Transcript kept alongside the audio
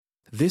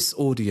This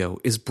audio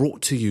is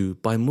brought to you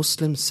by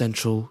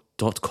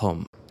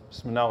MuslimCentral.com.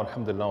 Bismillah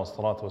walhamdulillah wa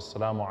salatu wa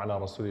salamu ala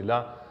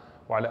rasulillah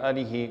wa ala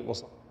alihi wa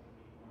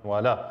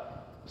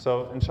wala.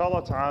 So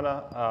inshallah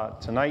ta'ala,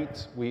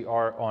 tonight we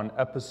are on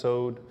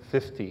episode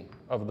 50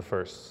 of the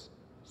first.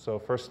 So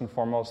first and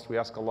foremost, we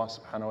ask Allah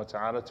subhanahu wa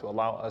ta'ala to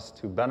allow us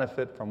to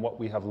benefit from what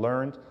we have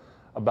learned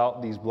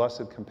about these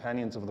blessed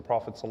companions of the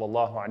Prophet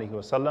sallallahu alaihi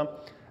wasallam,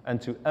 and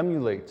to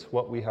emulate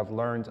what we have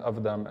learned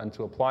of them and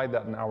to apply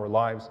that in our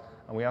lives.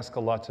 And we ask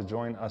Allah to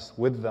join us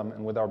with them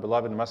and with our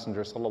beloved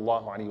Messenger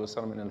sallallahu alaihi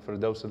wasallam in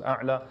al-Firdaus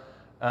al-A'la.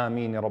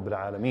 Ameen ya Rabbil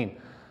Alameen.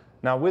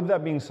 Now with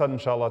that being said,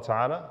 inshallah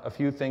ta'ala, a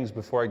few things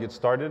before I get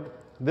started.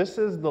 This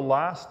is the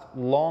last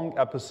long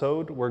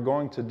episode we're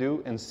going to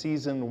do in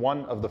season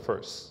 1 of the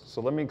first.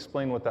 So let me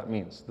explain what that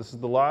means. This is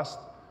the last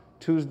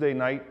Tuesday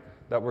night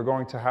that we're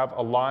going to have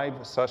a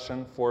live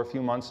session for a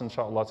few months,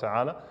 inshallah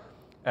ta'ala.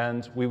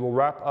 And we will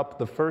wrap up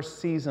the first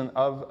season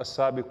of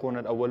As-Sabiqun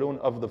al-Awwalun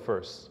of the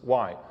first.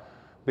 Why?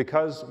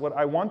 Because what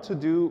I want to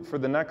do for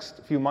the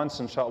next few months,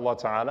 inshallah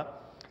ta'ala,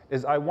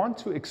 is I want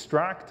to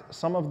extract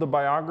some of the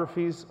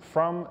biographies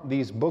from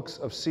these books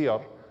of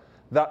Siyar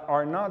that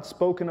are not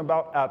spoken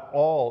about at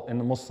all in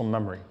the Muslim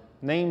memory.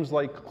 Names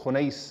like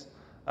Khunais,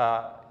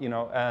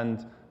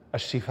 and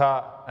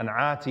Ash-Shifa, and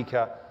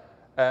Atika,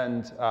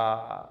 and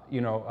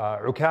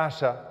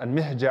Ukasha, and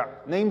Mihja,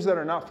 names that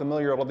are not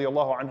familiar,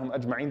 radiyallahu anhum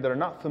ajma'in, that are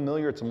not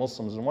familiar to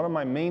Muslims. And one of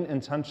my main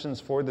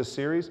intentions for this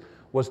series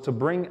was to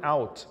bring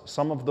out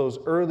some of those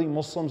early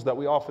Muslims that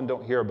we often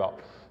don't hear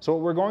about. So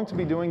what we're going to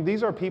be doing,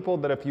 these are people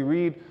that if you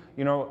read,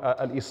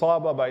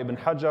 Al-Isaba by Ibn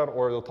Hajar,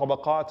 or the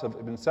Tabaqat of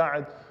Ibn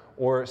Sa'id,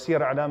 or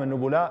Siyar A'lam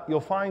al-Nubula,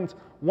 you'll find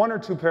 1 or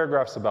 2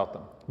 paragraphs about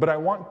them. But I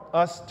want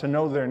us to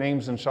know their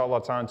names,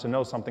 inshallah ta'ala, to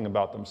know something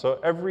about them. So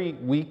every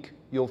week,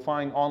 you'll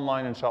find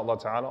online, inshallah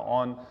ta'ala,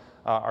 on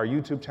our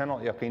YouTube channel,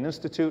 Yaqeen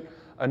Institute,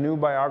 a new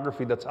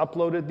biography that's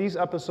uploaded. These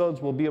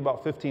episodes will be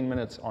about 15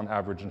 minutes on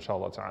average,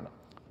 inshallah ta'ala,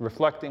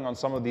 reflecting on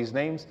some of these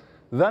names.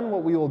 Then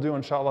what we will do,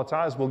 inshallah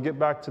ta'ala, is we'll get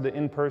back to the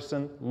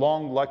in-person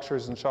long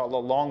lectures, inshallah,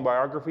 long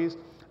biographies,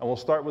 and we'll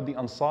start with the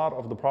Ansar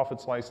of the Prophet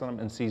ﷺ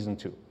in season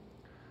 2.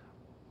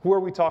 Who are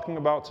we talking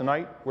about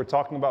tonight? We're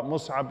talking about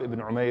Mus'ab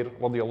ibn Umair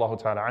radiyallahu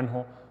ta'ala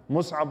anhu.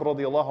 Mus'ab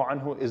radiyallahu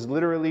anhu is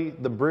literally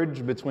the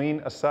bridge between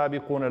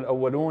As-Sabiqun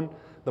al-Awwalun,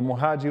 the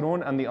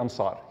Muhajirun, and the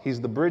Ansar.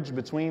 He's the bridge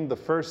between the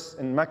first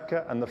in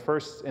Mecca and the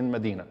first in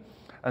Medina.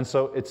 And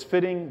so it's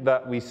fitting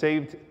that we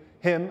saved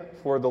him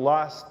for the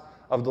last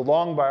of the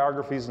long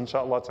biographies,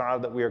 inshallah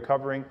ta'ala, that we are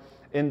covering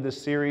in this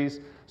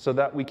series, so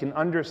that we can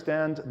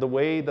understand the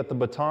way that the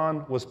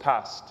baton was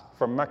passed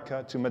from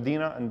Mecca to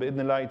Medina. And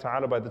bi'idhnillahi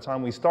ta'ala, by the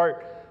time we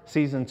start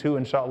season 2,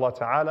 inshallah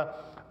ta'ala,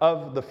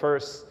 of the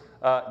first,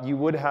 you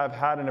would have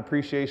had an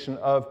appreciation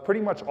of pretty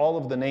much all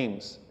of the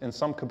names in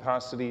some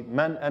capacity,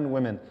 men and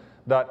women,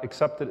 that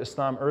accepted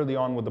Islam early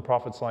on with the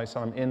Prophet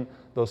ﷺ in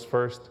those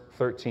first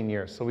 13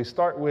 years. So we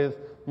start with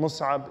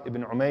Mus'ab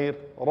ibn Umair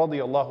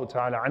radiyallahu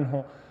ta'ala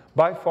anhu.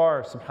 By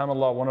far,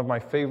 subhanAllah, one of my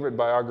favorite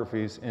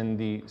biographies in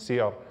the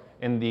Siyar,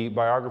 in the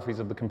biographies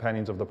of the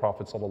companions of the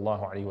Prophet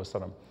sallallahu alaihi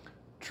wasallam.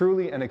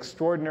 Truly an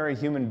extraordinary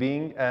human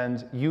being,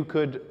 and you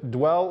could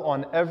dwell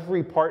on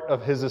every part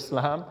of his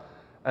Islam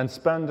and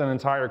spend an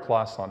entire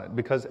class on it,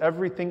 because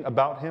everything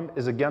about him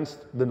is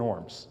against the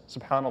norms.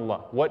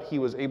 Subhanallah, what he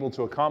was able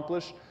to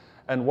accomplish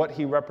and what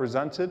he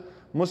represented.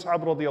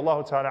 Mus'ab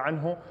radiyallahu ta'ala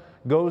anhu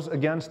goes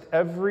against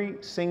every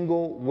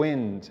single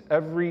wind,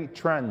 every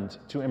trend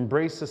to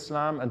embrace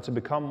Islam and to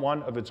become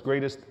one of its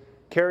greatest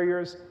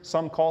carriers.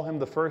 Some call him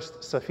the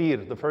first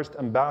Safir, the first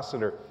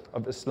ambassador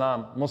of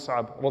Islam.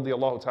 Mus'ab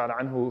radiyallahu ta'ala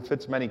anhu, who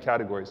fits many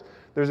categories.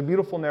 There's a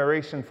beautiful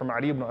narration from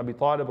Ali ibn Abi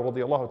Talib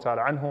radiyallahu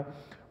ta'ala anhu,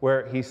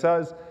 where he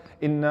says,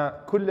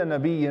 "Inna kulla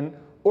nabiyyin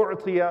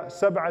u'tiya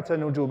sab'ata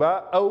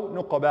nujuba aw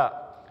nuqaba."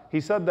 He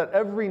said that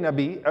every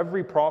Nabi,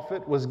 every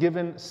prophet, was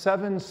given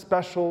 7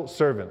 special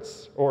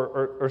servants,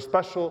 or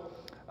special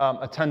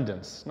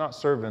attendants, not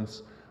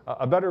servants.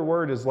 A better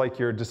word is like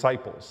your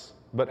disciples.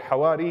 But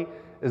Hawari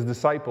is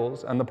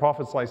disciples, and the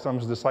Prophet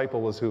ﷺ's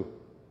disciple was who?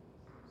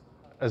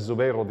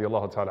 Az-Zubayr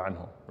radiyallahu ta'ala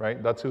anhu,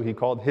 right? That's who he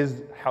called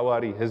his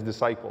Hawari, his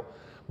disciple.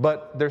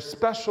 But they're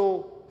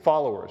special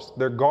followers,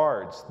 they're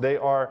guards, they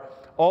are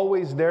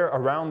always there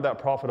around that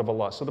Prophet of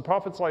Allah. So the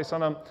Prophet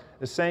ﷺ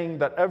is saying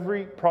that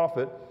every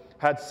prophet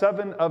had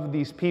 7 of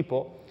these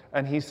people,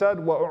 and he said,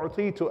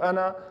 وَأُعْطِيتُ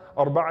أَنَا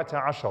أَرْبَعَةَ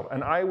عَشَرٍ,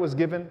 and I was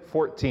given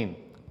 14.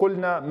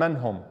 قُلْنَا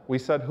مَنْ هُمْ, we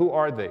said, who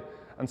are they?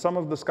 And some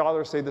of the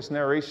scholars say this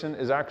narration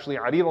is actually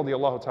Ali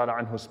radiallahu ta'ala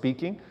anhu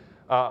speaking,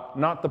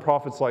 not the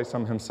Prophet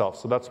ﷺ himself.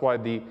 So that's why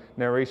the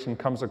narration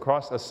comes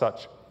across as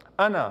such.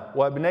 أَنَا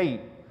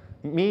وَابْنَيْ,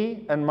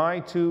 me and my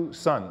 2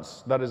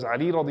 sons, that is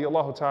Ali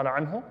radiallahu ta'ala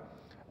anhu,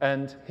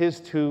 and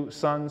his 2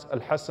 sons,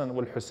 Al-Hasan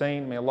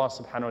wal-Husayn, may Allah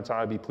subhanahu wa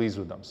ta'ala be pleased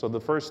with them. So the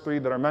first 3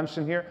 that are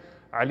mentioned here,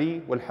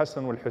 Ali,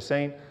 wal-Hasan,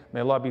 wal-Husayn,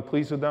 may Allah be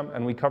pleased with them,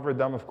 and we covered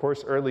them, of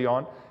course, early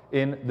on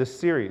in this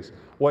series.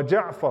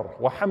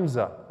 وَجَعْفَرْ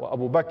وَحَمْزَةْ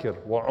وَأَبُو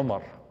بَكْرْ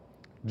وَعُمَرْ.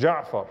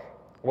 Ja'far,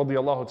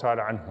 radiyallahu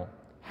ta'ala anhu,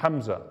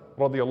 Hamza,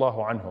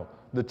 radiyallahu anhu,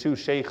 the two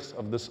sheikhs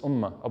of this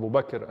ummah, Abu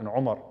Bakr and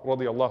Umar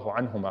radiyallahu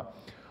anhuma.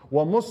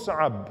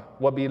 ومصعب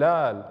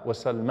وبلال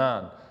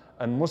وسلمان,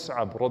 and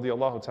Mus'ab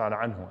radiyallahu ta'ala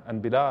anhu,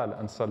 and Bilal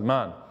and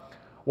Salman.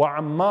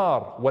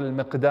 وعمار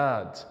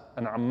والمقداد,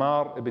 and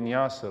Ammar ibn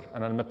Yasir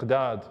and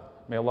Al-Miqdad,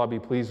 may Allah be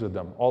pleased with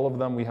them. All of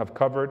them we have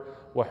covered.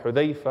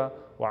 وحذيفة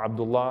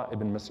وعبدullah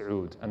ibn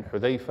Mas'ud, and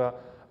Hudayfa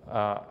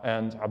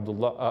and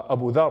Abdullah,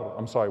 Abu Dhar,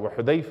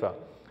 وحذيفة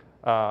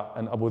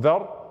and Abu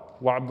Dhar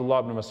وعبدullah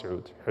ibn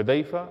Mas'ud.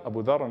 Hudayfa,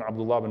 Abu Dhar and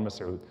Abdullah ibn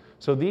Mas'ud.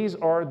 So these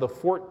are the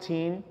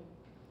 14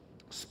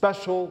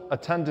 special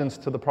attendants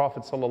to the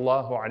Prophet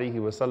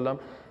ﷺ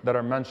that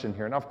are mentioned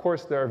here. And of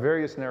course, there are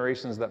various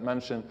narrations that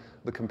mention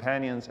the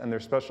companions and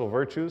their special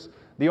virtues.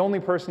 The only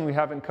person we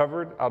haven't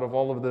covered out of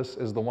all of this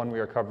is the one we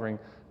are covering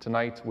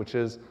tonight, which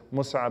is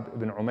Mus'ab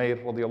ibn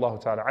Umair radiyallahu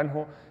ta'ala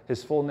anhu.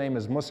 His full name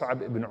is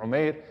Mus'ab ibn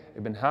Umair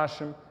ibn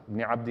Hashim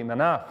ibn Abdi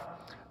Manaf.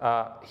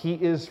 He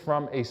is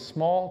from a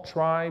small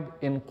tribe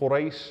in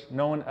Quraysh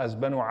known as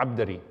Banu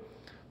Abdari.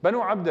 Banu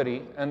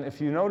Abdari, and if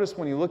you notice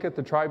when you look at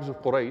the tribes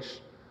of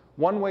Quraysh,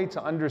 one way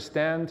to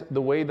understand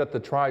the way that the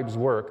tribes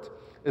worked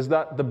is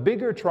that the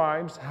bigger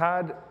tribes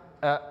had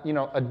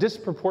a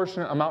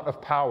disproportionate amount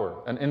of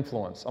power and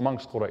influence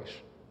amongst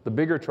Quraysh. The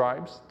bigger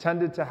tribes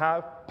tended to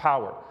have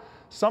power.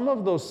 Some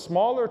of those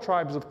smaller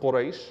tribes of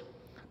Quraysh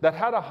that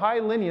had a high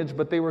lineage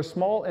but they were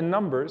small in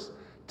numbers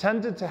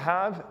tended to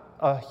have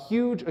a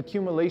huge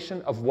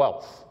accumulation of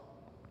wealth.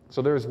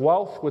 So there's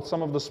wealth with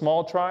some of the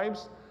small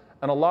tribes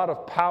and a lot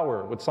of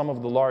power with some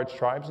of the large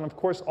tribes. And of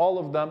course, all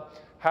of them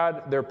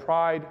had their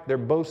pride, their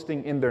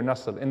boasting in their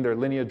nasl, in their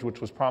lineage, which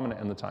was prominent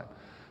in the time.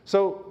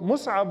 So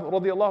Mus'ab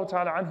radiyallahu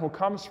ta'ala anhu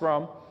comes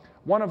from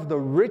one of the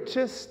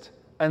richest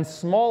and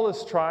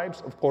smallest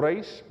tribes of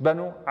Quraysh,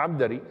 Banu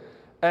Abdari,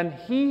 and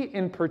he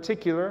in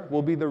particular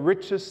will be the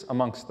richest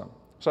amongst them.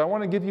 So I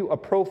want to give you a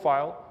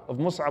profile of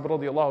Mus'ab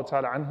radiyallahu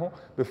ta'ala anhu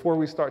before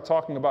we start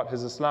talking about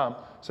his Islam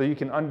so you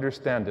can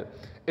understand it.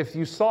 If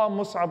you saw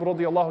Mus'ab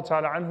radiyallahu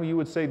ta'ala anhu, you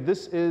would say,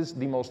 this is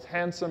the most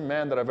handsome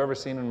man that I've ever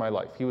seen in my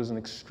life. He was an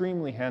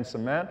extremely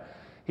handsome man.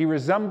 He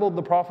resembled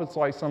the Prophet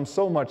ﷺ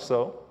so much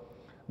so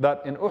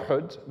that in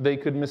Uhud, they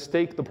could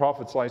mistake the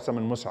Prophet ﷺ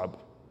and Mus'ab.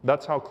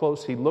 That's how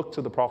close he looked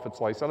to the Prophet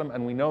ﷺ,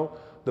 and we know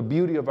the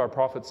beauty of our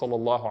Prophet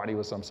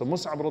ﷺ. So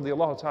Mus'ab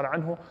radiyallahu ta'ala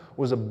anhu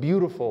was a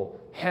beautiful,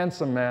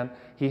 handsome man.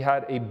 He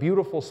had a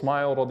beautiful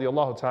smile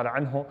radiyallahu ta'ala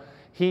anhu.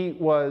 He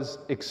was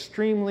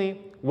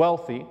extremely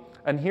wealthy,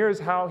 and here's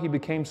how he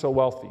became so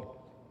wealthy.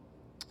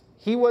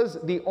 He was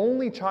the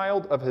only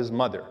child of his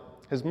mother.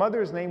 His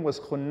mother's name was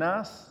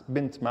Khunnas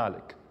bint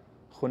Malik.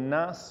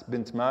 Khunnas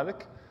bint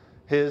Malik.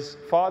 His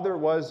father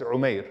was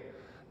Umair.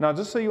 Now,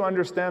 just so you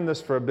understand this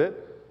for a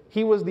bit,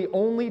 he was the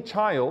only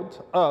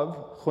child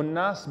of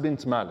Khunnas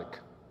bint Malik.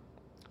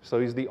 So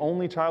he's the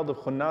only child of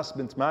Khunnas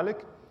bint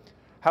Malik.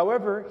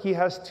 However, he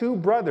has two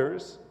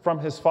brothers from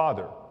his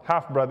father,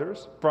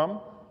 half-brothers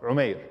from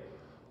Umair.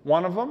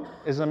 One of them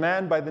is a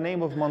man by the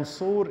name of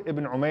Mansur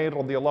ibn Umair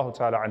radiyallahu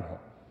ta'ala anhu.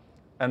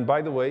 And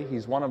by the way,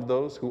 he's one of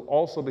those who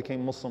also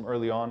became Muslim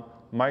early on,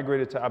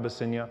 migrated to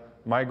Abyssinia,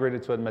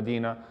 migrated to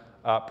Al-Madinah,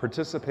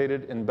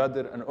 participated in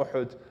Badr and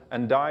Uhud,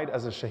 and died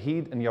as a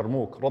shaheed in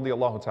Yarmouk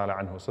radiyallahu ta'ala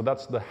anhu. So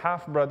that's the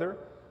half-brother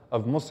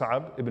of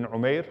Mus'ab ibn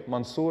Umair,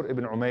 Mansur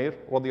ibn Umair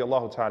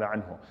radiyallahu ta'ala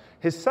anhu.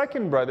 His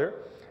second brother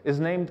is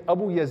named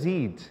Abu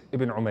Yazid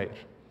ibn Umair.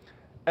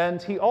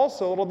 And he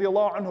also,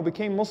 radiyallahu anhu,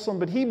 became Muslim,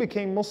 but he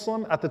became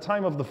Muslim at the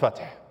time of the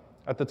Fath,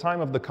 at the time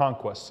of the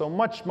conquest. So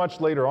much,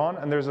 much later on,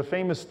 and there's a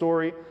famous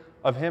story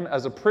of him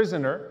as a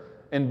prisoner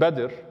in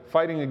Badr,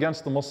 fighting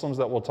against the Muslims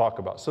that we'll talk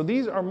about. So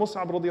these are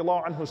Mus'ab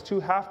radiyallahu anhu's two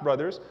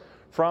half-brothers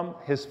from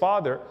his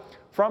father.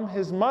 From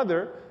his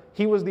mother,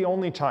 he was the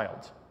only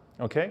child,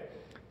 okay?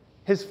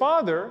 His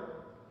father,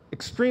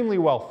 extremely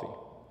wealthy.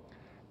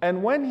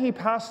 And when he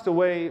passed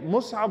away,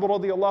 Mus'ab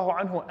radiyallahu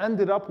anhu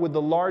ended up with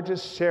the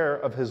largest share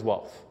of his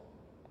wealth.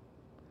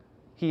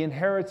 He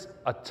inherits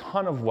a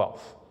ton of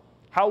wealth.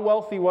 How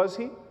wealthy was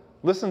he?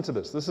 Listen to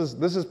this. This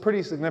is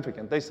pretty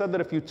significant. They said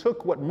that if you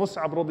took what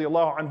Mus'ab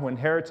radiyallahu anhu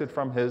inherited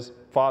from his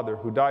father,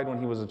 who died when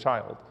he was a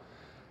child,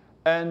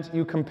 and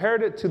you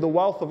compared it to the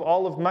wealth of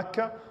all of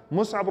Mecca,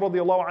 Mus'ab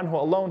radiyallahu anhu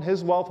alone,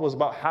 his wealth was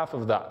about half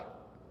of that.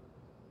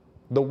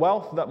 The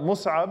wealth that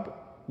Mus'ab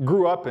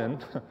grew up in,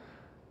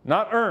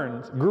 not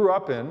earned, grew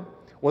up in,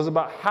 was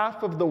about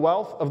half of the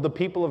wealth of the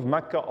people of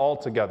Mecca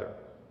altogether.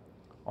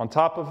 On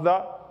top of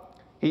that,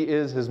 he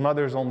is his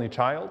mother's only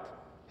child.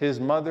 His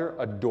mother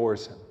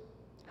adores him.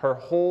 Her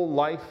whole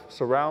life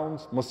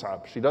surrounds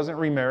Mus'ab. She doesn't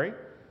remarry.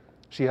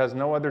 She has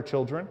no other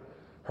children.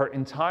 Her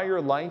entire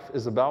life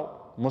is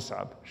about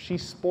Mus'ab. She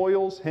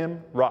spoils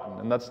him rotten,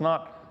 and that's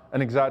not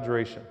an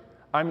exaggeration.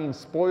 I mean,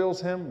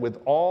 spoils him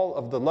with all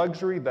of the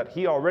luxury that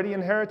he already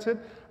inherited,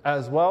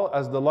 as well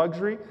as the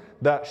luxury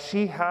that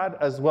she had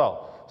as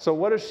well. So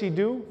what does she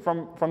do?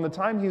 From the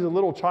time he's a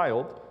little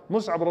child,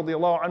 Mus'ab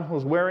radiyallahu anhu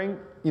is wearing,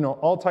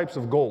 all types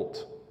of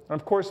gold. And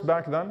of course,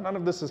 back then, none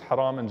of this is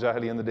haram in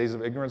Jahiliyyah in the days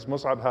of ignorance.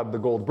 Mus'ab had the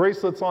gold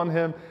bracelets on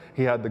him.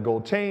 He had the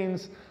gold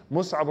chains.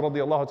 Mus'ab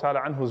radiallahu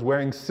ta'ala anhu was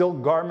wearing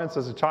silk garments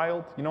as a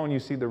child. You know when you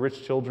see the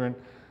rich children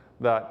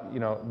that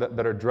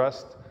are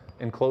dressed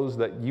in clothes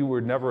that you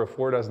would never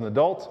afford as an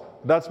adult?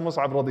 That's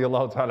Mus'ab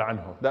radiallahu ta'ala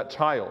anhu, that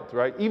child,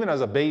 right? Even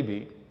as a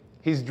baby,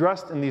 he's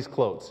dressed in these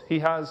clothes. He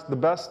has the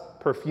best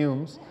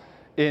perfumes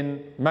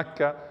in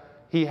Mecca.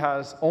 He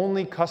has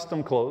only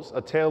custom clothes,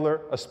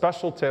 a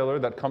special tailor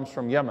that comes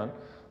from Yemen,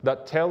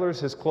 that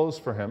tailors his clothes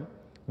for him,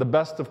 the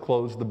best of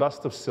clothes, the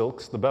best of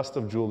silks, the best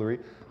of jewelry,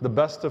 the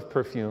best of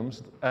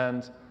perfumes.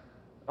 And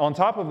on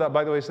top of that,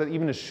 by the way, he said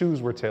even his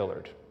shoes were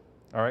tailored.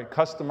 All right,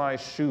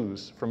 customized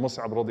shoes for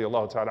Mus'ab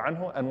radiallahu ta'ala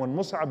anhu. And when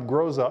Mus'ab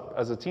grows up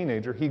as a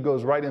teenager, he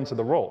goes right into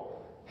the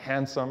role.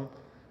 Handsome,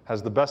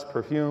 has the best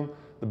perfume,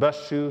 the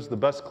best shoes, the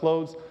best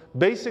clothes.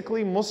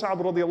 Basically, Mus'ab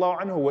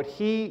radiallahu anhu, what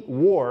he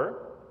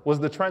wore was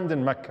the trend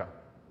in Mecca.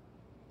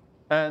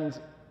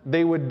 And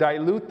they would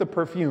dilute the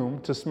perfume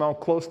to smell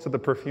close to the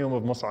perfume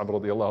of Mus'ab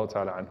radiallahu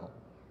ta'ala anhu.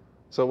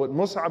 So what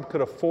Mus'ab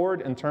could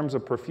afford in terms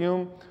of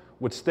perfume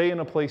would stay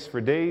in a place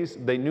for days.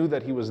 They knew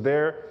that he was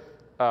there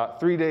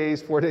 3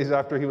 days, 4 days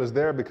after he was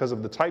there because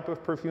of the type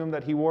of perfume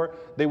that he wore.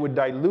 They would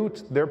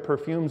dilute their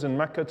perfumes in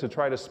Mecca to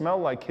try to smell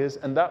like his,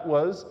 and that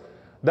was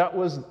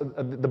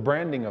the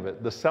branding of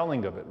it, the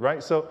selling of it,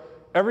 right? So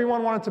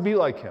everyone wanted to be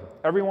like him.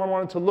 Everyone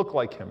wanted to look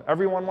like him.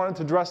 Everyone wanted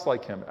to dress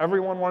like him.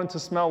 Everyone wanted to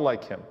smell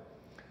like him.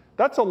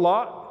 That's a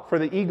lot for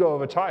the ego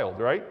of a child,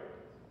 right?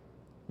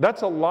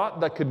 That's a lot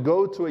that could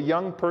go to a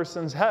young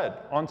person's head.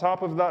 On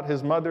top of that,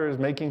 his mother is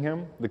making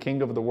him the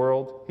king of the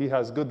world. He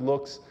has good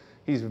looks.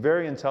 He's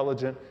very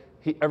intelligent.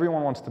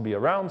 Everyone wants to be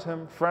around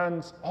him,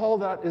 friends, all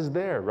that is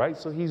there, right?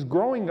 So he's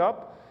growing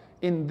up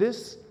in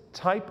this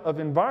type of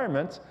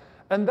environment,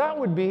 and that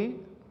would be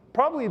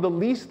probably the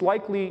least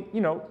likely,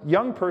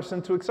 young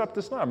person to accept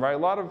Islam, right?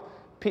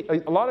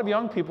 A lot of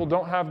young people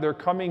don't have their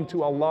coming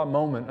to Allah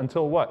moment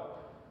until what?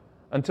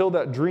 Until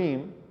that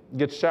dream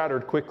gets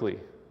shattered quickly.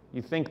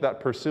 You think that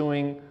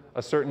pursuing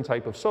a certain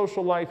type of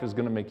social life is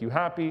going to make you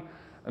happy,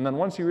 and then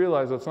once you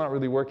realize that's not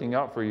really working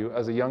out for you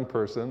as a young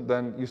person,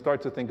 then you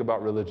start to think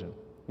about religion.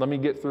 Let me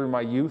get through my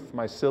youth,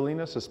 my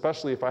silliness,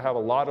 especially if I have a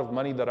lot of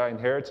money that I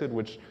inherited,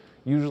 which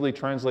usually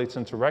translates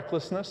into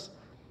recklessness,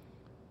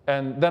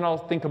 and then I'll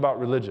think about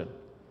religion.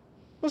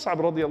 Mus'ab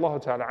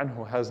radiallahu ta'ala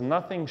anhu has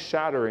nothing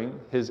shattering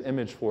his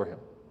image for him.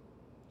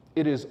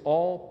 It is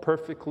all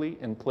perfectly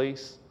in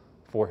place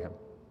for him.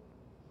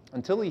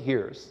 Until he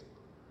hears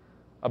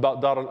about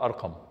Dar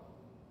al-Arqam.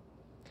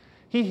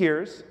 He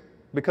hears,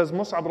 because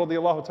Mus'ab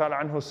radiallahu ta'ala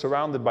anhu is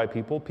surrounded by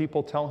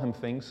people tell him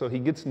things, so he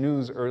gets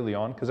news early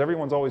on, because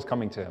everyone's always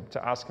coming to him,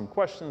 to ask him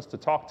questions, to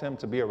talk to him,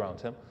 to be around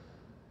him.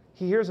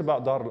 He hears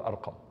about Dar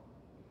al-Arqam,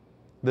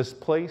 this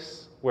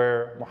place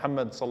where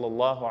Muhammad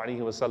sallallahu alaihi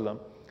wasallam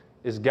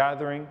is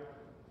gathering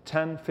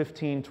 10,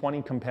 15,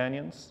 20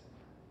 companions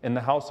in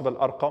the house of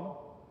Al-Arqam,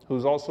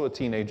 who's also a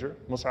teenager.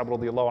 Mus'ab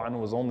radiallahu anhu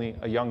was only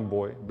a young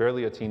boy,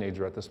 barely a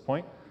teenager at this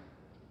point.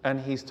 And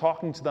he's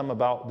talking to them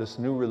about this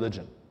new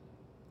religion,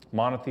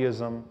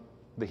 monotheism,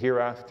 the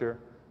hereafter,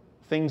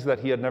 things that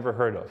he had never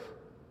heard of.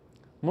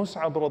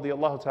 Mus'ab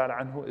radiallahu ta'ala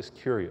anhu is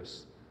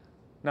curious.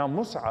 Now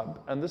Mus'ab,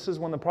 and this is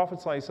when the Prophet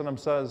ﷺ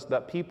says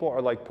that people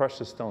are like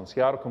precious stones.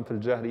 خِيَارُكُمْ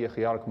فِي الْجَاهِلِيَّةِ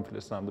خِيَارُكُمْ فِي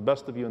الْإِسْلَامِ. The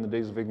best of you in the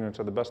days of ignorance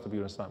are the best of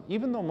you in Islam.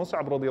 Even though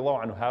Mus'ab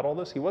radiallahu anhu had all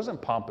this, he wasn't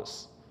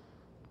pompous.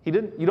 You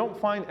don't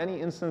find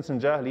any instance in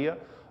Jahiliyyah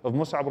of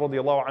Mus'ab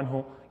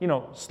radiallahu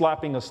anhu,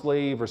 slapping a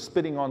slave or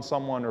spitting on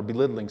someone or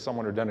belittling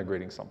someone or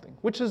denigrating something,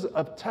 which is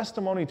a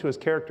testimony to his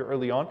character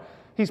early on.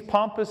 He's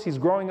pompous, he's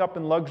growing up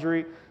in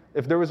luxury.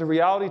 If there was a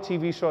reality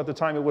TV show at the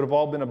time, it would have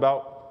all been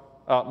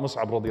about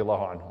Mus'ab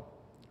radiallahu anhu,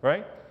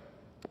 right?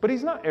 But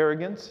he's not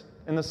arrogant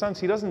in the sense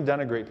he doesn't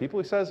denigrate people.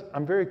 He says,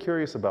 I'm very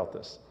curious about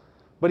this.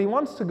 But he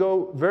wants to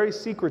go very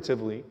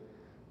secretively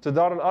to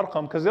Dar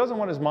al-Arqam because he doesn't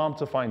want his mom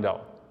to find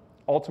out.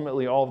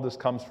 Ultimately, all of this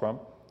comes from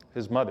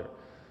his mother.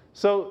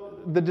 So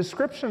the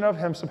description of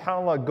him,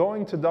 subhanAllah,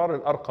 going to Dar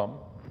al-Arqam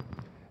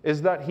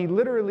is that he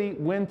literally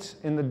went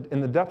in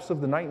the depths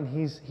of the night and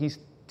he's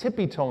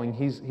tippy-toeing.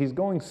 He's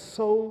going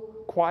so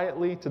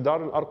quietly to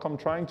Dar al-Arqam,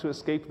 trying to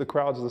escape the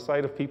crowds, the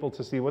sight of people,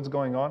 to see what's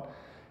going on.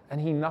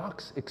 And he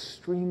knocks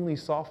extremely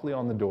softly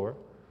on the door,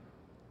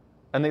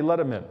 and they let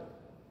him in.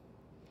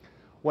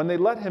 When they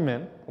let him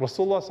in,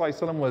 Rasulullah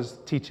ﷺ was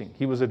teaching.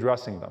 He was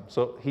addressing them.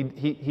 So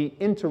he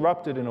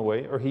interrupted in a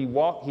way, or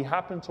he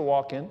happened to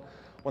walk in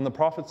when the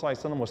Prophet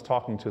ﷺ was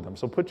talking to them.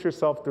 So put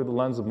yourself through the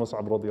lens of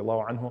Mus'ab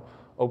radiallahu anhu,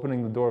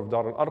 opening the door of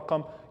Dar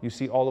al-Arqam. You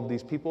see all of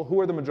these people. Who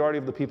are the majority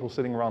of the people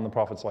sitting around the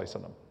Prophet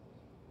ﷺ?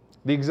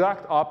 The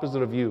exact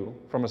opposite of you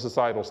from a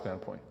societal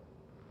standpoint.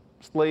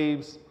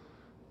 Slaves,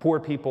 poor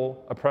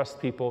people,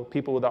 oppressed people,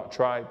 people without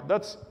tribe.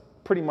 That's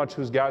pretty much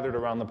who's gathered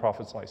around the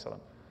Prophet ﷺ.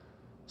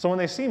 So when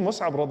they see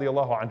Mus'ab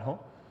radiallahu anhu,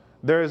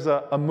 there's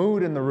a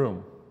mood in the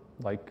room,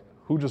 like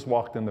who just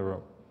walked in the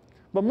room.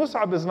 But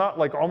Mus'ab is not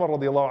like Umar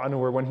radiallahu anhu,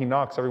 where when he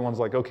knocks, everyone's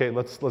like, okay,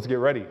 let's get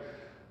ready.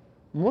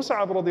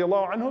 Mus'ab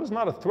radiallahu anhu is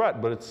not a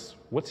threat, but it's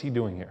what's he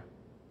doing here?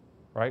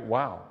 right?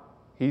 Wow,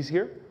 he's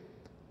here?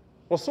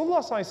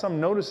 Rasulullah ﷺ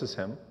notices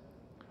him,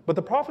 but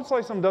the Prophet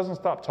ﷺ doesn't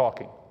stop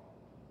talking.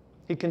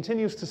 He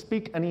continues to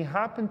speak, and he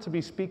happened to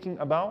be speaking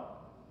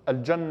about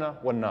al-Jannah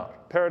wal-Nar,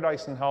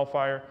 paradise and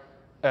hellfire,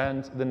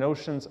 and the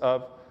notions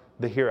of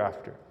the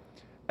hereafter.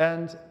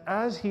 And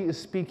as he is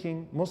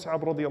speaking,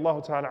 Mus'ab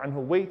radiallahu ta'ala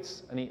anhu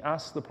waits, and he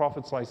asks the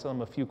Prophet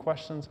ﷺ a few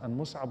questions, and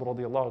Mus'ab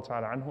radiallahu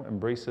ta'ala anhu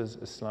embraces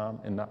Islam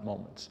in that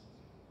moment.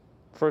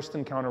 First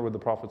encounter with the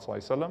Prophet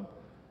ﷺ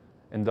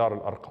in Dar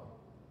al-Arqam.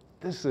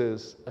 This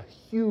is a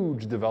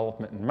huge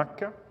development in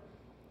Mecca,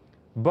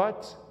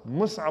 but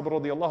Mus'ab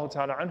radiallahu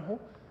ta'ala anhu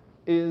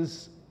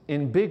is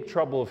in big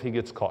trouble if he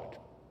gets caught.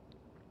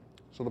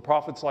 So the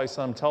Prophet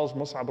ﷺ tells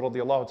Mus'ab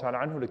radiallahu ta'ala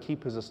anhu to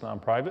keep his Islam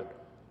private,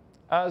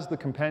 as the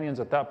companions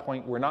at that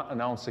point were not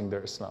announcing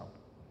their Islam.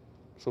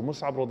 So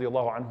Mus'ab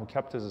radiallahu anhu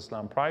kept his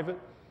Islam private.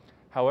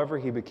 However,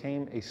 he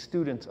became a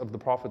student of the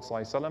Prophet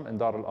ﷺ in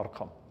Dar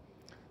al-Arqam.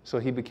 So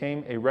he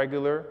became a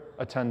regular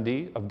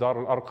attendee of Dar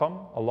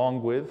al-Arqam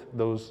along with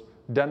those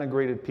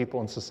denigrated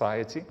people in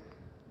society,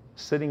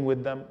 sitting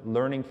with them,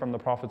 learning from the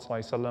Prophet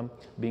ﷺ,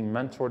 being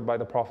mentored by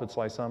the Prophet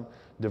ﷺ,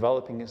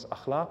 developing his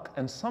akhlaq.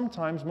 And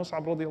sometimes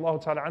Mus'ab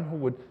radiallahu ta'ala anhu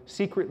would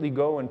secretly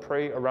go and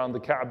pray around the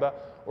Kaaba,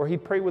 or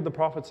he'd pray with the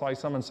Prophet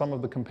ﷺ and some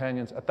of the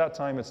companions. At that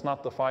time, it's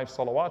not the 5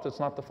 salawat,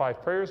 it's not the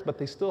 5 prayers, but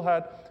they still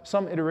had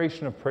some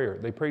iteration of prayer.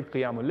 They prayed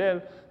Qiyamul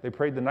Layl, they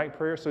prayed the night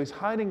prayer. So he's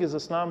hiding his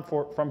Islam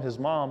from his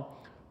mom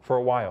for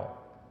a while.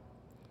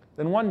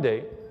 Then one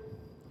day,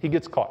 he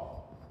gets caught.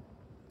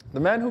 The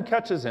man who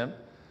catches him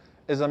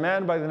is a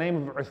man by the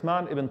name of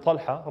Uthman ibn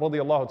Talha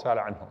radiallahu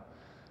ta'ala anhu.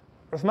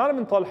 Uthman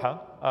ibn Talha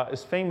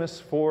is famous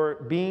for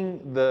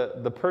being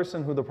the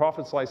person who the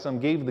Prophet ﷺ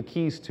gave the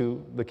keys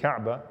to the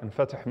Kaaba in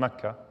Fatih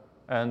Mecca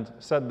and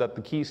said that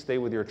the keys stay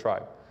with your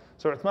tribe.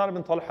 So Uthman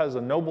ibn Talha is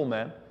a noble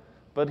man,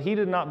 but he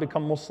did not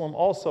become Muslim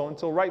also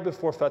until right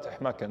before Fatih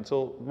Mecca,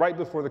 until right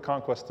before the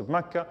conquest of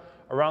Mecca,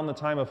 around the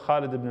time of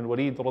Khalid ibn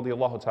al-Walid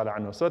radiallahu ta'ala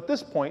anhu. So at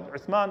this point,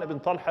 Uthman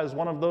ibn Talha is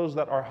one of those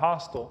that are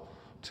hostile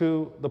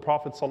to the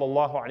Prophet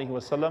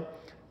ﷺ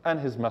and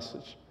his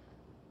message.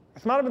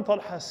 Uthman ibn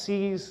Talha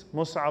sees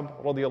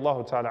Mus'ab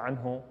radiallahu ta'ala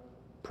anhu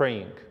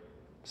praying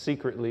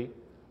secretly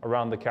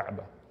around the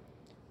Kaaba.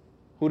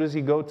 Who does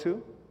he go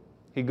to?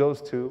 He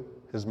goes to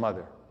his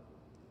mother.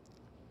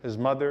 His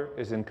mother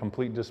is in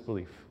complete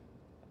disbelief.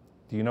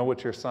 Do you know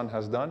what your son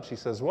has done? She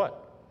says,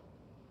 what?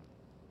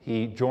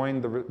 He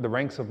joined the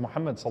ranks of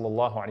Muhammad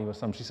sallallahu alaihi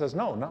wasallam. She says,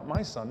 no, not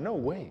my son, no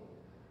way.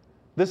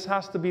 This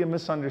has to be a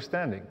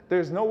misunderstanding.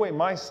 There's no way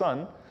my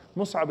son,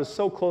 Mus'ab, is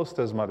so close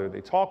to his mother. They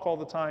talk all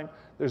the time.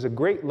 There's a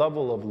great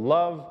level of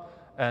love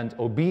and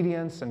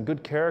obedience and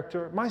good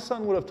character. My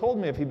son would have told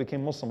me if he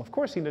became Muslim. Of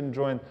course he didn't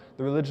join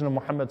the religion of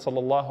Muhammad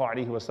sallallahu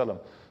alaihi wasallam.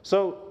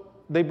 So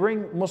they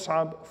bring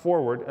Mus'ab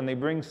forward, and they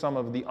bring some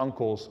of the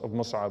uncles of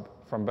Mus'ab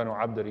from Banu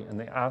Abdari, and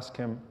they ask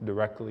him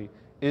directly,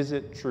 is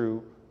it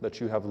true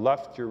that you have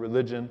left your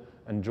religion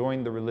and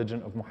joined the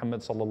religion of Muhammad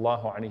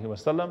sallallahu alaihi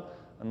wasallam?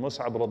 And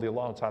Mus'ab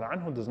radiallahu ta'ala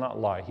anhu does not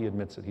lie. He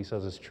admits it. He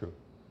says it's true.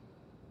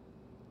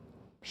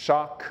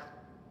 Shock.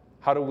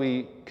 How do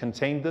we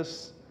contain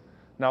this?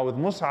 Now with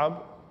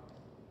Mus'ab,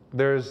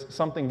 there's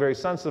something very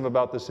sensitive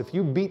about this. If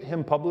you beat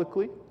him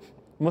publicly,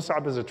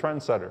 Mus'ab is a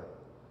trendsetter,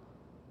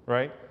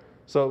 right?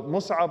 So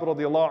Mus'ab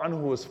radiallahu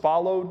anhu, who was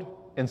followed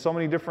in so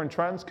many different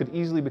trends, could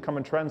easily become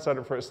a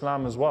trendsetter for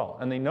Islam as well,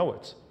 and they know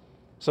it.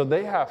 So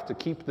they have to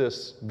keep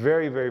this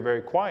very, very,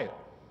 very quiet.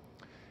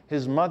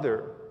 His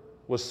mother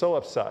was so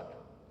upset.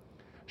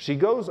 She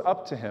goes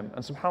up to him,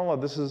 and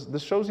subhanAllah,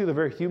 this shows you the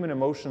very human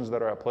emotions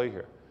that are at play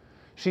here.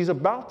 She's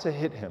about to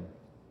hit him,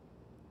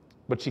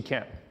 but she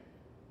can't.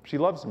 She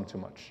loves him too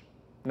much.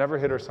 Never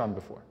hit her son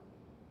before.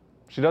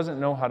 She doesn't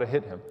know how to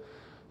hit him.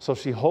 So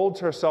she holds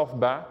herself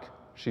back.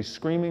 She's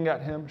screaming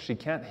at him. She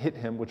can't hit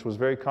him, which was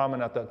very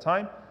common at that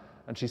time.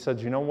 And she said,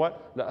 you know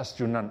what?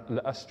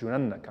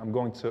 لَأَسْجُنَنَّكَ. I'm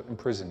going to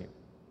imprison you.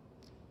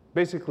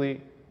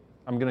 Basically,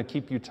 I'm going to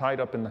keep you tied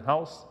up in the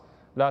house.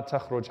 لا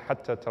تخرج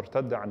حتى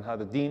ترتد عن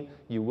هذا الدين.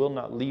 You will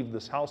not leave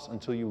this house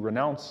until you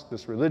renounce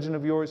this religion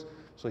of yours.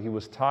 So he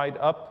was tied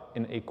up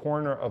in a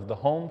corner of the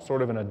home,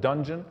 sort of in a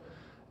dungeon,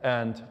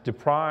 and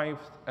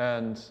deprived,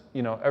 and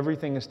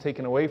everything is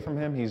taken away from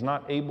him. He's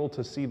not able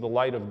to see the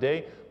light of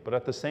day, but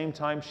at the same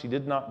time, she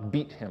did not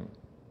beat him.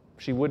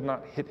 She would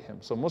not hit him.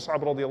 So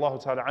Mus'ab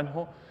radiallahu ta'ala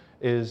anhu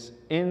is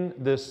in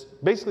this,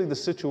 basically the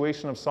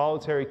situation of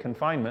solitary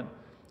confinement.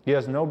 He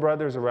has no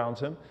brothers around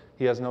him.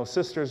 He has no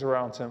sisters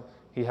around him.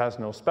 He has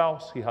no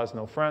spouse, he has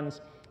no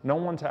friends, no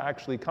one to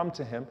actually come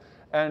to him.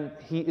 And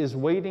he is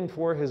waiting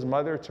for his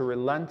mother to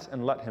relent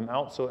and let him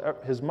out. So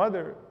his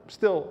mother,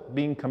 still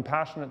being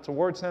compassionate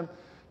towards him,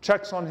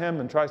 checks on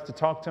him and tries to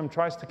talk to him,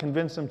 tries to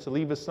convince him to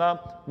leave Islam.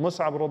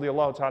 Mus'ab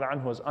radiallahu ta'ala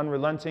anhu is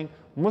unrelenting.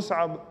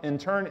 Mus'ab in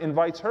turn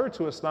invites her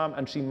to Islam,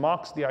 and she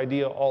mocks the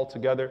idea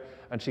altogether,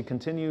 and she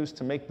continues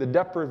to make the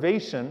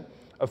deprivation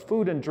of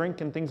food and drink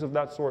and things of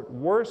that sort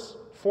worse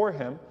for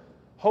him,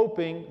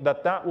 hoping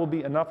that that will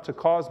be enough to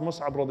cause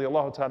Mus'ab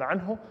radiallahu ta'ala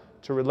anhu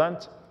to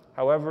relent.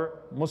 However,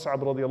 Mus'ab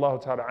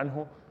radiallahu ta'ala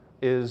anhu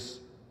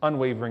is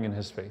unwavering in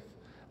his faith.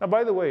 Now,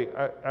 by the way,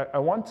 I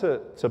want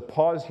to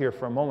pause here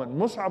for a moment.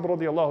 Mus'ab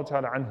radiallahu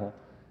ta'ala anhu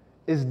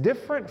is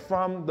different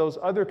from those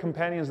other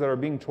companions that are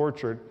being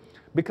tortured,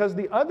 because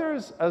the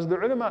others, as the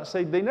ulama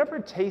say, they never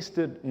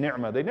tasted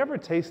ni'mah, they never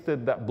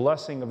tasted that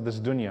blessing of this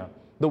dunya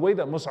the way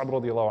that Mus'ab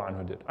radiallahu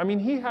anhu did. I mean,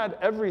 he had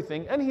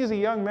everything, and he's a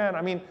young man,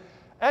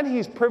 and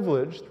he's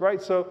privileged,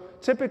 right? So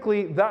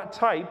typically that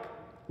type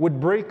would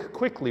break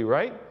quickly,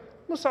 right?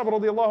 Mus'ab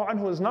radiallahu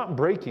anhu is not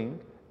breaking,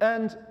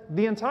 and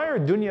the entire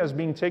dunya is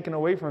being taken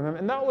away from him,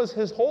 and that was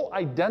his whole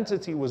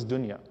identity, was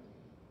dunya.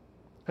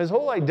 His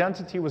whole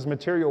identity was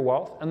material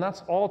wealth, and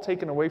that's all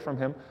taken away from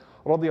him,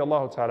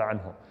 radiallahu ta'ala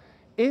anhu.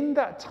 In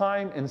that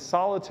time in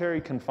solitary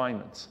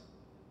confinement,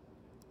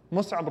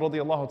 Mus'ab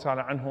radiallahu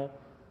ta'ala anhu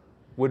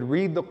would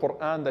read the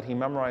Quran that he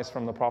memorized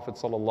from the Prophet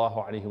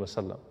sallallahu alaihi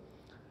wasallam.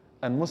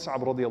 And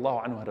Mus'ab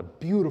radiallahu anhu had a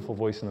beautiful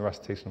voice in the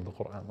recitation of the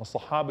Quran. The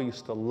Sahaba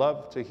used to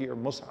love to hear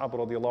Mus'ab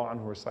radiallahu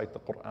anhu recite the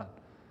Quran.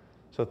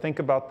 So think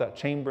about that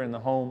chamber in the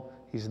home.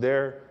 He's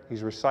there,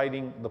 he's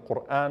reciting the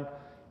Quran,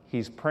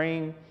 he's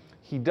praying.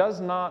 He does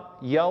not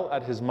yell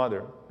at his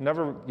mother,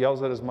 never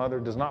yells at his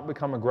mother, does not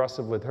become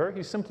aggressive with her.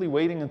 He's simply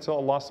waiting until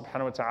Allah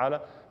subhanahu wa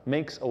ta'ala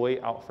makes a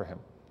way out for him.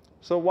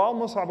 So while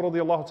Mus'ab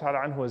radiallahu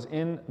ta'ala anhu is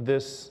in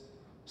this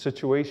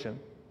situation,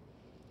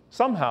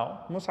 somehow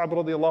Mus'ab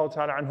radiallahu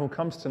ta'ala anhu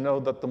comes to know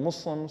that the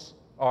Muslims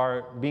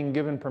are being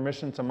given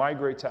permission to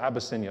migrate to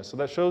Abyssinia. So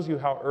that shows you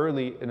how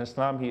early in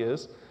Islam he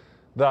is,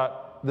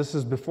 that this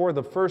is before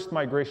the first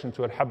migration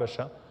to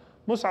Al-Habasha.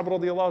 Mus'ab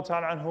radiallahu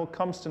ta'ala anhu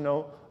comes to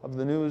know of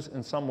the news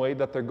in some way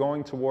that they're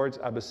going towards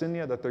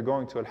Abyssinia, that they're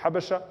going to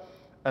Al-Habasha.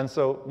 And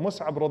so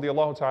Mus'ab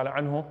radiallahu ta'ala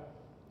anhu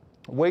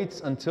waits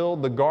until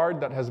the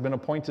guard that has been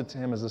appointed to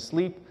him is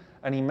asleep,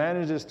 and he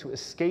manages to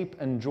escape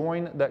and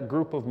join that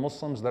group of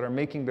Muslims that are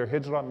making their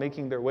hijrah,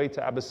 making their way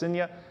to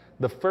Abyssinia,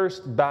 the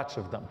first batch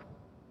of them.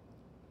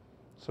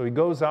 So he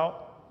goes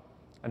out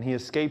and he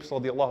escapes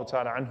radiallahu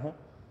ta'ala anhu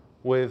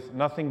with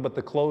nothing but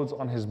the clothes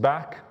on his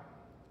back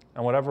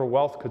and whatever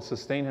wealth could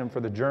sustain him for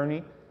the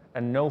journey,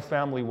 and no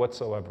family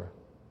whatsoever.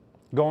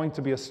 Going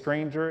to be a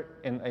stranger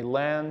in a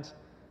land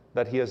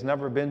that he has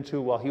never been to,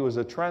 while he was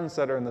a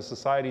trendsetter in the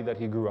society that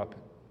he grew up in.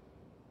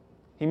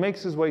 He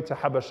makes his way to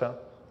Habasha,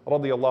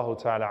 radiyallahu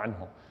ta'ala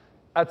anhu.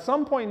 At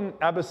some point in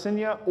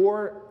Abyssinia,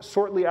 or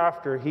shortly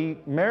after, he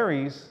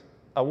marries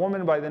a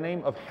woman by the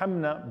name of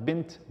Hamna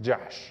bint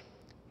Jahsh,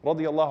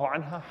 radiyallahu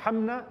anha.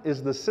 Hamna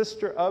is the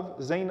sister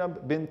of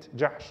Zainab bint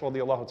Jahsh,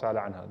 radiyallahu ta'ala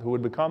anha, who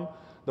would become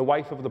the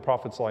wife of the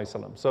Prophet sallallahu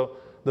alaihi wasallam. So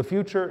the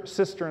future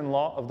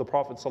sister-in-law of the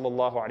Prophet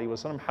sallallahu alaihi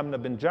wasallam,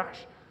 Hamna bint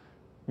Jahsh,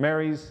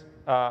 marries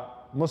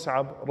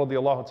Mus'ab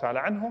radiallahu ta'ala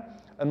anhu,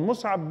 and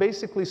Mus'ab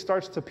basically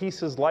starts to piece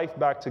his life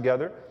back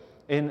together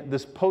in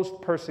this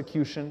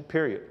post-persecution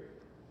period.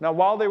 Now,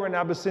 while they were in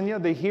Abyssinia,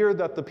 they hear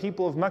that the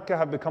people of Mecca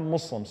have become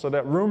Muslims, so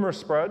that rumor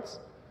spreads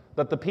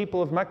that the people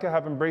of Mecca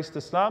have embraced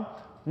Islam.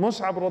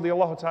 Mus'ab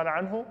radiallahu ta'ala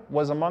anhu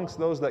was amongst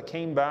those that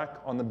came back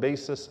on the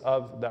basis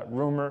of that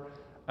rumor,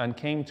 and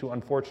came to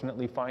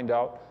unfortunately find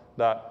out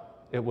that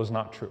it was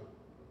not true.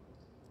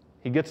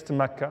 He gets to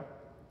Mecca.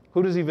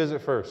 Who does he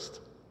visit first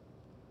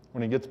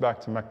when he gets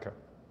back to Mecca?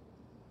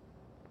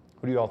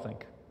 Who do you all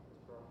think?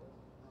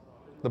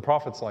 The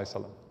Prophet sallallahu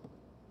alaihi wasallam.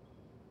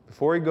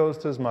 Before he goes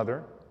to his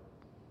mother,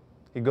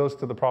 he goes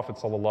to the Prophet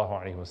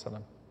sallallahu alaihi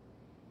wasallam.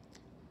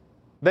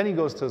 Then he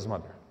goes to his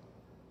mother.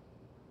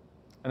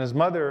 And his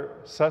mother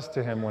says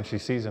to him when she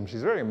sees him,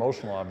 she's very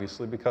emotional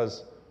obviously,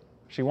 because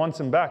she wants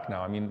him back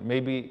now. I mean,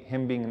 maybe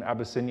him being in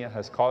Abyssinia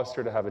has caused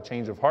her to have a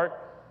change of heart.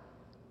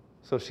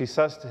 So she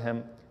says to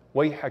him,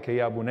 وَيْحَكَ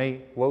يَا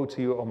بُنَيْ, woe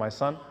to you, O my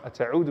son,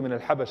 أَتَعُودُ مِنَ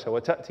الْحَبَشَ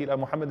وَتَأْتِي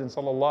إِلَى مُحَمَّدٍ صَلَّى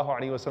اللَّهُ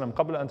عَلَيْهِ وَسَلَّمْ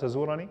قَبْلَ أَن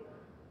تَزُورَنِي.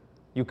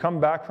 You come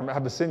back from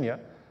Abyssinia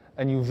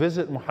and you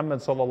visit Muhammad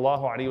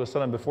sallallahu alaihi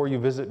wasallam before you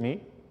visit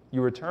me.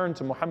 You return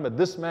to Muhammad,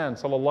 this man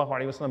sallallahu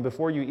alaihi wasallam,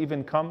 before you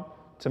even come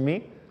to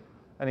me.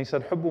 And he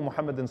said, حُبُّ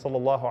مُحَمَّدٍ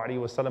sallallahu alaihi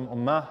wasallam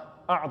أُمَّهُ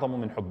أَعْظَمُ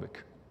مِنْ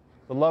حُبِّكَ.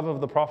 The love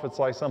of the Prophet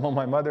sallallahu alaihi wasallam, oh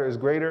my mother, is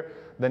greater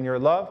than your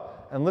love.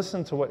 And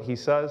listen to what he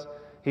says.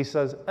 He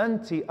says,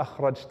 أنت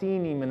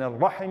أخرجتيني من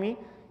الرحم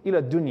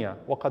إلى الدنيا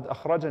وقد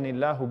أخرجني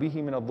الله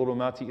به من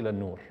الظلمات إلى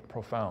النور.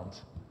 Profound.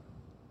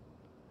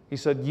 He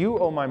said, you,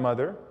 O my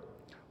mother,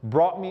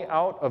 brought me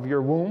out of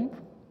your womb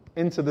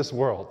into this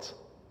world.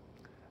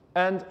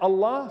 And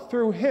Allah,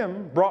 through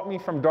him, brought me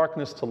from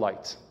darkness to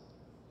light.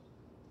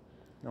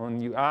 Now, when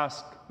you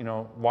ask,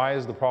 why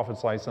is the Prophet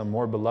ﷺ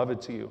more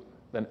beloved to you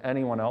than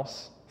anyone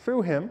else?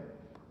 Through him,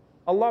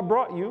 Allah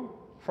brought you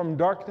from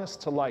darkness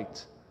to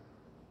light.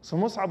 So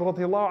Mus'ab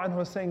radiallahu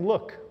anhu is saying,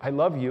 look, I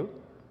love you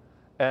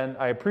and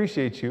I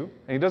appreciate you.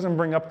 And he doesn't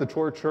bring up the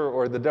torture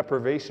or the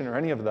deprivation or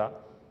any of that.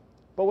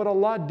 But what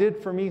Allah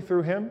did for me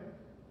through him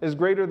is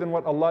greater than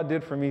what Allah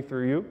did for me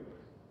through you.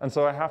 And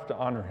so I have to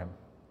honor him.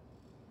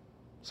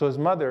 So his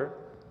mother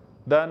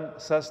then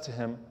says to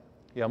him,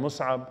 Ya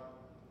Mus'ab,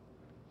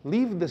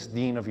 leave this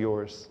deen of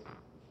yours.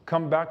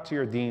 Come back to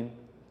your deen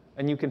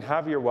and you can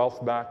have your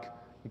wealth back.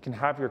 You can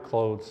have your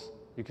clothes.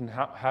 You can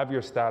have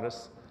your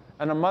status.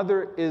 And a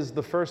mother is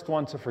the first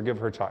one to forgive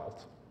her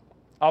child.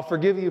 I'll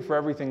forgive you for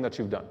everything that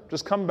you've done.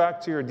 Just come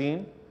back to your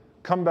deen,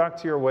 come back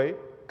to your way,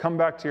 come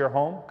back to your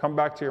home, come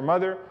back to your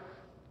mother,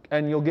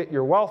 and you'll get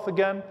your wealth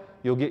again,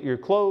 you'll get your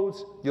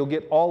clothes, you'll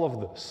get all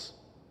of this.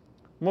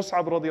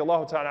 Mus'ab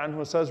radiallahu ta'ala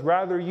anhu says,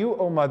 rather you,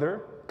 O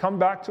mother, come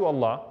back to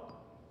Allah,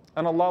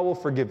 and Allah will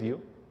forgive you,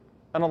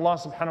 and Allah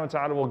subhanahu wa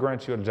ta'ala will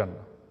grant you al-Jannah.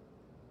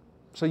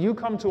 So you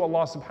come to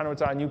Allah subhanahu wa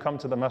ta'ala and you come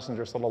to the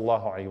Messenger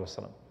sallallahu alayhi wa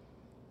sallam.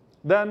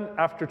 Then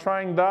after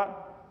trying that,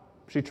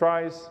 she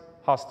tries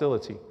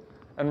hostility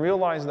and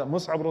realized that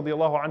Mus'ab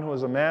radiallahu anhu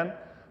is a man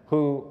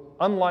who,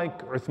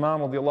 unlike Uthman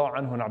radiallahu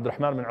anhu and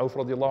Abdurrahman bin Auf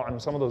radiallahu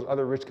anhu, some of those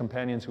other rich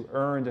companions who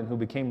earned and who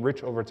became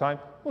rich over time,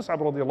 Mus'ab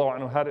radiallahu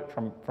anhu had it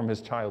from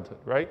his childhood,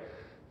 right?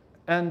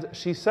 And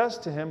she says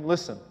to him,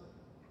 listen,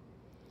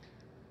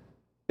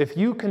 if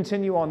you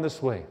continue on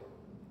this way,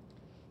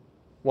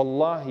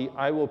 wallahi,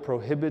 I will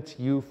prohibit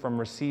you from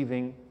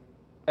receiving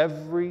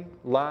every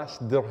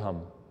last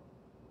dirham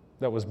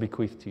that was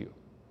bequeathed to you.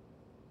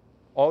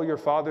 All your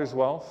father's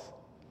wealth,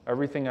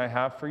 everything I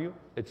have for you,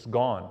 it's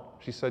gone.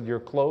 She said, your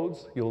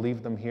clothes, you'll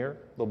leave them here.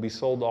 They'll be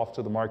sold off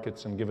to the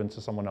markets and given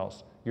to someone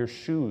else. Your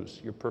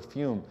shoes, your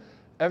perfume,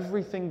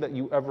 everything that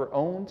you ever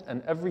owned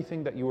and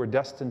everything that you were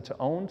destined to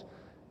own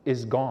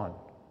is gone.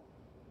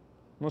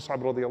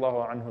 Mus'ab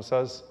radiallahu anhu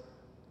says,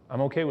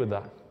 I'm okay with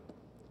that.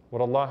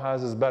 What Allah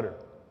has is better.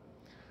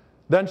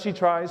 Then she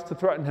tries to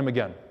threaten him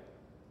again.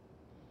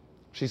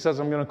 She says,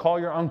 I'm going to call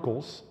your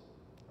uncles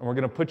and we're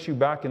going to put you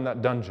back in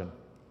that dungeon.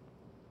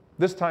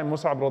 This time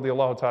Mus'ab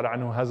radiallahu ta'ala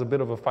anhu has a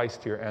bit of a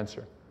feistier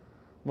answer.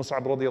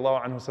 Mus'ab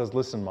radiallahu anhu says,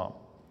 listen mom,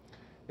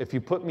 if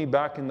you put me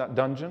back in that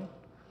dungeon,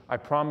 I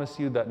promise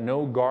you that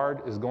no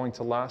guard is going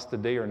to last a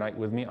day or night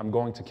with me. I'm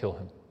going to kill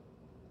him.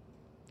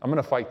 I'm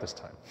going to fight this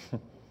time.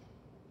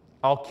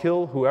 I'll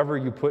kill whoever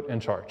you put in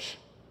charge.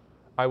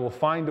 I will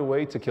find a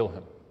way to kill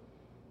him.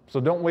 So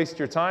don't waste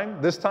your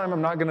time. This time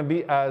I'm not going to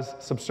be as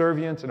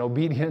subservient and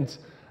obedient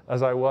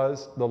as I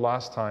was the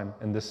last time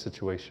in this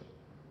situation.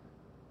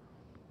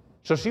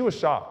 So she was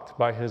shocked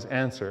by his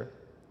answer.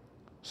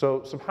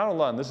 So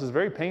subhanAllah, and this is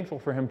very painful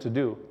for him to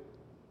do,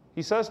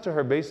 he says to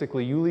her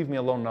basically, you leave me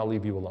alone and I'll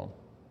leave you alone.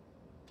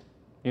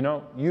 You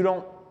know, you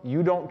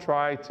don't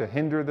try to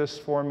hinder this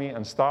for me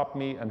and stop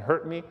me and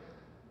hurt me,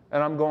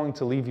 and I'm going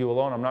to leave you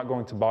alone. I'm not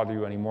going to bother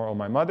you anymore, oh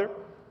my mother.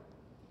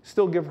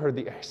 Still give her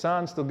the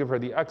ihsan, still give her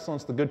the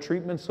excellence, the good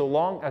treatment, so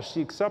long as she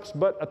accepts.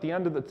 But at the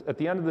end of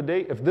the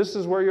day, if this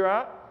is where you're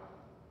at,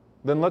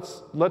 then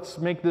let's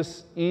make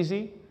this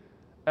easy.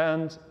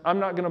 And I'm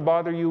not going to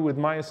bother you with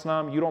my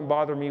Islam. You don't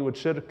bother me with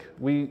shirk.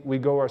 We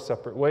go our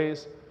separate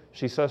ways.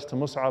 She says to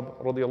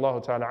Mus'ab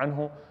radiallahu ta'ala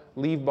anhu,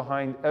 leave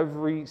behind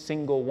every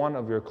single one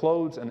of your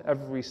clothes and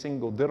every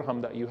single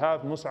dirham that you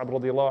have. Mus'ab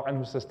radiallahu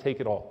anhu says,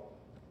 take it all.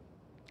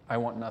 I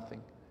want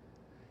nothing.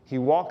 He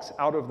walks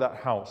out of that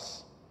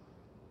house,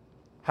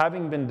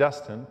 having been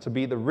destined to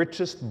be the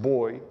richest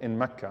boy in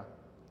Mecca,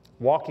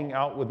 walking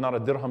out with not a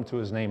dirham to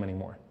his name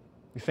anymore.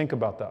 You think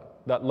about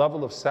that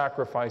level of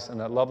sacrifice and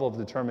that level of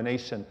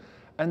determination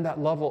and that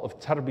level of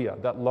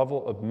tarbiyah, that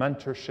level of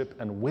mentorship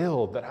and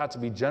will that had to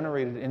be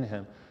generated in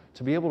him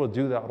to be able to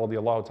do that,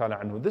 radiallahu ta'ala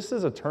anhu. This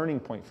is a turning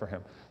point for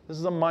him. This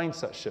is a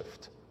mindset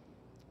shift,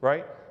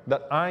 right?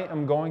 That I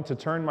am going to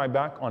turn my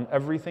back on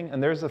everything,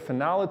 and there's a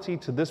finality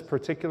to this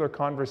particular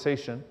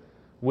conversation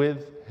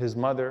with his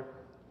mother.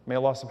 May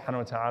Allah subhanahu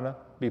wa ta'ala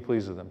be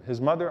pleased with him.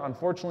 His mother,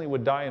 unfortunately,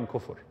 would die in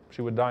kufr.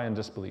 She would die in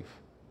disbelief.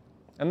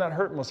 And that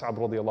hurt Mus'ab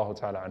radiallahu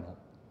ta'ala anhu.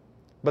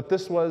 But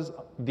this was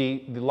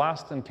the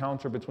last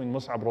encounter between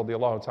Mus'ab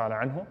radiallahu ta'ala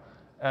anhu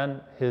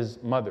and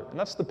his mother. And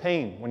that's the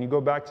pain when you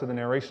go back to the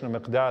narration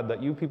of Miqdad,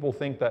 that you people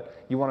think that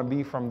you want to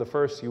be from the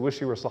first, you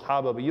wish you were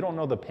Sahaba, but you don't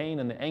know the pain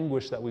and the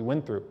anguish that we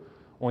went through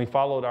when we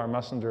followed our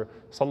Messenger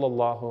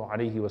sallallahu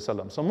alayhi wa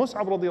sallam. So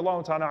Mus'ab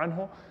radiallahu ta'ala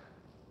anhu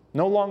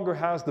no longer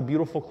has the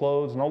beautiful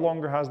clothes, no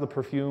longer has the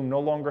perfume,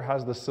 no longer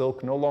has the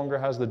silk, no longer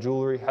has the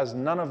jewelry, has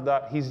none of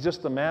that. He's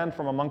just a man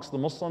from amongst the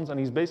Muslims, and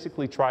he's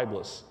basically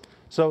tribeless.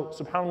 So,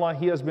 subhanAllah,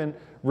 he has been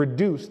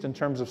reduced in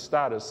terms of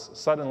status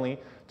suddenly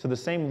to the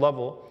same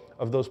level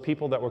of those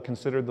people that were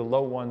considered the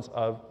low ones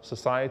of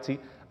society,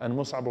 and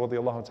Mus'ab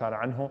radiallahu ta'ala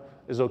anhu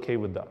is okay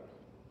with that.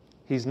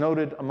 He's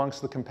noted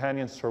amongst the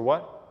companions for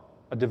what?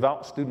 A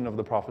devout student of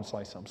the Prophet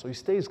ﷺ. So he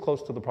stays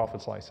close to the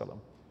Prophet ﷺ.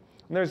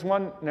 And there's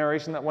one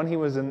narration that when he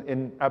was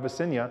in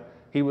Abyssinia,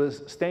 he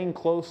was staying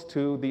close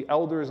to the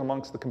elders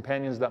amongst the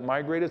companions that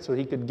migrated so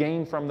he could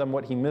gain from them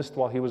what he missed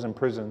while he was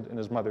imprisoned in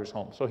his mother's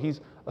home. So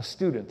he's a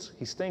student.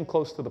 He's staying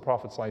close to the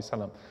Prophet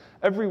ﷺ.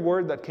 Every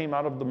word that came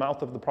out of the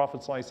mouth of the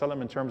Prophet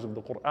ﷺ in terms of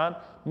the Quran,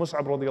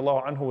 Mus'ab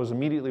radiallahu anhu was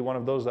immediately one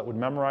of those that would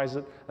memorize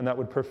it and that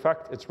would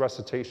perfect its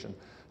recitation.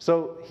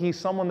 So he's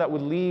someone that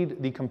would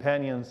lead the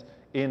companions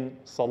in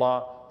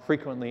salah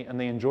frequently, and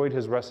they enjoyed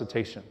his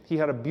recitation. He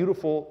had a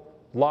beautiful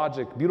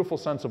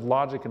sense of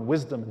logic and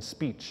wisdom and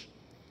speech.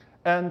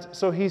 And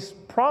so he's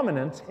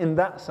prominent in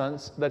that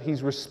sense that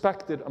he's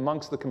respected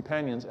amongst the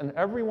companions, and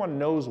everyone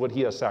knows what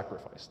he has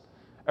sacrificed.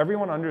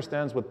 Everyone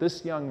understands what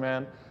this young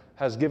man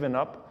has given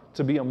up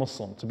to be a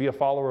Muslim, to be a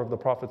follower of the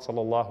Prophet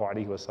sallallahu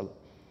alaihi wasallam.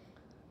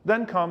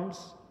 Then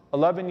comes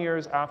 11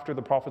 years after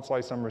the Prophet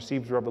ﷺ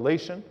received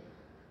revelation,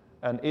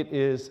 and it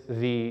is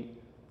the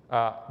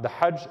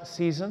Hajj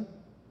season.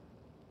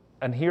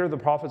 And here the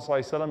Prophet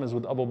ﷺ is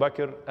with Abu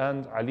Bakr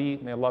and Ali,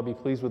 may Allah be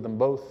pleased with them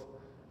both.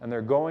 And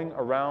they're going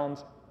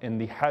around in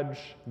the Hajj,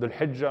 the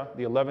Hijjah,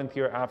 the 11th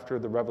year after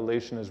the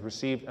revelation is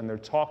received, and they're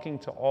talking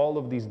to all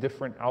of these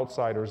different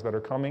outsiders that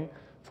are coming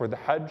for the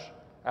Hajj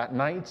at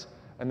night,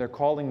 and they're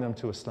calling them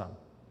to Islam.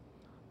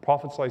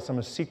 Prophet ﷺ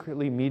is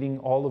secretly meeting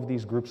all of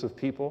these groups of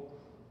people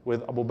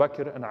with Abu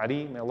Bakr and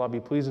Ali, may Allah be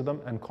pleased with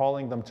them, and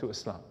calling them to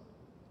Islam.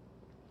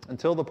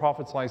 Until the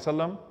Prophet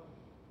ﷺ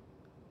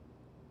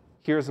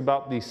hears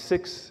about these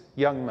 6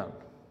 young men.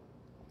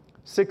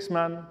 6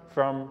 men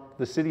from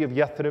the city of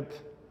Yathrib,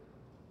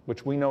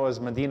 which we know as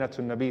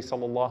Madinatun Nabi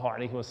sallallahu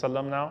alaihi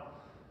wasallam now.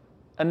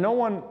 And no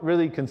one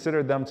really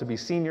considered them to be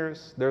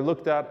seniors. They're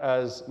looked at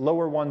as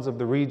lower ones of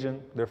the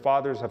region. Their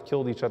fathers have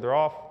killed each other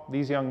off.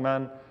 These young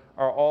men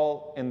are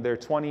all in their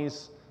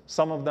 20s,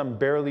 some of them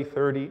barely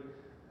 30,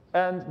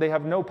 and they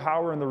have no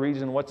power in the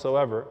region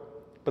whatsoever.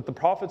 But the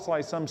Prophet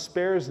ﷺ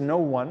spares no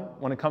one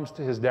when it comes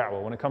to his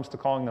da'wah, when it comes to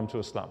calling them to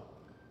Islam.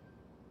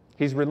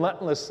 He's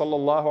relentless,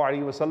 sallallahu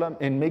alaihi wasallam,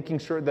 in making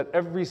sure that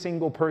every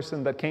single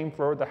person that came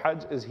for the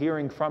Hajj is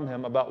hearing from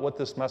him about what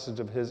this message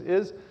of his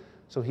is.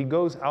 So he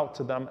goes out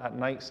to them at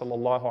night,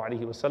 sallallahu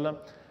alaihi wasallam,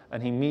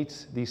 and he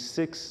meets these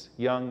 6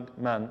 young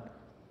men.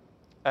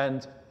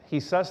 And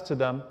he says to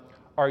them,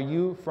 "Are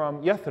you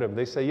from Yathrib?"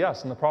 They say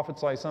yes. And the Prophet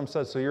ﷺ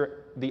says, "So you're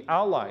the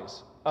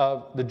allies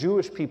of the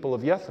Jewish people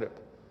of Yathrib,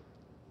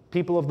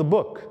 people of the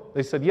book?"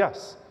 They said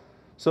yes.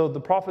 So the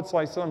Prophet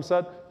ﷺ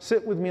said,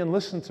 "Sit with me and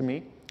listen to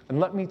me, and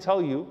let me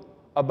tell you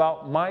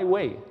about my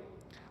way."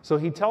 So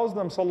he tells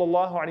them,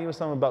 sallallahu alaihi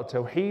wasallam, about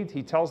Tawheed,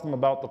 he tells them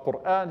about the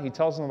Quran, he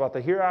tells them about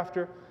the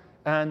hereafter,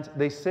 and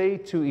they say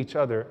to each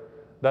other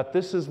that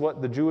this is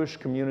what the Jewish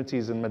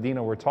communities in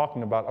Medina were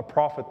talking about, a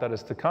prophet that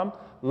is to come.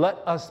 Let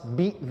us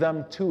beat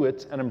them to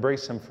it and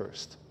embrace him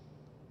first.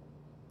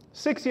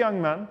 6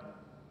 young men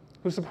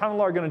who, subhanAllah,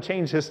 are going to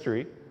change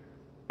history,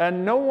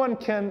 and no one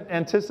can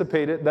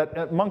anticipate it that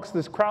amongst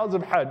this crowds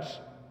of Hajj,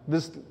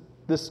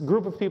 this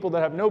group of people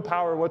that have no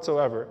power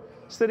whatsoever,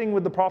 sitting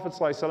with the Prophet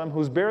ﷺ,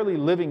 who's barely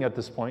living at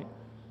this point,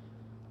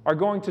 are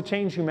going to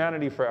change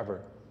humanity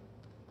forever.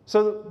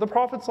 So the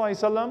Prophet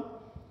ﷺ,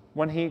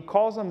 when he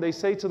calls them, they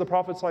say to the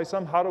Prophet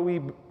ﷺ, "How do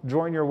we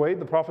join your way?"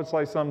 The Prophet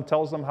ﷺ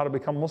tells them how to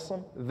become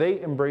Muslim. They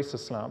embrace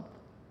Islam.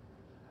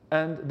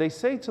 And they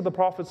say to the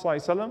Prophet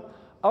ﷺ,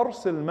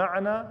 "Arsil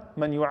ma'ana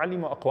man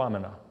yu'allimu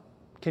aqwamana."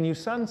 Can you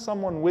send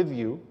someone with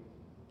you,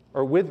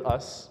 or with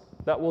us,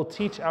 that will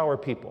teach our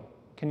people?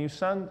 Can you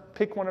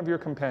pick one of your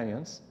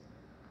companions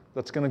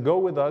that's going to go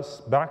with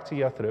us back to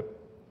Yathrib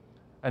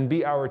and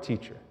be our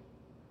teacher?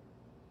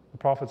 The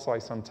Prophet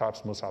ﷺ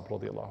taps Mus'ab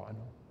radiallahu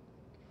anhu.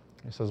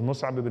 He says,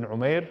 Mus'ab ibn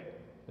Umair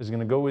is going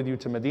to go with you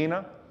to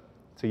Medina,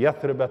 to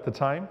Yathrib at the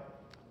time,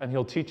 and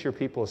he'll teach your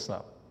people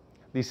Islam.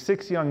 These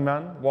 6 young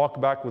men walk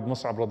back with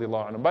Mus'ab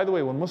radiallahu anhu. By the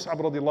way, when Mus'ab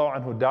radiallahu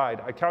anhu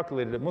died, I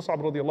calculated it, Mus'ab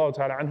radiallahu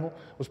ta'ala anhu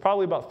was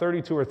probably about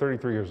 32 or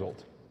 33 years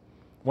old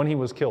when he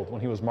was killed,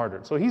 when he was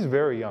martyred. So he's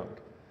very young.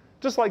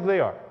 Just like they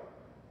are.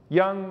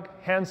 Young,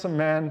 handsome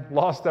man,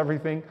 lost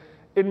everything.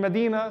 In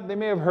Medina, they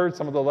may have heard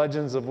some of the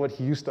legends of what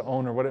he used to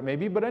own or what it may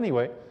be, but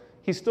anyway,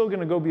 he's still going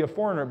to go be a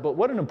foreigner. But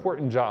what an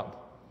important job.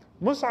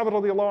 Mus'ab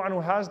radiallahu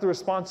anhu has the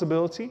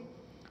responsibility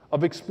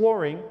of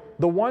exploring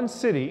the one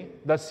city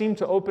that seemed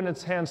to open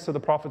its hands to the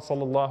Prophet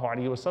sallallahu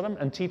alaihi wasallam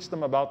and teach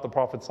them about the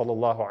Prophet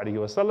sallallahu alaihi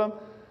wasallam.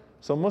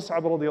 So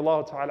Mus'ab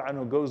radiallahu ta'ala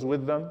anhu goes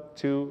with them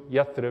to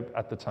Yathrib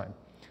at the time.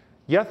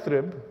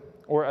 Yathrib,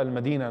 or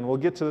Al-Madinah, and we'll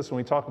get to this when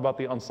we talk about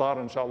the Ansar,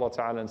 inshallah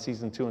ta'ala, in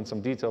season 2 in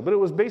some detail, but it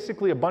was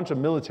basically a bunch of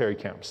military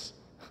camps.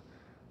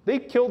 They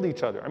killed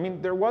each other. I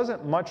mean, there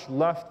wasn't much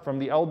left from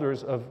the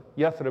elders of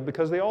Yathrib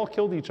because they all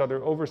killed each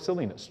other over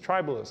silliness,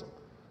 tribalism.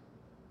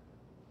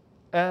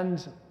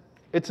 And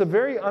it's a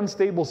very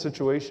unstable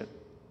situation.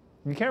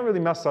 You can't really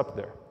mess up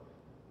there.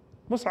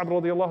 Mus'ab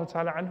radiallahu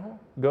ta'ala anhu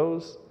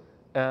goes,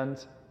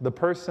 and the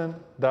person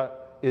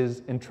that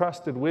is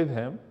entrusted with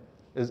him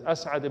is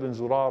As'ad ibn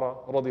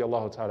Zurara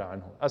radiallahu ta'ala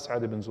anhu.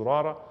 As'ad ibn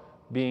Zurara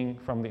being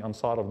from the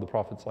Ansar of the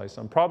Prophet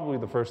ﷺ, probably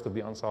the first of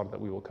the Ansar that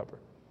we will cover.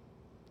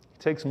 He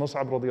takes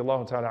Mus'ab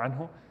radiallahu ta'ala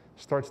anhu,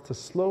 starts to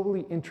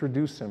slowly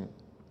introduce him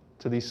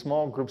to these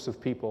small groups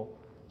of people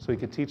so he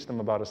could teach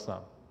them about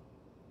Islam.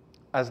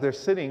 As they're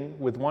sitting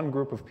with one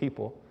group of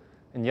people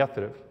in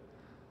Yathrib,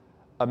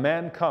 a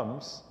man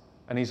comes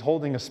and he's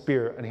holding a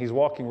spear and he's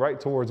walking right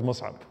towards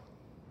Mus'ab.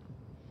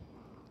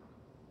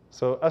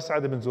 So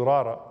As'ad ibn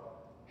Zurara,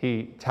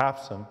 he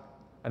taps him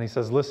and he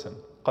says, "Listen,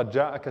 قَدْ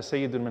جَاءَكَ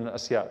سَيِّدٌ مِنَ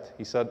الْأَسْيَادِ."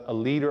 He said, a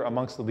leader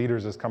amongst the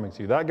leaders is coming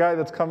to you. That guy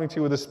that's coming to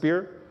you with a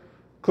spear,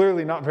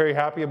 clearly not very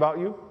happy about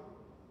you.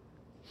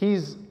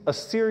 He's a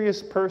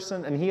serious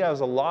person and he has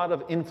a lot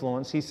of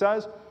influence. He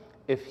says,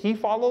 if he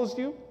follows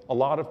you, a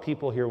lot of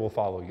people here will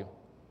follow you.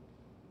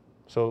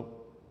 So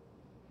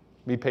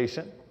be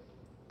patient,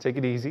 take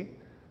it easy.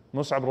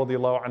 Mus'ab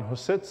radiallahu anhu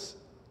sits.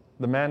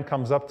 The man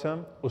comes up to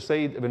him,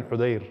 Usayd ibn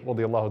Hudayr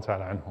radiallahu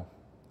ta'ala anhu.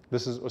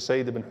 This is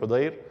Usayd ibn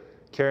Hudayr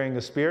carrying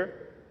a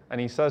spear, and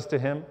he says to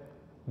him,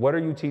 what are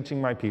you teaching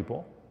my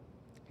people?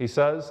 He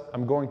says,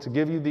 I'm going to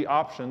give you the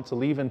option to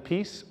leave in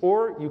peace,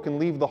 or you can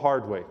leave the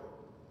hard way.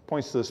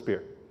 Points to the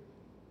spear.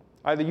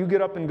 Either you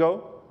get up and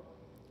go,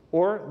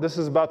 or this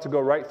is about to go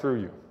right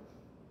through you.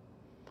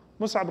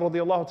 Mus'ab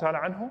radiallahu ta'ala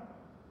anhu,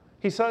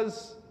 he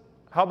says,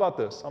 how about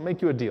this? I'll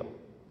make you a deal.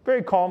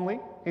 Very calmly,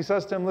 he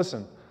says to him,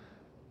 listen,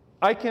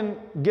 I can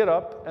get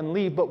up and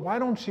leave, but why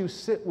don't you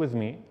sit with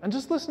me and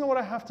just listen to what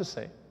I have to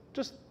say?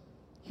 Just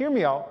hear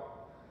me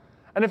out.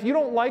 And if you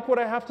don't like what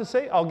I have to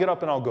say, I'll get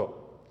up and I'll go.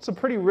 It's a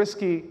pretty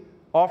risky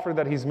offer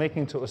that he's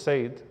making to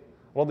Usayd,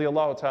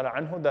 radiallahu ta'ala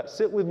anhu, that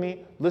sit with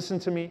me, listen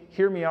to me,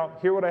 hear me out,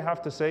 hear what I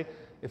have to say.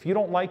 If you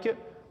don't like it,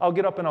 I'll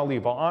get up and I'll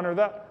leave. I'll honor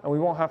that, and we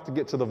won't have to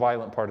get to the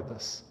violent part of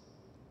this.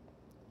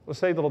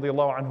 Usayd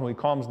radiallahu anhu, he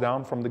calms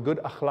down from the good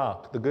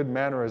akhlaq, the good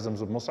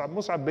mannerisms of Mus'ab.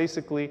 Mus'ab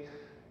basically,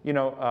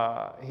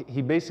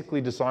 he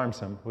basically disarms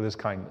him with his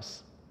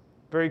kindness.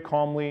 Very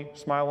calmly,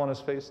 smile on his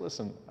face,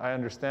 listen, I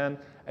understand.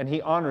 And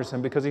he honors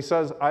him because he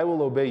says, I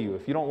will obey you.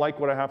 If you don't like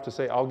what I have to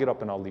say, I'll get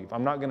up and I'll leave.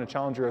 I'm not going to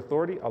challenge your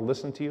authority. I'll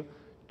listen to you.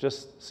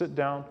 Just sit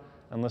down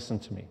and listen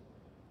to me.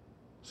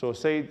 So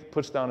Usayd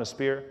puts down a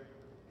spear.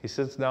 He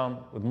sits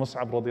down with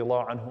Mus'ab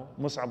radiallahu anhu.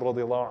 Mus'ab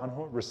radiallahu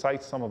anhu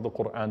recites some of the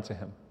Quran to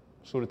him.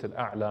 Surah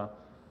Al-A'la,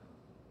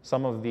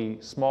 some of the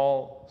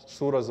small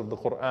surahs of the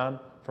Quran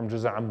from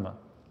Juz' Amma.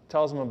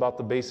 Tells him about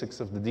the basics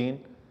of the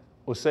deen.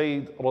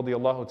 Usayd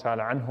radiallahu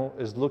ta'ala anhu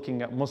is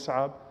looking at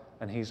Mus'ab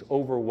and he's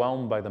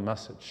overwhelmed by the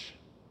message.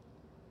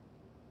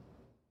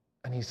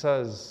 And he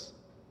says,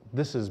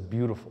 this is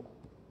beautiful.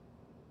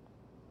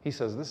 He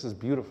says, this is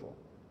beautiful.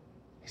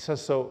 He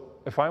says, so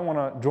if I want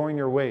to join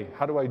your way,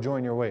 how do I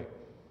join your way?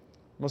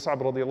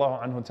 Mus'ab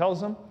radiallahu anhu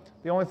tells him,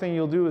 the only thing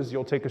you'll do is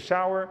you'll take a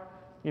shower,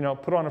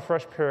 put on a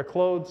fresh pair of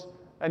clothes,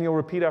 and you'll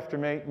repeat after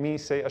me,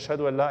 say,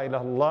 Ashhadu an la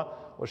ilaha illallah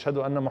wa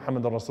ashhadu anna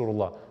Muhammadan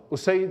Rasulullah.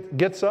 Usayd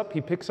gets up,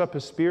 he picks up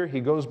his spear, he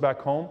goes back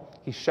home,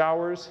 he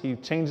showers, he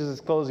changes his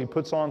clothes, he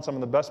puts on some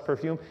of the best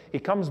perfume. He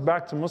comes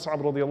back to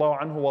Mus'ab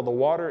radiallahu anhu while the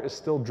water is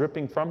still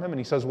dripping from him, and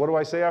he says, what do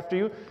I say after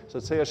you? He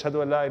says, say,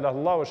 Ashhadu an la ilaha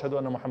illallah wa ashhadu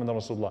anna Muhammadan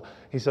Rasulullah.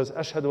 He says,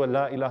 Ashhadu an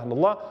la ilaha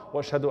illallah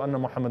wa ashhadu anna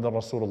Muhammadan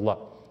Rasulullah.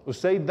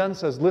 Usayd then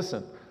says,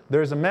 listen,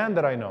 there's a man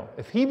that I know.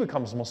 If he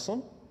becomes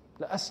Muslim,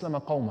 la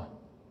aslama qawmah.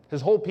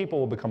 His whole people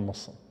will become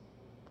Muslim.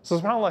 So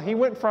subhanAllah, he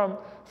went from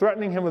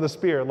threatening him with a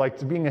spear, like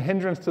to being a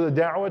hindrance to the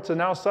da'wah, to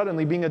now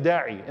suddenly being a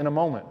da'i in a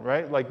moment,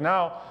 right? Like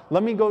now,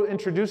 let me go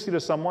introduce you to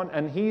someone,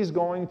 and he's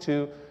going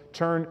to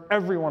turn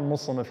everyone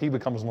Muslim if he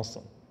becomes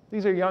Muslim.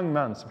 These are young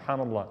men,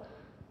 subhanAllah.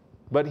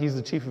 But he's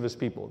the chief of his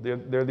people.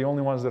 They're the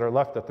only ones that are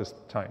left at this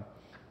time.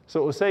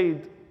 So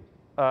Usayd,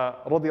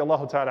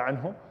 radiallahu ta'ala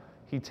anhu,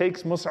 he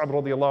takes Mus'ab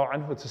radiallahu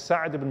anhu to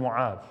Sa'ad ibn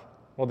Mu'adh,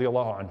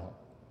 radiallahu anhu.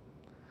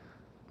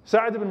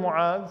 Sa'ad ibn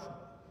Mu'adh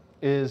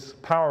is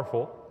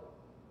powerful.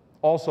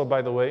 Also,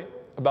 by the way,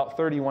 about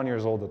 31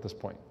 years old at this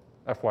point,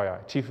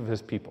 FYI, chief of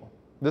his people.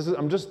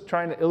 I'm just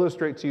trying to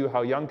illustrate to you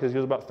how young, because he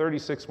was about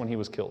 36 when he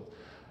was killed,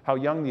 how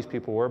young these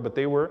people were, but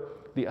they were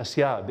the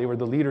asyad, they were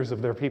the leaders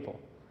of their people.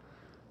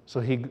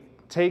 So he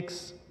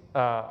takes,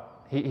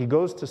 he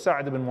goes to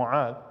Sa'ad ibn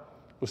Mu'adh,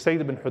 Usayd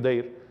ibn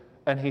Hudayr,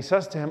 and he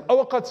says to him,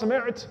 "Awaqad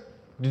sami'at?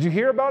 Did you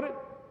hear about it?"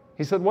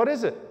 He said, "What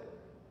is it?"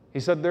 He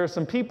said, "There are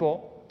some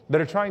people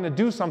that are trying to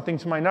do something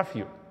to my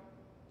nephew."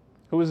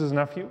 Who is his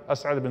nephew?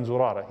 As'ad ibn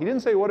Zurara. He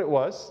didn't say what it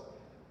was,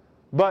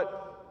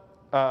 but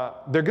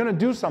they're going to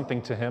do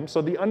something to him.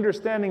 So the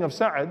understanding of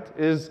Sa'ad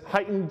is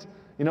heightened,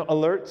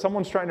 alert.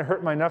 Someone's trying to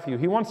hurt my nephew.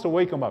 He wants to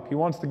wake him up. He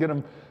wants to get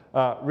him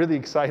really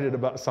excited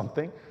about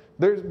something.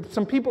 There's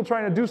some people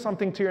trying to do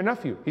something to your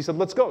nephew. He said,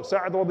 let's go.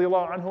 Sa'ad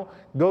radiallahu anhu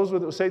goes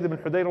with Usayd ibn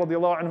Hudayr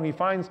radiallahu anhu. He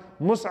finds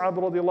Mus'ab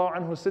radiallahu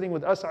anhu sitting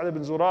with As'ad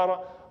ibn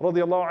Zurara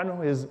radiallahu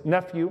anhu, his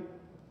nephew,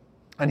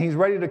 and he's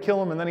ready to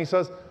kill him. And then he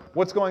says,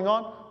 what's going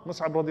on?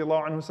 Mus'ab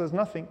radiallahu anhu says,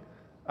 nothing.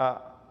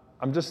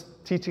 I'm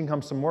just teaching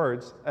him some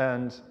words.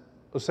 And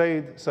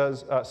Usayd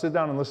says, sit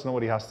down and listen to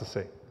what he has to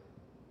say.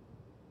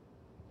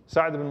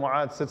 Sa'ad ibn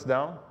Mu'adh sits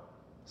down.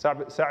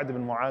 Sa'ad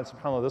ibn Mu'adh,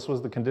 subhanAllah, this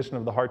was the condition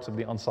of the hearts of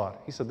the Ansar.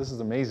 He said, this is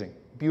amazing,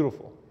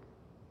 beautiful.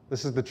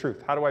 This is the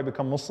truth. How do I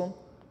become Muslim?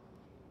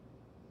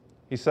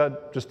 He said,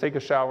 just take a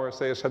shower,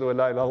 say, Ashhadu an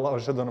la ilaha illallah wa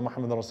ashhadu anna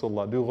Muhammadan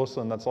Rasulullah. Do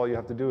ghusl, and that's all you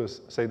have to do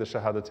is say the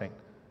shahadatain.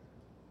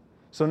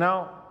 So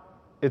now,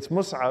 it's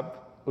Mus'ab,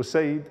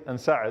 Usayd, and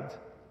Sa'ad. And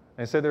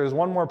he said, there is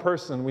one more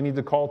person we need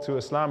to call to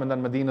Islam, and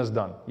then Medina's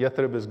done.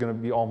 Yathrib is going to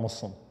be all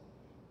Muslim.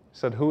 He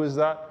said, who is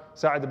that?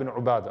 Sa'ad ibn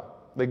Ubadah.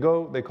 They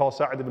go, they call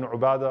Sa'ad ibn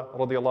Ubadah,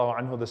 radiallahu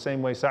anhu, the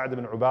same way Sa'ad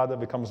ibn Ubadah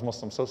becomes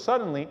Muslim. So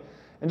suddenly,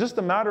 in just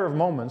a matter of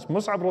moments,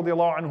 Mus'ab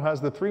radiallahu anhu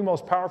has the three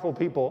most powerful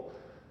people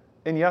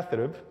in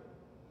Yathrib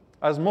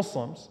as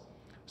Muslims.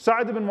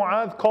 Sa'ad ibn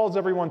Mu'adh calls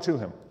everyone to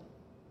him.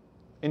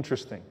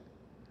 Interesting.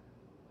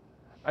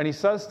 And he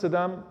says to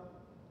them,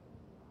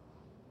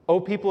 O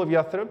people of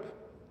Yathrib,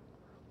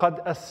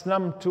 قَدْ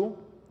أَسْلَمْتُ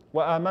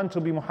وَآمَنْتُ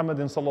بِمُحَمَّدٍ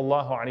صَلَّى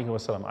اللَّهُ عَلَيْهِ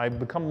وَسَلَّمَ. I have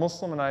become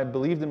Muslim and I have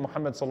believed in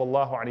Muhammad صلى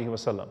الله عليه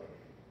وسلم.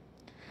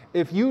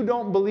 if you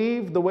don't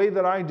believe the way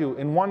that I do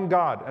in one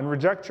God and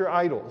reject your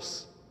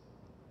idols,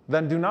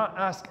 then do not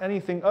ask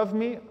anything of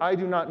me. I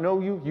do not know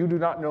you. You do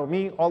not know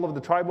me. All of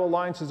the tribal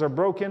alliances are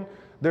broken.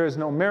 There is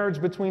no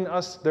marriage between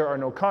us. There are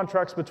no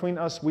contracts between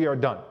us. We are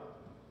done.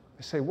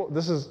 They say,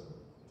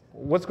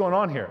 what's going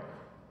on here?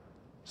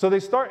 So they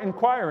start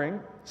inquiring.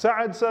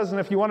 Sa'ad says, and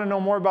if you want to know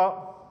more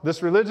about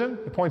this religion,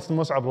 he points to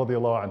Mus'ab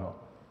radiallahu anhu.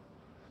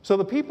 So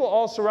the people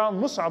all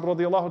surround Mus'ab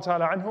radiallahu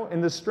ta'ala anhu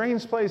in this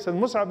strange place,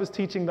 and Mus'ab is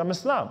teaching them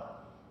Islam.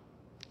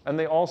 And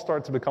they all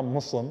start to become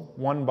Muslim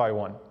one by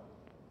one.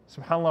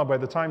 SubhanAllah, by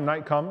the time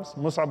night comes,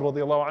 Mus'ab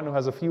radiallahu anhu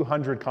has a few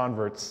hundred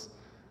converts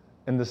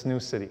in this new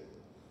city.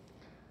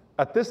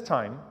 At this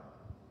time,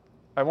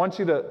 I want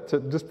you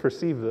to just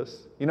perceive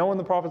this. You know when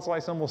the Prophet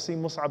ﷺ will see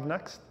Mus'ab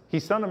next? He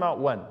sent him out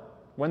when?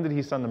 When did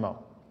he send him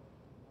out?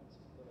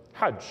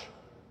 Hajj.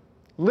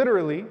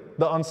 Literally,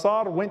 the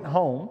Ansar went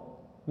home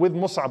with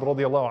Mus'ab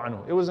radiallahu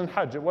anhu. It was in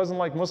Hajj. It wasn't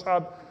like,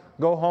 Mus'ab,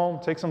 go home,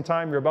 take some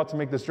time, you're about to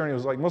make this journey. It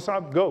was like,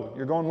 Mus'ab, go,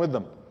 you're going with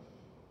them.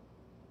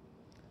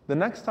 The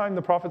next time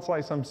the Prophet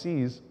ﷺ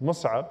sees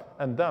Mus'ab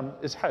and them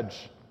is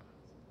Hajj.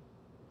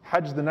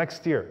 Hajj the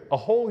next year. A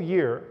whole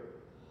year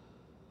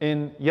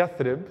in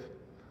Yathrib,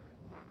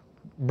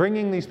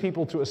 bringing these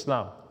people to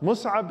Islam.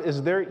 Mus'ab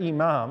is their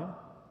imam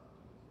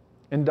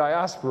in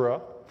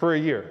diaspora for a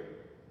year.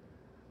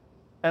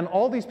 And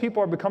all these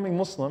people are becoming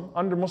Muslim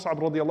under Mus'ab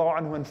radiallahu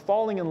anhu and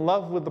falling in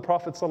love with the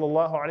Prophet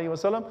sallallahu alaihi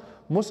wasallam.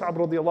 Mus'ab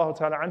radiallahu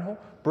ta'ala anhu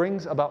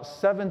brings about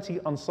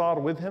 70 Ansar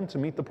with him to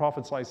meet the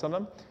Prophet sallallahu alaihi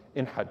wasallam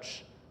in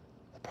Hajj.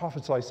 The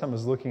Prophet sallallahu alaihi wasallam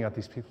is looking at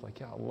these people like,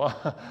 Ya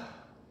Allah,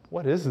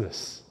 what is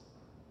this?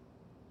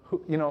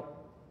 You know,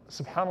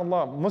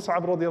 SubhanAllah,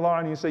 Mus'ab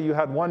radiallahu anhu, you say you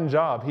had one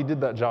job, he did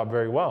that job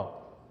very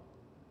well.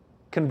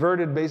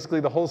 Converted basically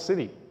the whole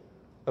city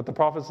that the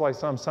Prophet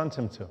ﷺ sent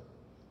him to.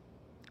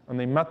 And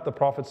they met the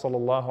Prophet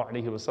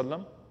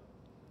ﷺ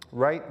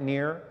right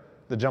near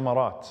the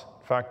Jamarat.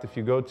 In fact, if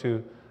you go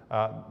to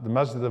the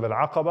Masjid of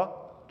Al-Aqaba,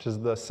 which is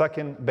the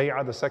second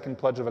bay'ah, the second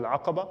pledge of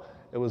Al-Aqaba,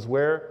 it was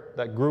where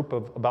that group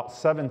of about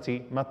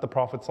 70 met the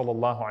Prophet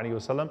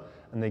ﷺ,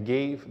 and they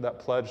gave that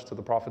pledge to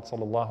the Prophet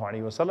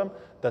ﷺ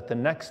that the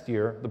next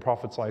year the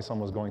Prophet ﷺ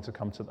was going to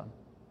come to them.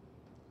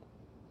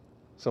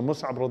 So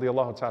Mus'ab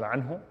radiallahu ta'ala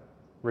anhu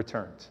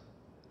returned.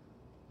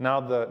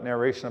 Now the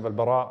narration of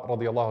Al-Bara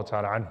radiallahu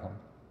ta'ala anhu.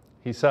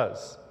 He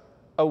says,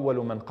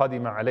 أول من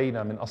قدم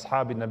علينا من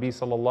أصحاب النبي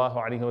صلى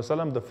الله عليه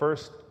وسلم. The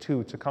first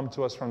two to come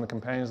to us from the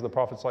companions of the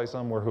Prophet صلى الله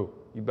عليه وسلم were who?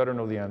 You better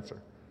know the answer.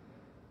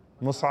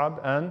 Mus'ab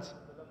and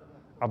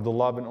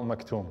Abdullah bin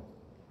Maktoum.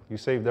 You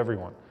saved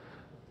everyone.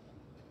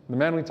 The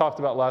man we talked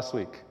about last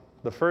week.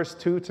 The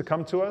first two to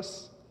come to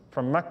us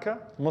from Mecca,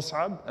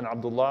 Mus'ab and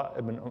Abdullah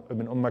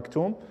ibn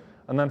Maktoum.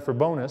 And then for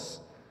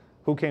bonus,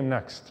 who came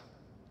next?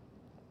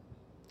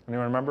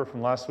 Anyone remember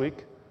from last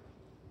week?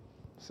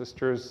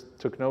 Sisters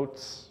took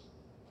notes.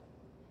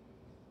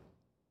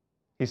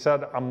 He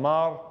said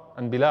Ammar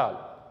and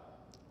Bilal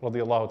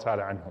radiyallahu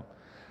ta'ala anhum.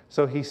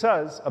 So he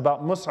says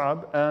about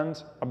Mus'ab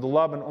and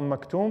Abdullah bin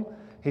Maktoum,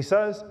 he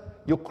says,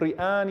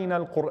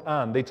 يُقْرِآنِنَا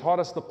الْقُرْآنِ. They taught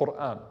us the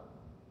Qur'an.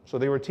 So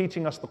they were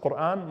teaching us the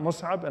Qur'an.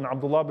 Mus'ab and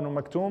Abdullah bin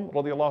Maktoum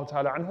radiyallahu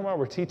ta'ala anhuma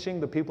were teaching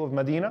the people of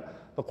Medina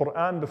the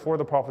Qur'an before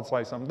the Prophet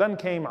ﷺ. Then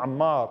came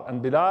Ammar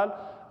and Bilal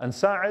and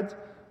Sa'id.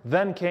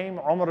 Then came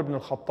Umar ibn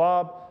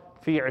al-Khattab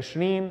في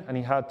 20, and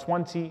he had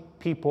 20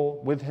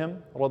 people with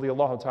him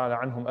radiyallahu ta'ala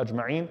anhum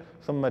ajma'in.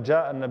 ثم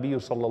جاء النبي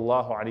صلى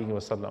الله عليه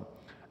وسلم.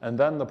 And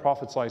then the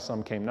Prophet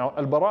ﷺ came. Now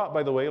Al-Bara,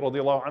 by the way,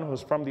 radiyallahu anhu,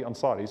 is from the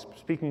Ansar. He's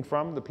speaking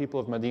from the people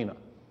of Medina.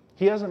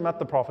 He hasn't met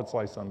the Prophet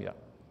ﷺ yet.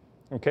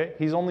 Okay?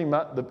 He's only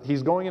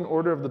he's going in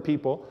order of the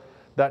people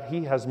that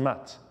he has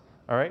met.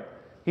 All right?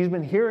 He's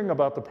been hearing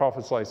about the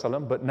Prophet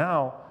ﷺ, but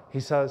now he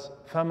says,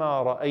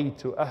 فَمَا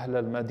رَأَيْتُ أَهْلَ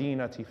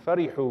الْمَدِينَةِ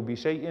فَرِحُوا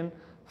بِشَيْءٍ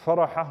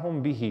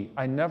فَرَحَهُمْ بِهِ.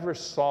 I never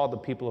saw the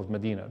people of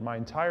Medina in my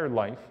entire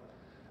life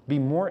be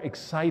more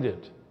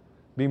excited,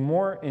 be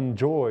more in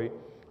joy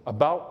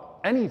about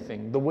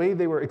anything, the way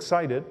they were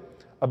excited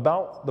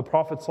about the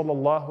Prophet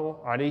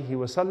sallallahu alaihi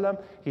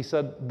wasallam. He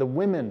said the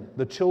women,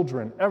 the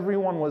children,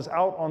 everyone was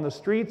out on the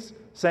streets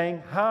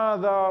saying,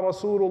 هَذَا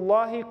رَسُولُ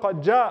اللَّهِ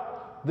قَدْ جَاءَ.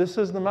 This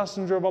is the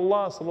Messenger of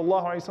Allah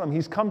sallallahu alaihi wasallam.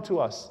 He's come to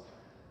us.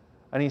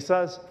 And he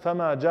says,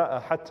 فَمَا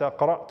جَاءَ حَتَّى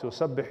قَرَأْتُ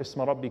سَبِّحِ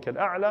اسْمَ رَبِّكَ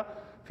الْأَعْلَى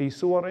فِي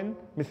سُوَرٍ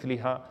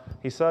مِثْلِهَا.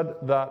 He said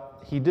that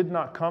he did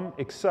not come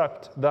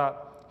except that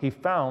he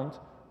found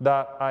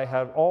that I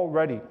have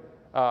already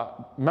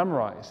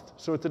memorized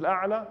Surah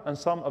Al-A'la and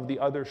some of the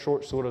other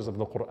short surahs of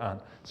the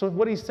Quran. So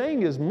what he's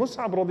saying is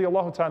Mus'ab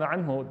radiallahu ta'ala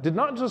anhu did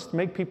not just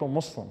make people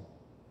Muslim.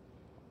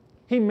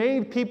 He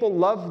made people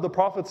love the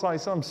Prophet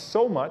ﷺ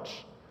so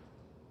much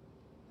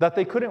that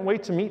they couldn't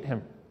wait to meet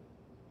him.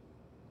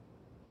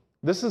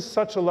 This is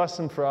such a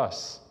lesson for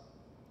us.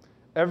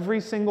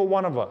 Every single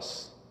one of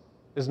us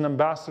is an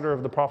ambassador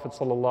of the Prophet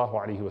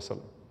ﷺ.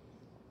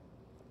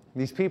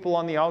 These people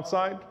on the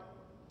outside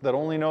that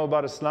only know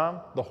about Islam,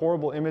 the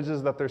horrible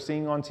images that they're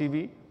seeing on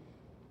TV,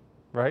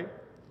 right?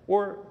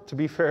 Or, to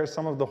be fair,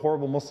 some of the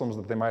horrible Muslims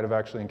that they might have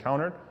actually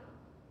encountered,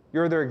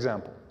 you're their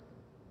example.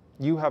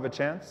 you have a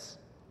chance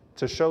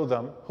to show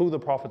them who the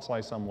Prophet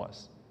ﷺ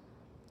was.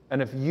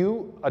 And if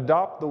you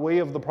adopt the way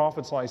of the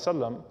Prophet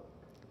ﷺ,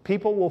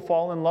 people will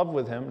fall in love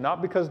with him,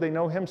 not because they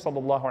know him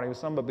sallallahu alaihi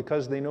wasallam, but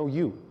because they know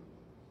you.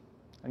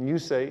 And you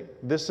say,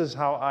 this is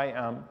how I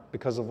am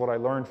because of what I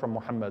learned from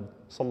Muhammad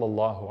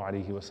sallallahu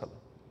alaihi wasallam.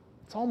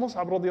 It's all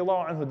Mus'ab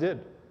radiallahu anhu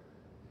did.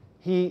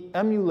 He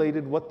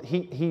emulated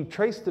he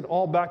traced it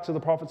all back to the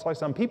Prophet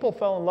ﷺ. People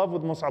fell in love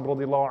with Mus'ab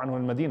radiallahu anhu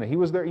in Medina. He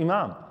was their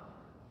imam.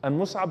 And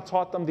Mus'ab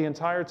taught them the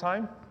entire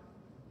time,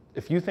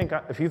 if you think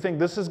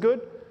this is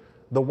good,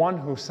 the one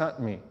who sent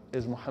me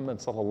is Muhammad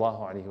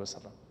sallallahu alaihi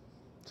wasallam.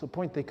 To the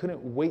point they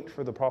couldn't wait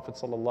for the Prophet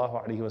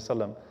sallallahu alaihi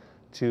wasallam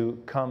to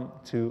come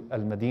to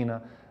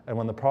Al-Madinah. And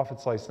when the Prophet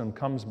ﷺ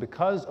comes,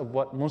 because of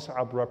what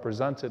Mus'ab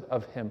represented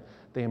of him,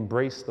 they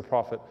embrace the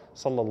Prophet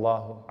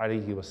sallallahu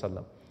alaihi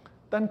wasallam.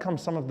 Then come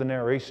some of the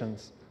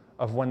narrations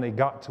of when they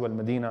got to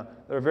Al-Madinah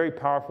that are very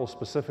powerful,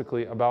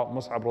 specifically about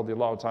Mus'ab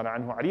radiallahu ta'ala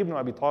anhu. Ali ibn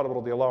Abi Talib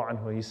radiallahu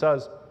anhu, he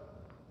says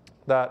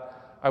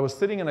that I was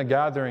sitting in a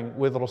gathering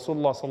with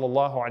Rasulullah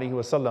sallallahu alaihi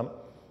wasallam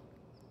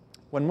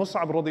when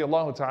Mus'ab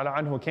radiallahu ta'ala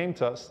anhu came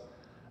to us,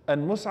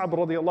 and Mus'ab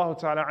radiallahu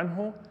ta'ala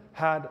anhu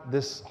had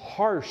this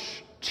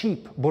harsh,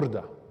 cheap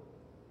burda.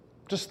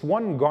 Just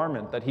one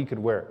garment that he could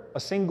wear, a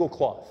single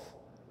cloth.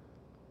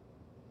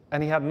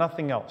 And he had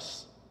nothing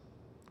else.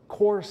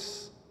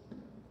 Coarse,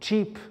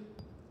 cheap,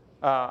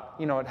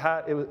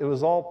 it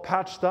was all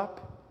patched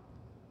up.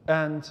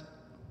 And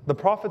the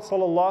Prophet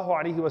sallallahu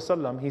alaihi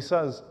wasallam, he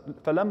says,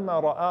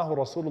 فَلَمَّا رَآهُ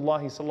رَسُولُ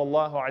اللَّهِ صَلَّى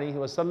اللَّهُ عَلَيْهِ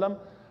وَسَلَّمَ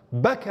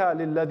بَكَى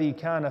لِلَّذِي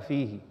كَانَ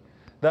فِيهِ.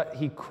 That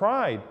he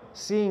cried,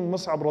 seeing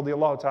Mus'ab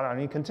radiallahu ta'ala,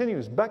 and he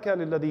continues, بَكَى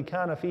لِلَّذِي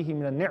كَانَ فِيهِ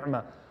مِنَ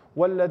النِّعْمَةِ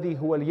وَالَّذِي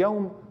هُوَ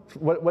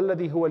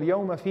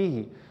الْيَوْمَ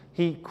فِيهِ.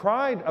 He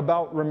cried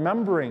about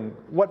remembering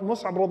what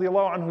Mus'ab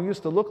radiallahu anhu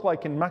used to look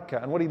like in Mecca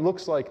and what he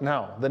looks like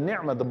now. The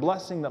ni'mah, the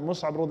blessing that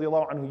Mus'ab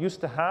radiallahu anhu used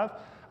to have,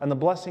 and the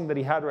blessing that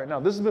he had right now.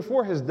 This is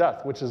before his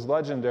death, which is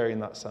legendary in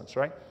that sense,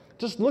 right?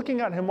 Just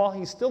looking at him while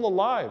he's still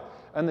alive,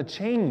 and the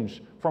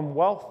change from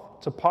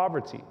wealth to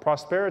poverty,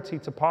 prosperity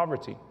to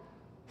poverty.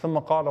 ثم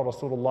قال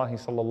رسول الله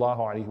صلى الله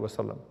عليه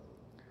وسلم.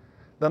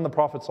 Then the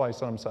Prophet صلى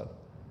الله عليه وسلم said,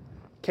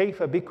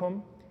 كيف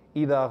بكم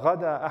إذا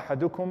غدا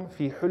أحدكم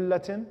في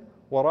حلة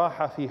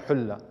وراح في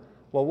حلة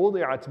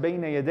ووضعت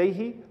بين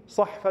يديه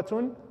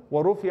صحفة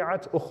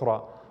ورفعت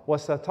أخرى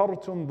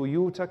وسترتم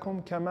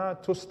بيوتكم كما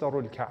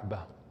تستر الكعبة.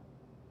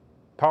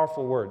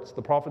 Powerful words.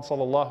 The Prophet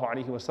sallallahu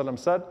alaihi wasallam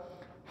said,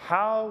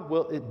 how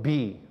will it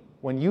be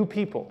when you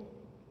people,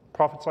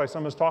 Prophet sallallahu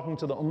alaihi wasallam is talking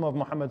to the ummah of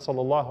Muhammad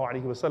sallallahu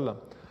alaihi wasallam,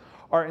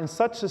 are in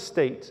such a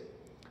state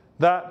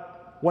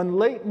that when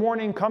late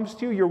morning comes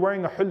to you, you're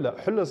wearing a hulla.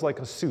 Hulla is like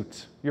a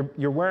suit.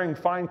 You're wearing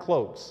fine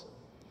clothes.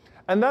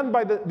 And then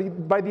by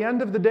the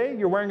end of the day,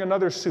 you're wearing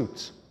another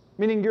suit.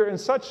 Meaning you're in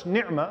such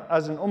ni'mah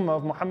as an ummah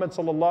of Muhammad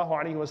sallallahu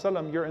alaihi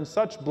wasallam, you're in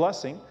such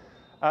blessing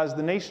as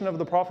the nation of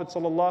the Prophet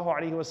sallallahu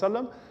alaihi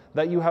wasallam,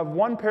 that you have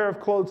one pair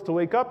of clothes to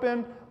wake up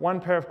in, one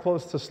pair of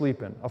clothes to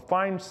sleep in. A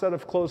fine set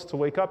of clothes to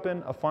wake up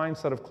in, a fine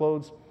set of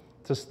clothes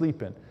to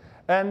sleep in.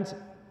 And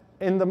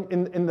in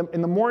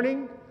the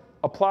morning,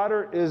 a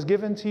platter is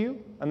given to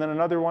you, and then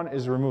another one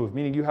is removed,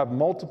 meaning you have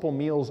multiple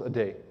meals a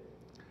day.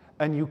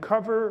 And you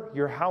cover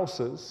your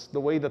houses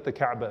the way that the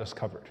Kaaba is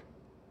covered.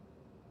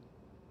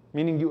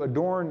 Meaning you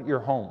adorn your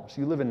homes.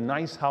 You live in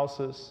nice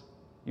houses,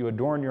 you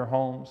adorn your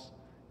homes,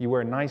 you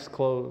wear nice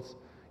clothes,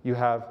 you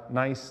have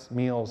nice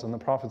meals. And the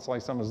Prophet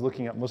ﷺ is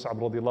looking at Mus'ab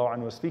radiallahu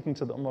anhu, speaking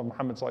to the Ummah of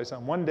Muhammad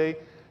ﷺ. One day,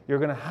 you're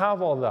going to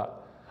have all that.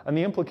 And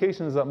the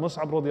implication is that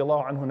Mus'ab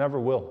radiallahu anhu never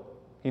will.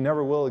 He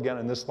never will again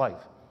in this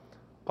life.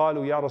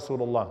 قالوا يا رسول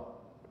الله.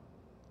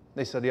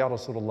 They said, يا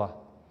رسول الله.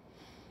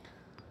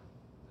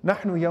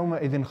 نحن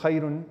يومئذ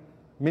خير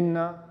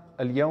منا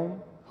اليوم.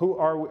 Who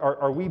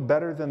are we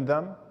better than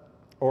them,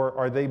 or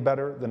are they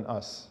better than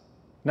us?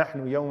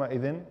 نحن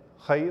يومئذ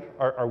خير.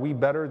 Are we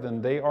better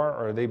than they are,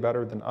 or are they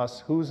better than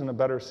us? Who's in a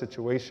better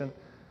situation?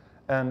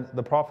 And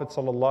the Prophet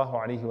sallallahu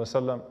alaihi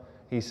wasallam,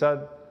 he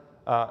said,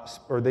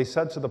 or they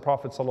said to the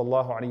Prophet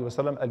sallallahu alaihi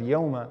wasallam,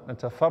 اليوم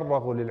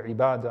نتفرغ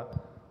للعبادة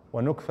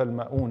ونكفى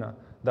المؤونة.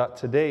 That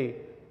today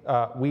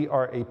we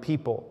are a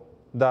people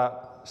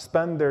that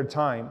spend their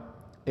time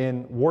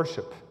in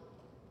worship.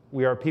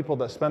 We are people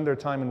that spend their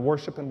time in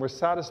worship, and we're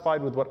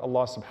satisfied with what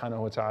Allah subhanahu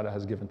wa ta'ala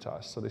has given to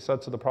us. So they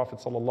said to the Prophet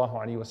sallallahu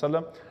alaihi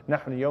wasallam,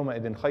 نحن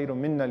يومئذ خير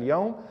منا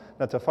اليوم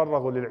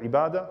نتفرغ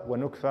للعبادة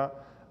ونكفى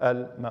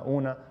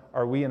المؤونة.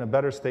 Are we in a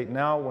better state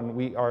now when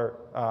we are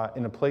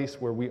in a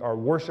place where we are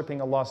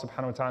worshiping Allah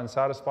subhanahu wa ta'ala and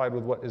satisfied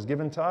with what is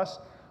given to us?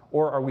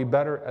 Or are we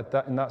better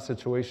in that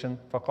situation?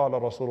 فقال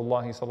رسول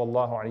الله صلى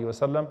الله عليه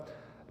وسلم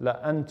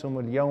لأنتم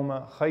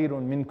اليوم خير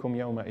منكم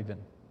يومئذ.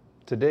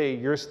 Today,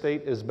 your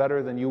state is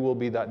better than you will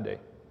be that day.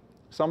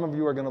 Some of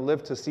you are going to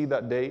live to see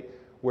that day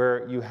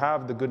where you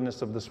have the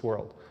goodness of this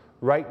world.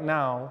 Right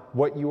now,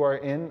 what you are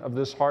in of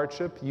this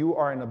hardship, you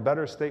are in a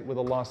better state with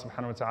Allah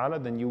subhanahu wa ta'ala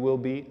than you will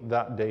be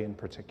that day in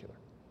particular.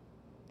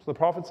 So the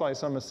Prophet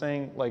ﷺ is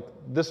saying, like,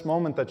 this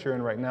moment that you're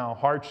in right now,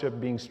 hardship,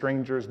 being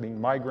strangers,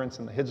 being migrants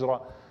in the hijrah,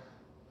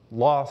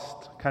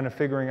 lost, kind of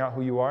figuring out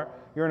who you are,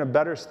 you're in a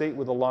better state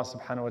with Allah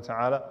subhanahu wa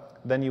ta'ala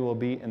than you will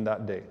be in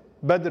that day.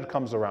 Badr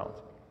comes around.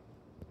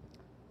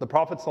 The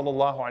Prophet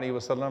sallallahu alaihi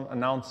wasallam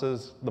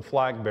announces the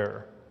flag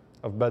bearer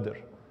of Badr,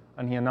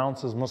 and he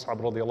announces Mus'ab